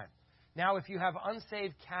over time. Now, if you have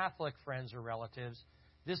unsaved Catholic friends or relatives,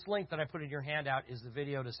 this link that I put in your handout is the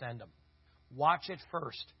video to send them. Watch it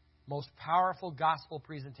first. Most powerful gospel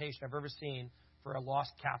presentation I've ever seen for a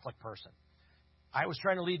lost Catholic person. I was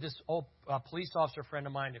trying to lead this old police officer friend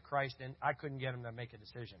of mine to Christ, and I couldn't get him to make a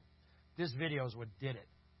decision. This video is what did it.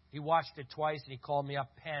 He watched it twice, and he called me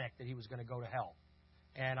up, panicked that he was going to go to hell.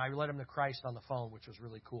 And I led him to Christ on the phone, which was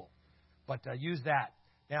really cool. But use that.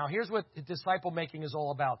 Now, here's what disciple making is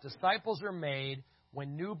all about. Disciples are made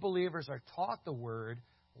when new believers are taught the word,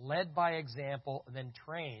 led by example, and then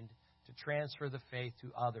trained to transfer the faith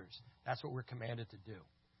to others. That's what we're commanded to do.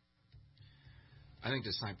 I think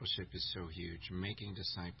discipleship is so huge. Making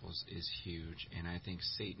disciples is huge. And I think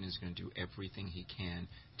Satan is going to do everything he can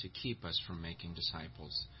to keep us from making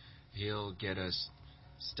disciples. He'll get us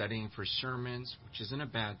studying for sermons, which isn't a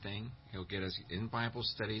bad thing. He'll get us in Bible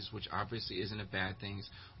studies, which obviously isn't a bad thing.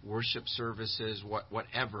 Worship services,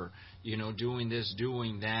 whatever. Doing this,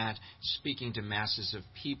 doing that, speaking to masses of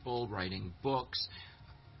people, writing books.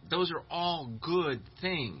 Those are all good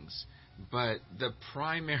things. But the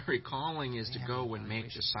primary calling is to go and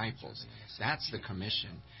make disciples. That's the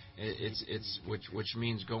commission. Which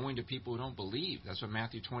means going to people who don't believe. That's what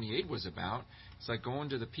Matthew 28 was about. It's like going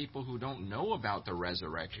to the people who don't know about the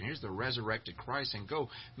resurrection. Here's the resurrected Christ, and go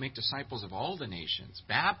make disciples of all the nations.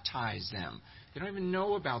 Baptize them. They don't even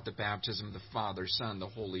know about the baptism of the Father, Son, the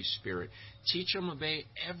Holy Spirit. Teach them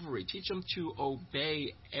to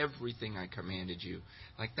obey everything I commanded you.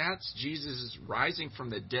 Like that's Jesus' rising from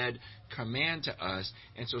the dead command to us.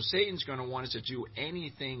 And so Satan's going to want us to do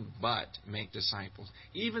anything but make disciples.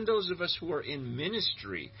 Even those of us who are in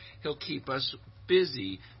ministry, he'll keep us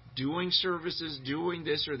busy doing services, doing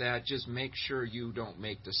this or that. Just make sure you don't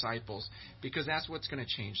make disciples, because that's what's going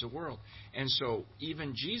to change the world. And so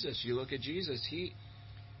even Jesus, you look at Jesus, he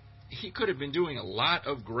could have been doing a lot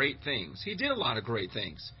of great things. He did a lot of great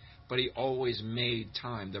things, but he always made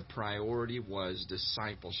time. The priority was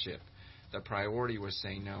discipleship. The priority was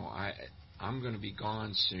saying, no, I'm going to be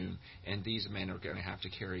gone soon, and these men are going to have to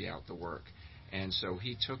carry out the work. And so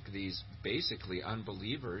he took these basically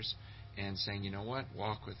unbelievers and saying, you know what,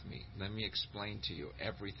 walk with me. Let me explain to you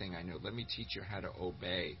everything I know. Let me teach you how to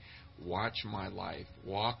obey. Watch my life.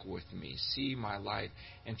 Walk with me. See my life.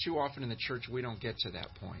 And too often in the church, we don't get to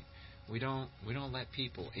that point. We don't let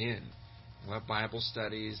people in. We'll have Bible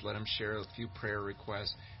studies, let them share a few prayer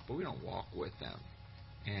requests, but we don't walk with them.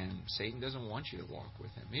 And Satan doesn't want you to walk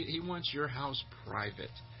with him. He wants your house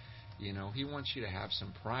private. He wants you to have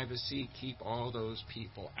some privacy. Keep all those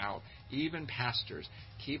people out. Even pastors,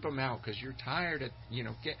 keep them out, because you're tired of,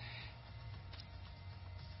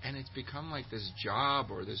 and it's become like this job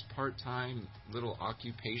or this part-time little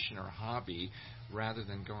occupation or hobby, rather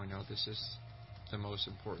than going, no, this is the most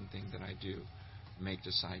important thing that I do, make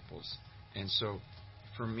disciples. And so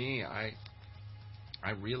for me, I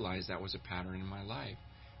realized that was a pattern in my life.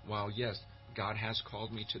 While, yes, God has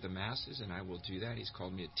called me to the masses, and I will do that. He's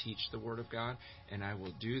called me to teach the Word of God, and I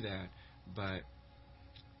will do that. But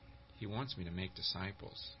He wants me to make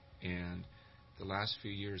disciples. And the last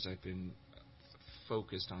few years I've been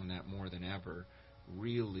focused on that more than ever,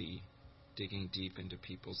 really digging deep into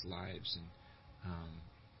people's lives and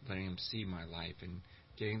letting them see my life, and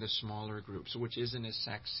getting the smaller groups, which isn't as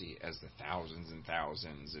sexy as the thousands and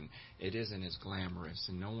thousands, and it isn't as glamorous,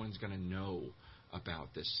 and no one's going to know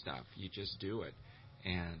about this stuff. You just do it.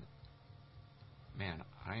 And man,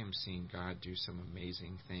 I am seeing God do some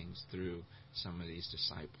amazing things through some of these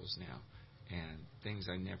disciples now, and things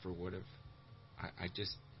I never would have.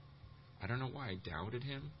 I don't know why I doubted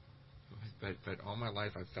him, but all my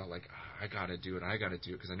life I felt like, I got to do it,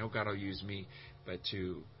 because I know God will use me. But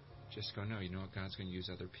to just go, no, you know what, God's going to use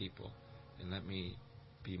other people, and let me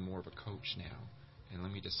be more of a coach now. And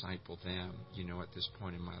let me disciple them, at this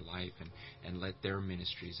point in my life, and let their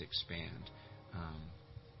ministries expand.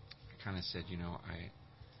 I kind of said,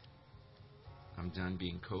 I'm done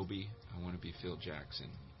being Kobe. I want to be Phil Jackson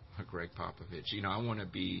or Greg Popovich. I want to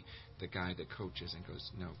be the guy that coaches and goes,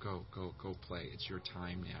 no, go play. It's your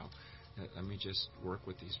time now. Let me just work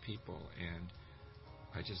with these people. And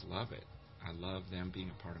I just love it. I love them being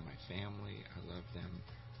a part of my family. I love them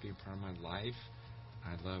being part of my life.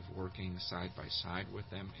 I love working side by side with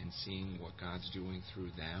them and seeing what God's doing through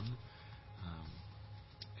them.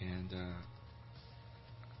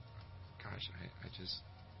 I just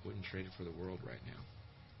wouldn't trade it for the world right now.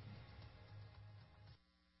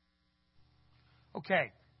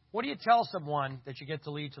 Okay, what do you tell someone that you get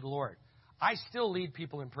to lead to the Lord? I still lead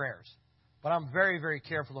people in prayers. But I'm very, very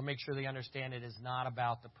careful to make sure they understand it is not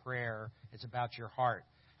about the prayer. It's about your heart.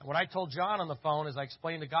 And what I told John on the phone is I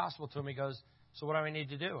explained the gospel to him. He goes, so what do I need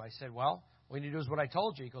to do? I said, well, what you need to do is what I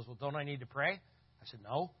told you. He goes, well, don't I need to pray? I said,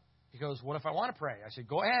 no. He goes, what if I want to pray? I said,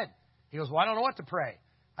 go ahead. He goes, well, I don't know what to pray.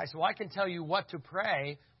 I said, well, I can tell you what to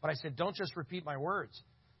pray, but I said, don't just repeat my words.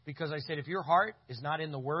 Because I said, if your heart is not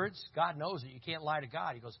in the words, God knows it. You can't lie to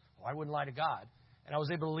God. He goes, well, I wouldn't lie to God. And I was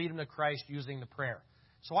able to lead him to Christ using the prayer.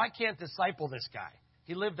 So I can't disciple this guy.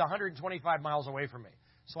 He lived 125 miles away from me.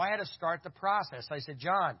 So I had to start the process. I said,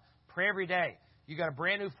 John, pray every day. You got a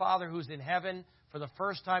brand new Father who's in heaven. For the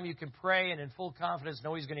first time, you can pray and in full confidence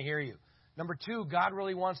know He's going to hear you. Number two, God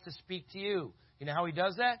really wants to speak to you. You know how He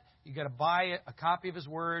does that? You got to buy a copy of His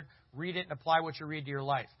Word, read it, and apply what you read to your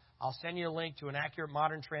life. I'll send you a link to an accurate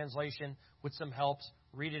modern translation with some helps.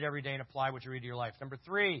 Read it every day and apply what you read to your life. Number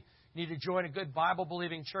three, you need to join a good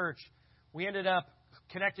Bible-believing church. We ended up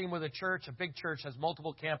connecting with a church. A big church has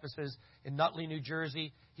multiple campuses in Nutley, New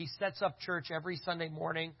Jersey. He sets up church every Sunday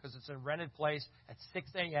morning because it's a rented place at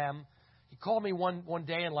 6 a.m. He called me one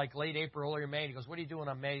day in like late April, early May. He goes, what are you doing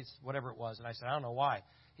on May, whatever it was? And I said, I don't know why.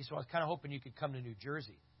 He said, well, I was kind of hoping you could come to New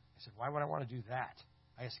Jersey. I said, why would I want to do that?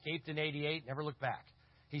 I escaped in 88, never looked back.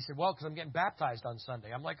 He said, well, because I'm getting baptized on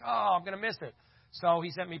Sunday. I'm like, oh, I'm going to miss it. So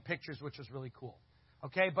he sent me pictures, which was really cool.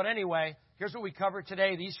 Okay, but anyway, here's what we covered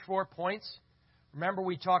today, these 4 points. Remember,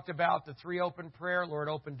 we talked about the 3 open prayer, Lord,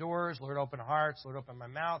 open doors, Lord, open hearts, Lord, open my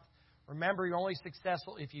mouth. Remember, you're only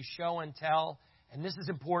successful if you show and tell. And this is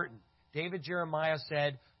important. David Jeremiah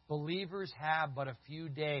said, believers have but a few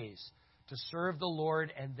days to serve the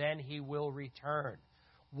Lord, and then He will return.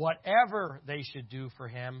 Whatever they should do for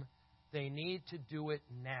Him, they need to do it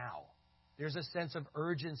now. There's a sense of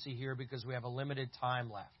urgency here because we have a limited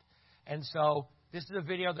time left. And so this is a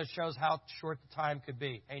video that shows how short the time could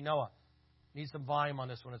be. Hey, Noah, need some volume on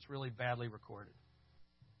this one. It's really badly recorded.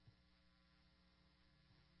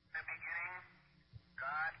 In the beginning,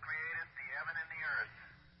 God created the heaven and the earth.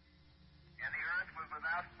 And the earth was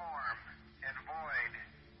without form and void,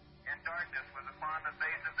 and darkness was upon the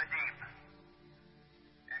face of the deep.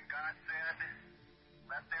 And God said,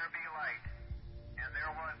 let there be light. And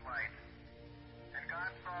there was light. And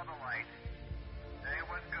God saw the light. That it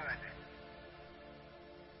was good.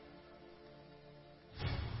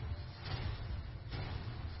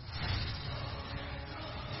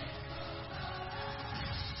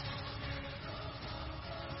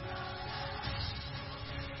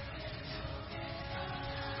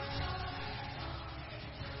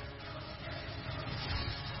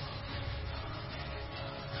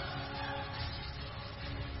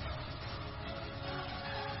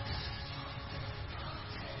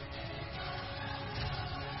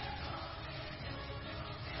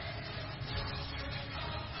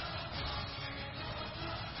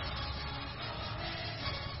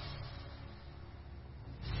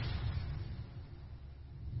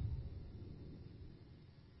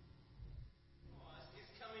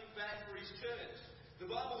 The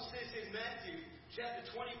Bible says in Matthew chapter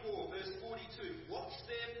 24, verse 42, watch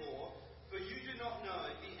therefore, for you do not know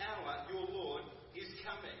the hour your Lord is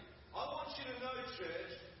coming. I want you to know,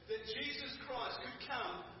 church, that Jesus Christ could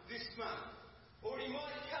come this month, or He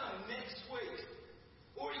might come next week,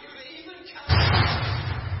 or He could even come...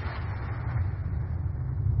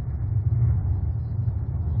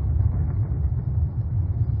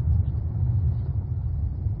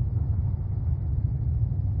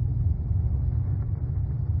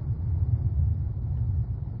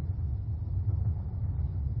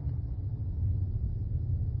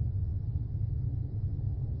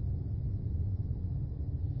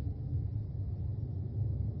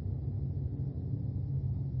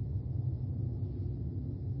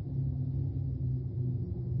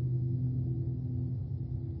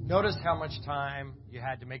 Notice how much time you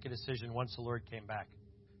had to make a decision once the Lord came back.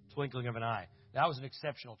 Twinkling of an eye. That was an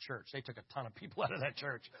exceptional church. They took a ton of people out of that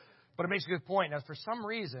church. But it makes a good point. Now, for some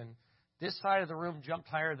reason, this side of the room jumped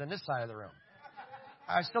higher than this side of the room.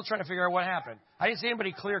 I was still trying to figure out what happened. I didn't see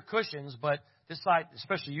anybody clear cushions, but this side,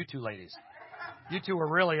 especially you two ladies, you two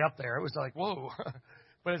were really up there. It was like, whoa.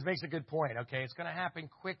 But it makes a good point, okay? It's going to happen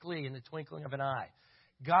quickly in the twinkling of an eye.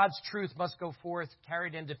 God's truth must go forth,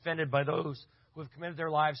 carried and defended by those who have committed their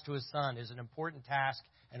lives to His Son. Is an important task,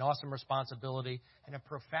 an awesome responsibility, and a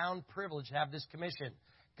profound privilege to have this commission.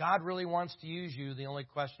 God really wants to use you. The only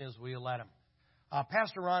question is, will you let Him?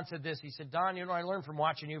 Pastor Ron said this. He said, Don, you know, I learned from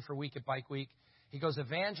watching you for Week at Bike Week. He goes,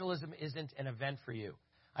 evangelism isn't an event for you.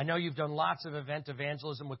 I know you've done lots of event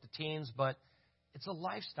evangelism with the teens, but it's a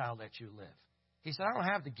lifestyle that you live. He said, I don't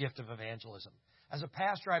have the gift of evangelism. As a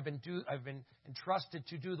pastor, I've been entrusted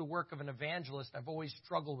to do the work of an evangelist. I've always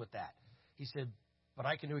struggled with that. He said, but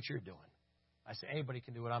I can do what you're doing. I said, anybody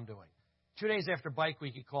can do what I'm doing. 2 days after Bike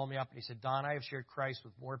Week, he called me up and he said, Don, I have shared Christ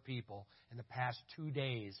with more people in the past 2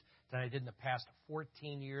 days than I did in the past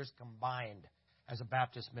 14 years combined as a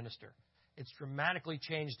Baptist minister. It's dramatically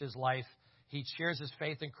changed his life. He shares his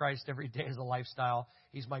faith in Christ every day as a lifestyle.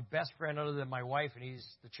 He's my best friend other than my wife, and he's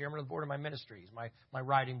the chairman of the board of my ministry. He's my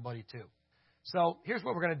riding buddy, too. So here's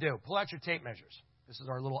what we're going to do. Pull out your tape measures. This is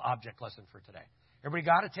our little object lesson for today. Everybody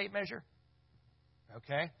got a tape measure?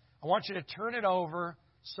 Okay. I want you to turn it over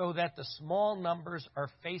so that the small numbers are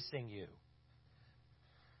facing you,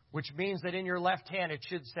 which means that in your left hand it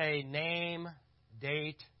should say name,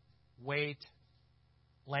 date, weight,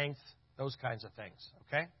 length, those kinds of things.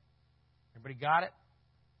 Okay? Everybody got it?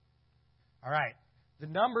 All right. The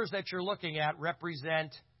numbers that you're looking at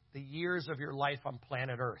represent the years of your life on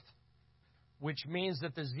planet Earth, which means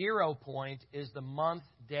that the 0 point is the month,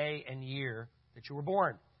 day, and year that you were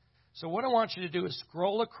born. So what I want you to do is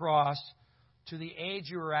scroll across to the age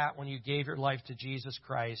you were at when you gave your life to Jesus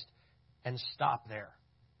Christ and stop there.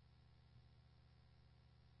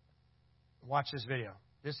 Watch this video.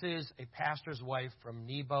 This is a pastor's wife from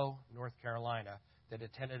Nebo, North Carolina, that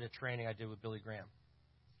attended a training I did with Billy Graham.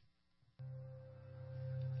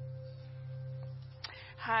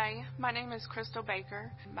 Hi, my name is Crystal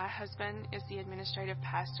Baker. My husband is the administrative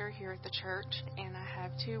pastor here at the church, and I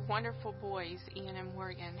have 2 wonderful boys, Ian and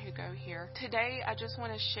Morgan, who go here. Today, I just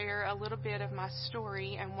want to share a little bit of my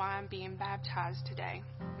story and why I'm being baptized today.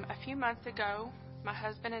 A few months ago, my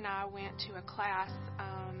husband and I went to a class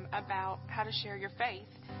about how to share your faith.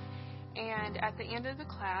 And at the end of the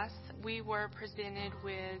class, we were presented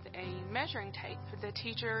with a measuring tape. The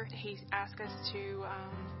teacher, he asked us to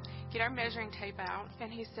get our measuring tape out,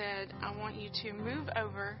 and he said, I want you to move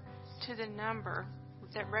over to the number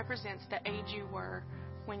that represents the age you were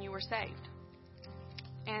when you were saved.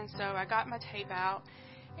 And so I got my tape out,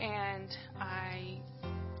 and I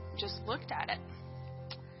just looked at it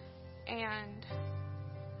and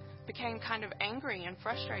became kind of angry and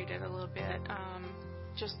frustrated a little bit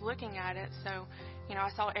just looking at it. So, I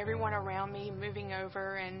saw everyone around me moving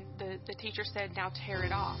over, and the teacher said, now tear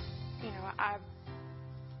it off. I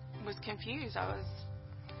was confused.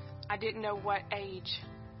 I didn't know what age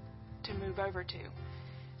to move over to.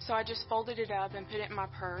 So I just folded it up and put it in my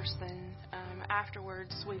purse, and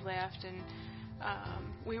afterwards we left, and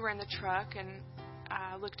we were in the truck, and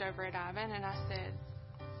I looked over at Ivan and I said,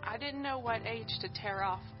 I didn't know what age to tear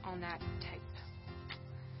off on that tape.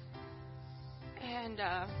 And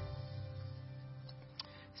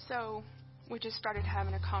so we just started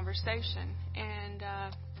having a conversation, and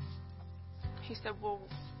he said, well,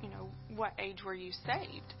 what age were you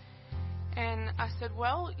saved? And I said,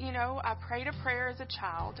 well, I prayed a prayer as a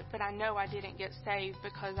child, but I know I didn't get saved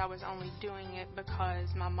because I was only doing it because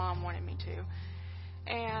my mom wanted me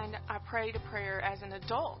to. And I prayed a prayer as an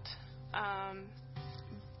adult.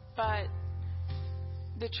 But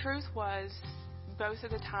the truth was, both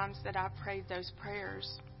of the times that I prayed those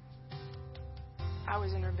prayers, I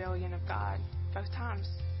was in rebellion of God. Both times.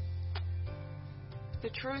 The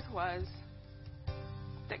truth was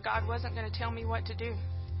that God wasn't going to tell me what to do.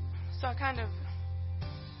 So I kind of,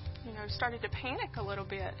 started to panic a little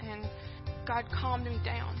bit, and God calmed me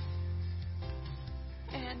down.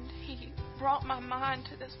 And He brought my mind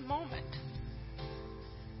to this moment.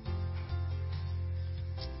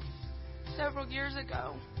 Several years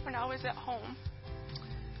ago, when I was at home,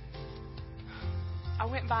 I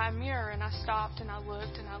went by a mirror and I stopped and I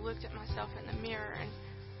looked at myself in the mirror, and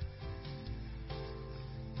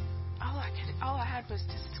all I had was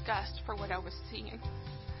disgust for what I was seeing.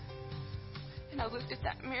 And I looked at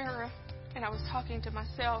that mirror and I was talking to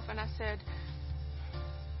myself and I said,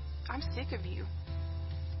 I'm sick of you.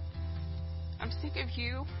 I'm sick of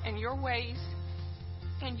you and your ways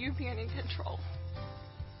and you being in control.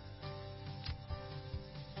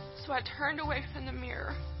 So I turned away from the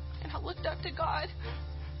mirror and I looked up to God.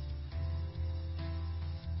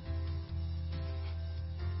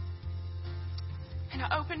 And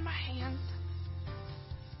I opened my hands.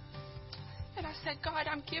 And I said, God,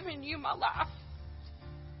 I'm giving you my life.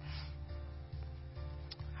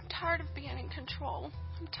 I'm tired of being in control.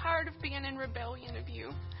 I'm tired of being in rebellion of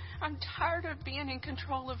you. I'm tired of being in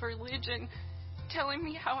control of religion, telling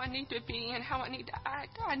me how I need to be and how I need to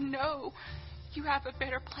act. I know you have a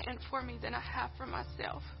better plan for me than I have for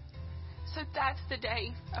myself. So that's the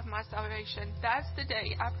day of my salvation. That's the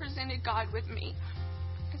day I presented God with me.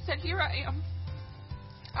 I said, here I am.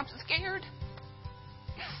 I'm scared.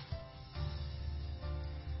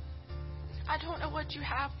 I don't know what you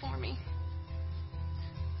have for me,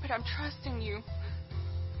 but I'm trusting you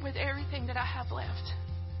with everything that I have left.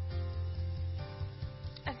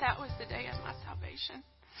 And that was the day of my salvation.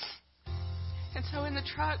 And so in the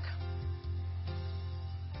truck,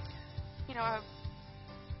 I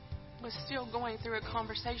was still going through a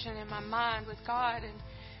conversation in my mind with God. And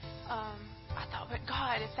I thought, but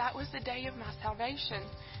God, if that was the day of my salvation,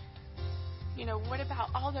 what about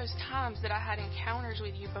all those times that I had encounters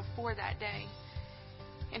with you before that day?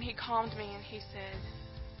 And he calmed me and he said,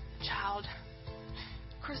 child,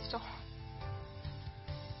 Crystal,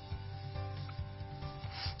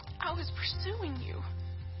 I was pursuing you.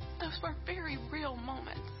 Those were very real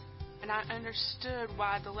moments. And I understood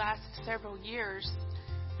why the last several years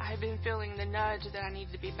I had been feeling the nudge that I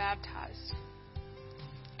needed to be baptized.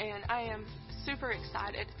 And I am super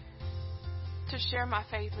excited to share my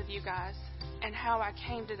faith with you guys and how I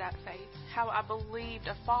came to that faith, how I believed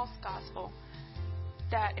a false gospel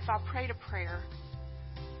that if I prayed a prayer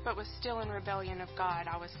but was still in rebellion of God,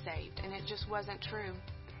 I was saved. And it just wasn't true.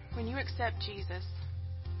 When you accept Jesus,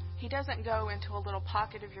 He doesn't go into a little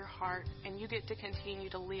pocket of your heart and you get to continue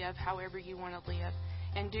to live however you want to live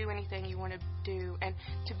and do anything you want to do. And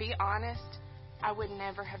to be honest, I would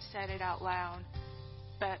never have said it out loud,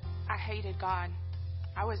 but I hated God.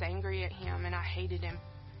 I was angry at Him and I hated Him.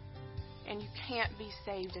 And you can't be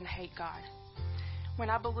saved and hate God. When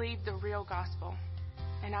I believed the real gospel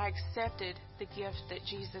and I accepted the gift that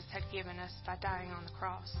Jesus had given us by dying on the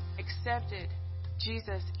cross, accepted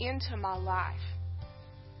Jesus into my life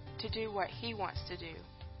to do what He wants to do,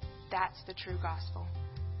 that's the true gospel.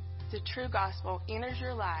 The true gospel enters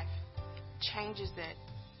your life, changes it,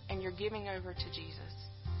 and you're giving over to Jesus.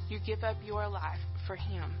 You give up your life for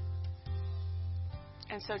Him.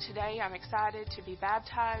 And so today I'm excited to be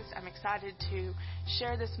baptized. I'm excited to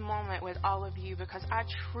share this moment with all of you because I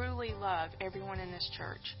truly love everyone in this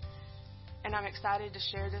church. And I'm excited to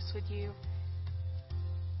share this with you.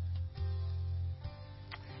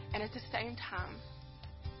 And at the same time,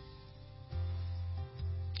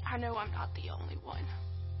 I know I'm not the only one.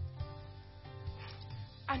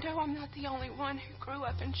 I know I'm not the only one who grew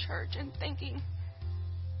up in church and thinking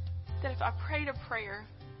that if I prayed a prayer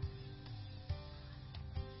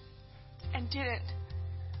and didn't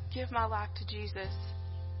give my life to Jesus,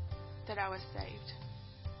 that I was saved.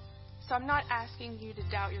 So I'm not asking you to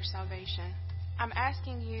doubt your salvation. I'm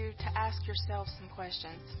asking you to ask yourself some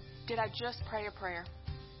questions. Did I just pray a prayer,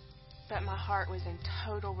 but my heart was in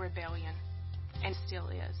total rebellion and still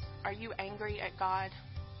is? Are you angry at God?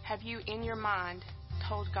 Have you, in your mind,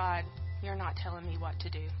 told God, you're not telling me what to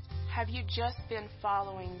do? Have you just been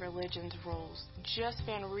following religion's rules? Just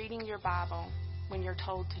been reading your Bible when you're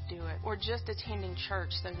told to do it? Or just attending church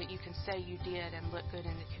so that you can say you did and look good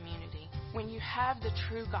in the community? When you have the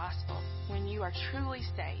true gospel, when you are truly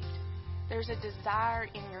saved, there's a desire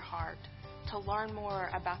in your heart to learn more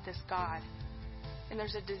about this God. And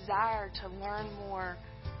there's a desire to learn more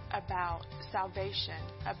about salvation,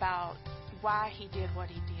 about why He did what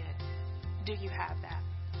He did. Do you have that?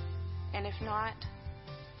 And if not,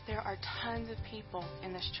 there are tons of people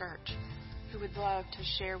in this church who would love to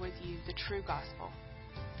share with you the true gospel.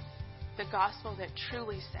 The gospel that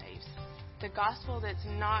truly saves. The gospel that's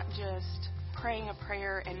not just praying a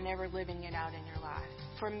prayer and never living it out in your life.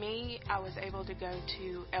 For me, I was able to go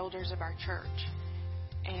to elders of our church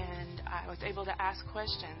and I was able to ask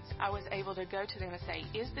questions. I was able to go to them and say,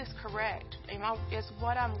 is this correct? Is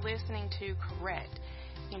what I'm listening to correct?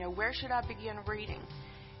 Where should I begin reading?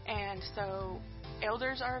 And so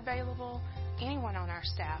elders are available. Anyone on our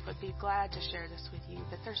staff would be glad to share this with you.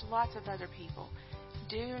 But there's lots of other people.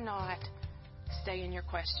 Do not stay in your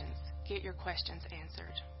questions. Get your questions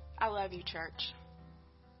answered. I love you, church.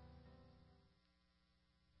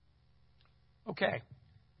 Okay.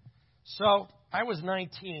 So I was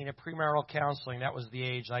 19 at premarital counseling. That was the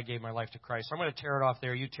age I gave my life to Christ. So I'm going to tear it off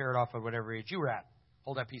there. You tear it off at whatever age you were at.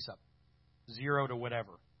 Hold that piece up. 0 to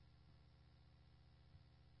whatever.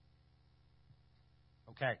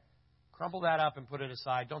 Okay. Crumple that up and put it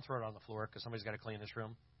aside. Don't throw it on the floor because somebody's got to clean this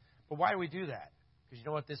room. But why do we do that? Because you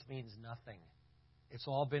know what? This means nothing. It's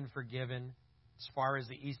all been forgiven as far as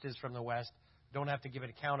the east is from the west. Don't have to give an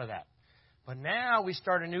account of that. But now we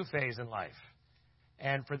start a new phase in life.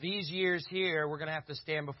 And for these years here, we're going to have to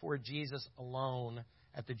stand before Jesus alone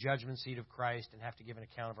at the judgment seat of Christ and have to give an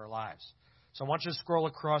account of our lives. So I want you to scroll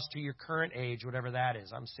across to your current age, whatever that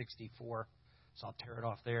is. I'm 64, so I'll tear it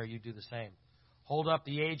off there. You do the same. Hold up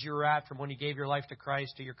the age you were at from when you gave your life to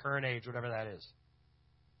Christ to your current age, whatever that is.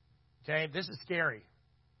 Okay, this is scary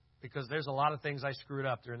because there's a lot of things I screwed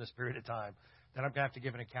up during this period of time that I'm going to have to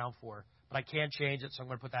give an account for. But I can't change it, so I'm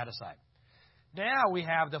going to put that aside. Now we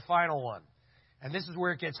have the final one. And this is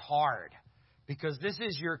where it gets hard because this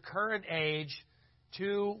is your current age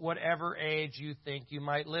to whatever age you think you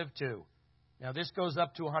might live to. Now, this goes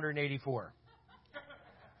up to 184.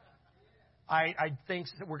 I think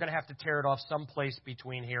we're going to have to tear it off someplace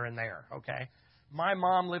between here and there, okay? My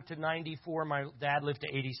mom lived to 94. My dad lived to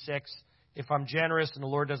 86. If I'm generous and the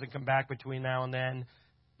Lord doesn't come back between now and then,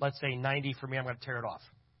 let's say 90 for me, I'm going to tear it off.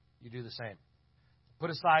 You do the same. Put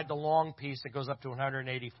aside the long piece that goes up to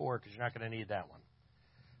 184 because you're not going to need that one.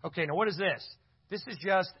 Okay, now what is this? This is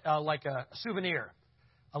just like a souvenir,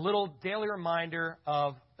 a little daily reminder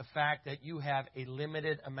of the fact that you have a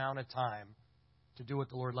limited amount of time to do what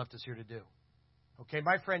the Lord left us here to do. Okay,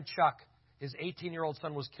 my friend Chuck, his 18-year-old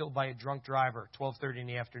son was killed by a drunk driver 12:30 in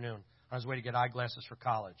the afternoon on his way to get eyeglasses for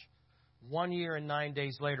college. 1 year and 9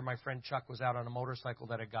 days later, my friend Chuck was out on a motorcycle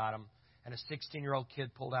that had got him, and a 16-year-old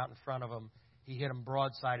kid pulled out in front of him. He hit him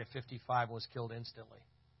broadside at 55 and was killed instantly.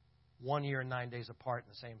 1 year and 9 days apart in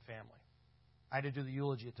the same family. I had to do the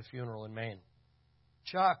eulogy at the funeral in Maine.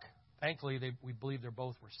 Chuck, thankfully, we believe they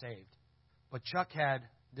both were saved. But Chuck had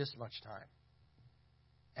this much time.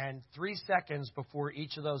 And 3 seconds before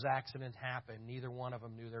each of those accidents happened, neither one of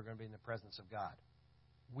them knew they were going to be in the presence of God.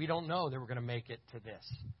 We don't know they were going to make it to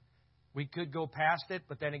this. We could go past it,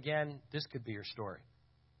 but then again, this could be your story.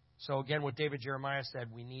 So again, what David Jeremiah said,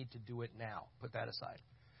 we need to do it now. Put that aside.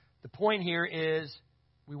 The point here is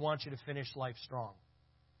we want you to finish life strong.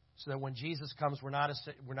 So that when Jesus comes, we're not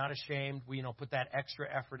ashamed. We put that extra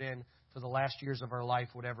effort in for the last years of our life,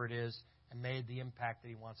 whatever it is, and made the impact that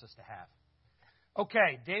he wants us to have.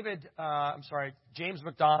 Okay, James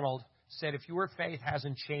McDonald said, if your faith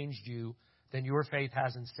hasn't changed you, then your faith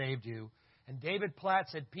hasn't saved you. And David Platt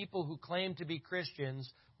said, people who claim to be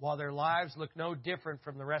Christians, while their lives look no different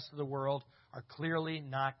from the rest of the world, are clearly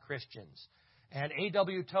not Christians. And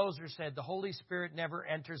A.W. Tozer said, the Holy Spirit never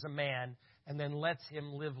enters a man and then lets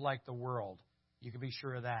him live like the world. You can be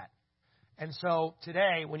sure of that. And so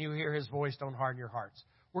today, when you hear his voice, don't harden your hearts.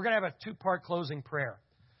 We're going to have a 2-part closing prayer.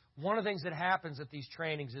 One of the things that happens at these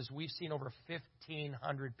trainings is we've seen over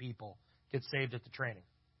 1,500 people get saved at the training.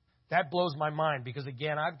 That blows my mind because,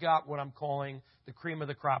 again, I've got what I'm calling the cream of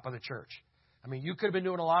the crop of the church. I mean, you could have been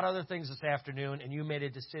doing a lot of other things this afternoon, and you made a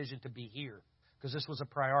decision to be here because this was a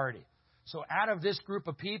priority. So out of this group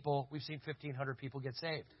of people, we've seen 1,500 people get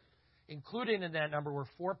saved. Included in that number were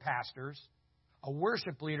 4 pastors, a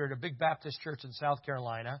worship leader at a big Baptist church in South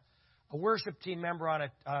Carolina, a worship team member on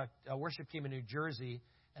a worship team in New Jersey,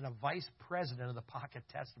 and a vice president of the Pocket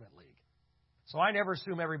Testament League. So I never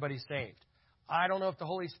assume everybody's saved. I don't know if the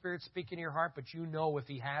Holy Spirit's speaking to your heart, but you know if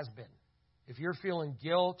he has been. If you're feeling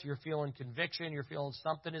guilt, you're feeling conviction, you're feeling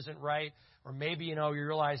something isn't right, or maybe, you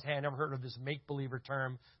realize, hey, I never heard of this make-believer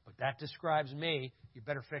term, but that describes me, you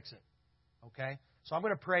better fix it. Okay? So I'm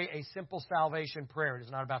going to pray a simple salvation prayer. It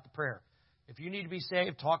is not about the prayer. If you need to be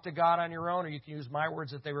saved, talk to God on your own, or you can use my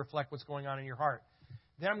words if they reflect what's going on in your heart.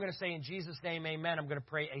 Then I'm going to say, in Jesus' name, amen. I'm going to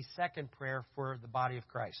pray a second prayer for the body of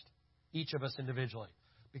Christ, each of us individually,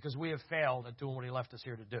 because we have failed at doing what he left us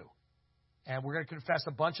here to do. And we're going to confess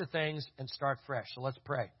a bunch of things and start fresh. So let's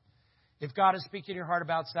pray. If God is speaking in your heart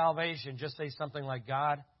about salvation, just say something like,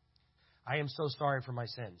 God, I am so sorry for my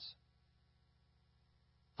sins.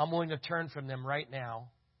 I'm willing to turn from them right now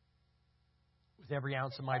with every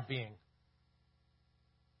ounce of my being.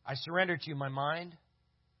 I surrender to you my mind,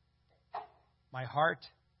 my heart,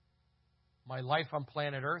 my life on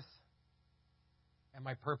planet Earth, and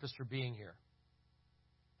my purpose for being here.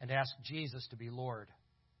 And ask Jesus to be Lord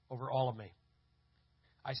over all of me.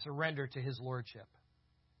 I surrender to his lordship.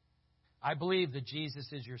 I believe that Jesus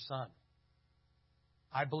is your son.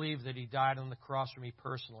 I believe that he died on the cross for me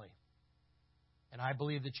personally. And I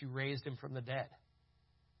believe that you raised him from the dead.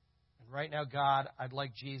 And right now, God, I'd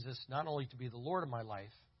like Jesus not only to be the Lord of my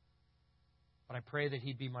life, but I pray that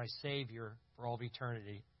he be my Savior for all of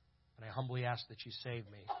eternity. And I humbly ask that you save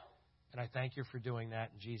me. And I thank you for doing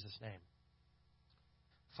that in Jesus' name.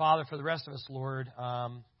 Father, for the rest of us, Lord,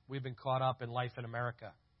 we've been caught up in life in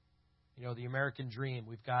America. The American dream.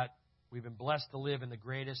 We've been blessed to live in the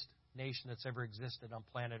greatest nation that's ever existed on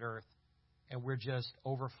planet Earth. And we're just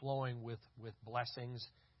overflowing with blessings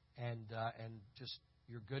and just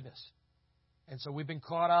your goodness. And so we've been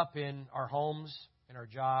caught up in our homes, in our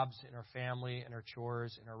jobs, in our family, in our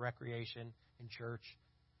chores, in our recreation, in church.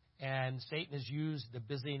 And Satan has used the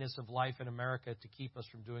busyness of life in America to keep us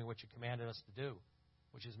from doing what you commanded us to do,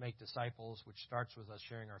 which is make disciples, which starts with us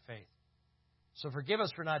sharing our faith. So forgive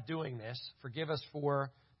us for not doing this. Forgive us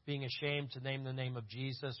for being ashamed to name the name of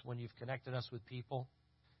Jesus when you've connected us with people.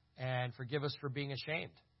 And forgive us for being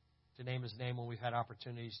ashamed to name his name when we've had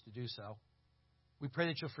opportunities to do so. We pray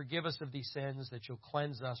that you'll forgive us of these sins, that you'll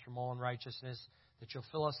cleanse us from all unrighteousness, that you'll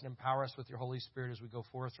fill us and empower us with your Holy Spirit as we go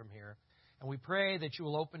forth from here. And we pray that you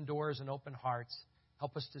will open doors and open hearts.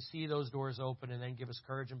 Help us to see those doors open and then give us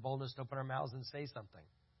courage and boldness to open our mouths and say something.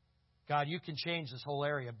 God, you can change this whole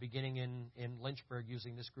area beginning in Lynchburg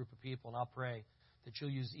using this group of people. And I'll pray that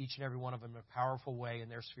you'll use each and every one of them in a powerful way in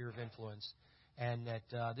their sphere of influence. And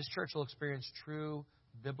that this church will experience true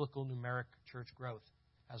biblical numeric church growth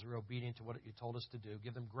as we're obedient to what you told us to do.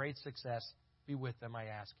 Give them great success. Be with them, I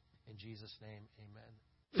ask. In Jesus' name, amen.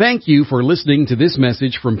 Thank you for listening to this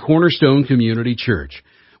message from Cornerstone Community Church.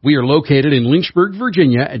 We are located in Lynchburg,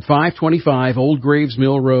 Virginia at 525 Old Graves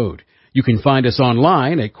Mill Road. You can find us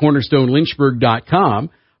online at cornerstonelynchburg.com,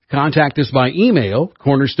 contact us by email,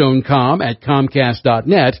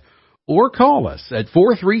 cornerstonecom@comcast.net, or call us at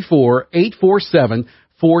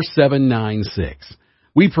 434-847-4796.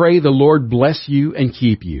 We pray the Lord bless you and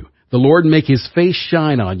keep you. The Lord make His face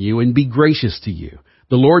shine on you and be gracious to you.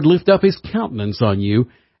 The Lord lift up His countenance on you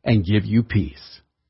and give you peace.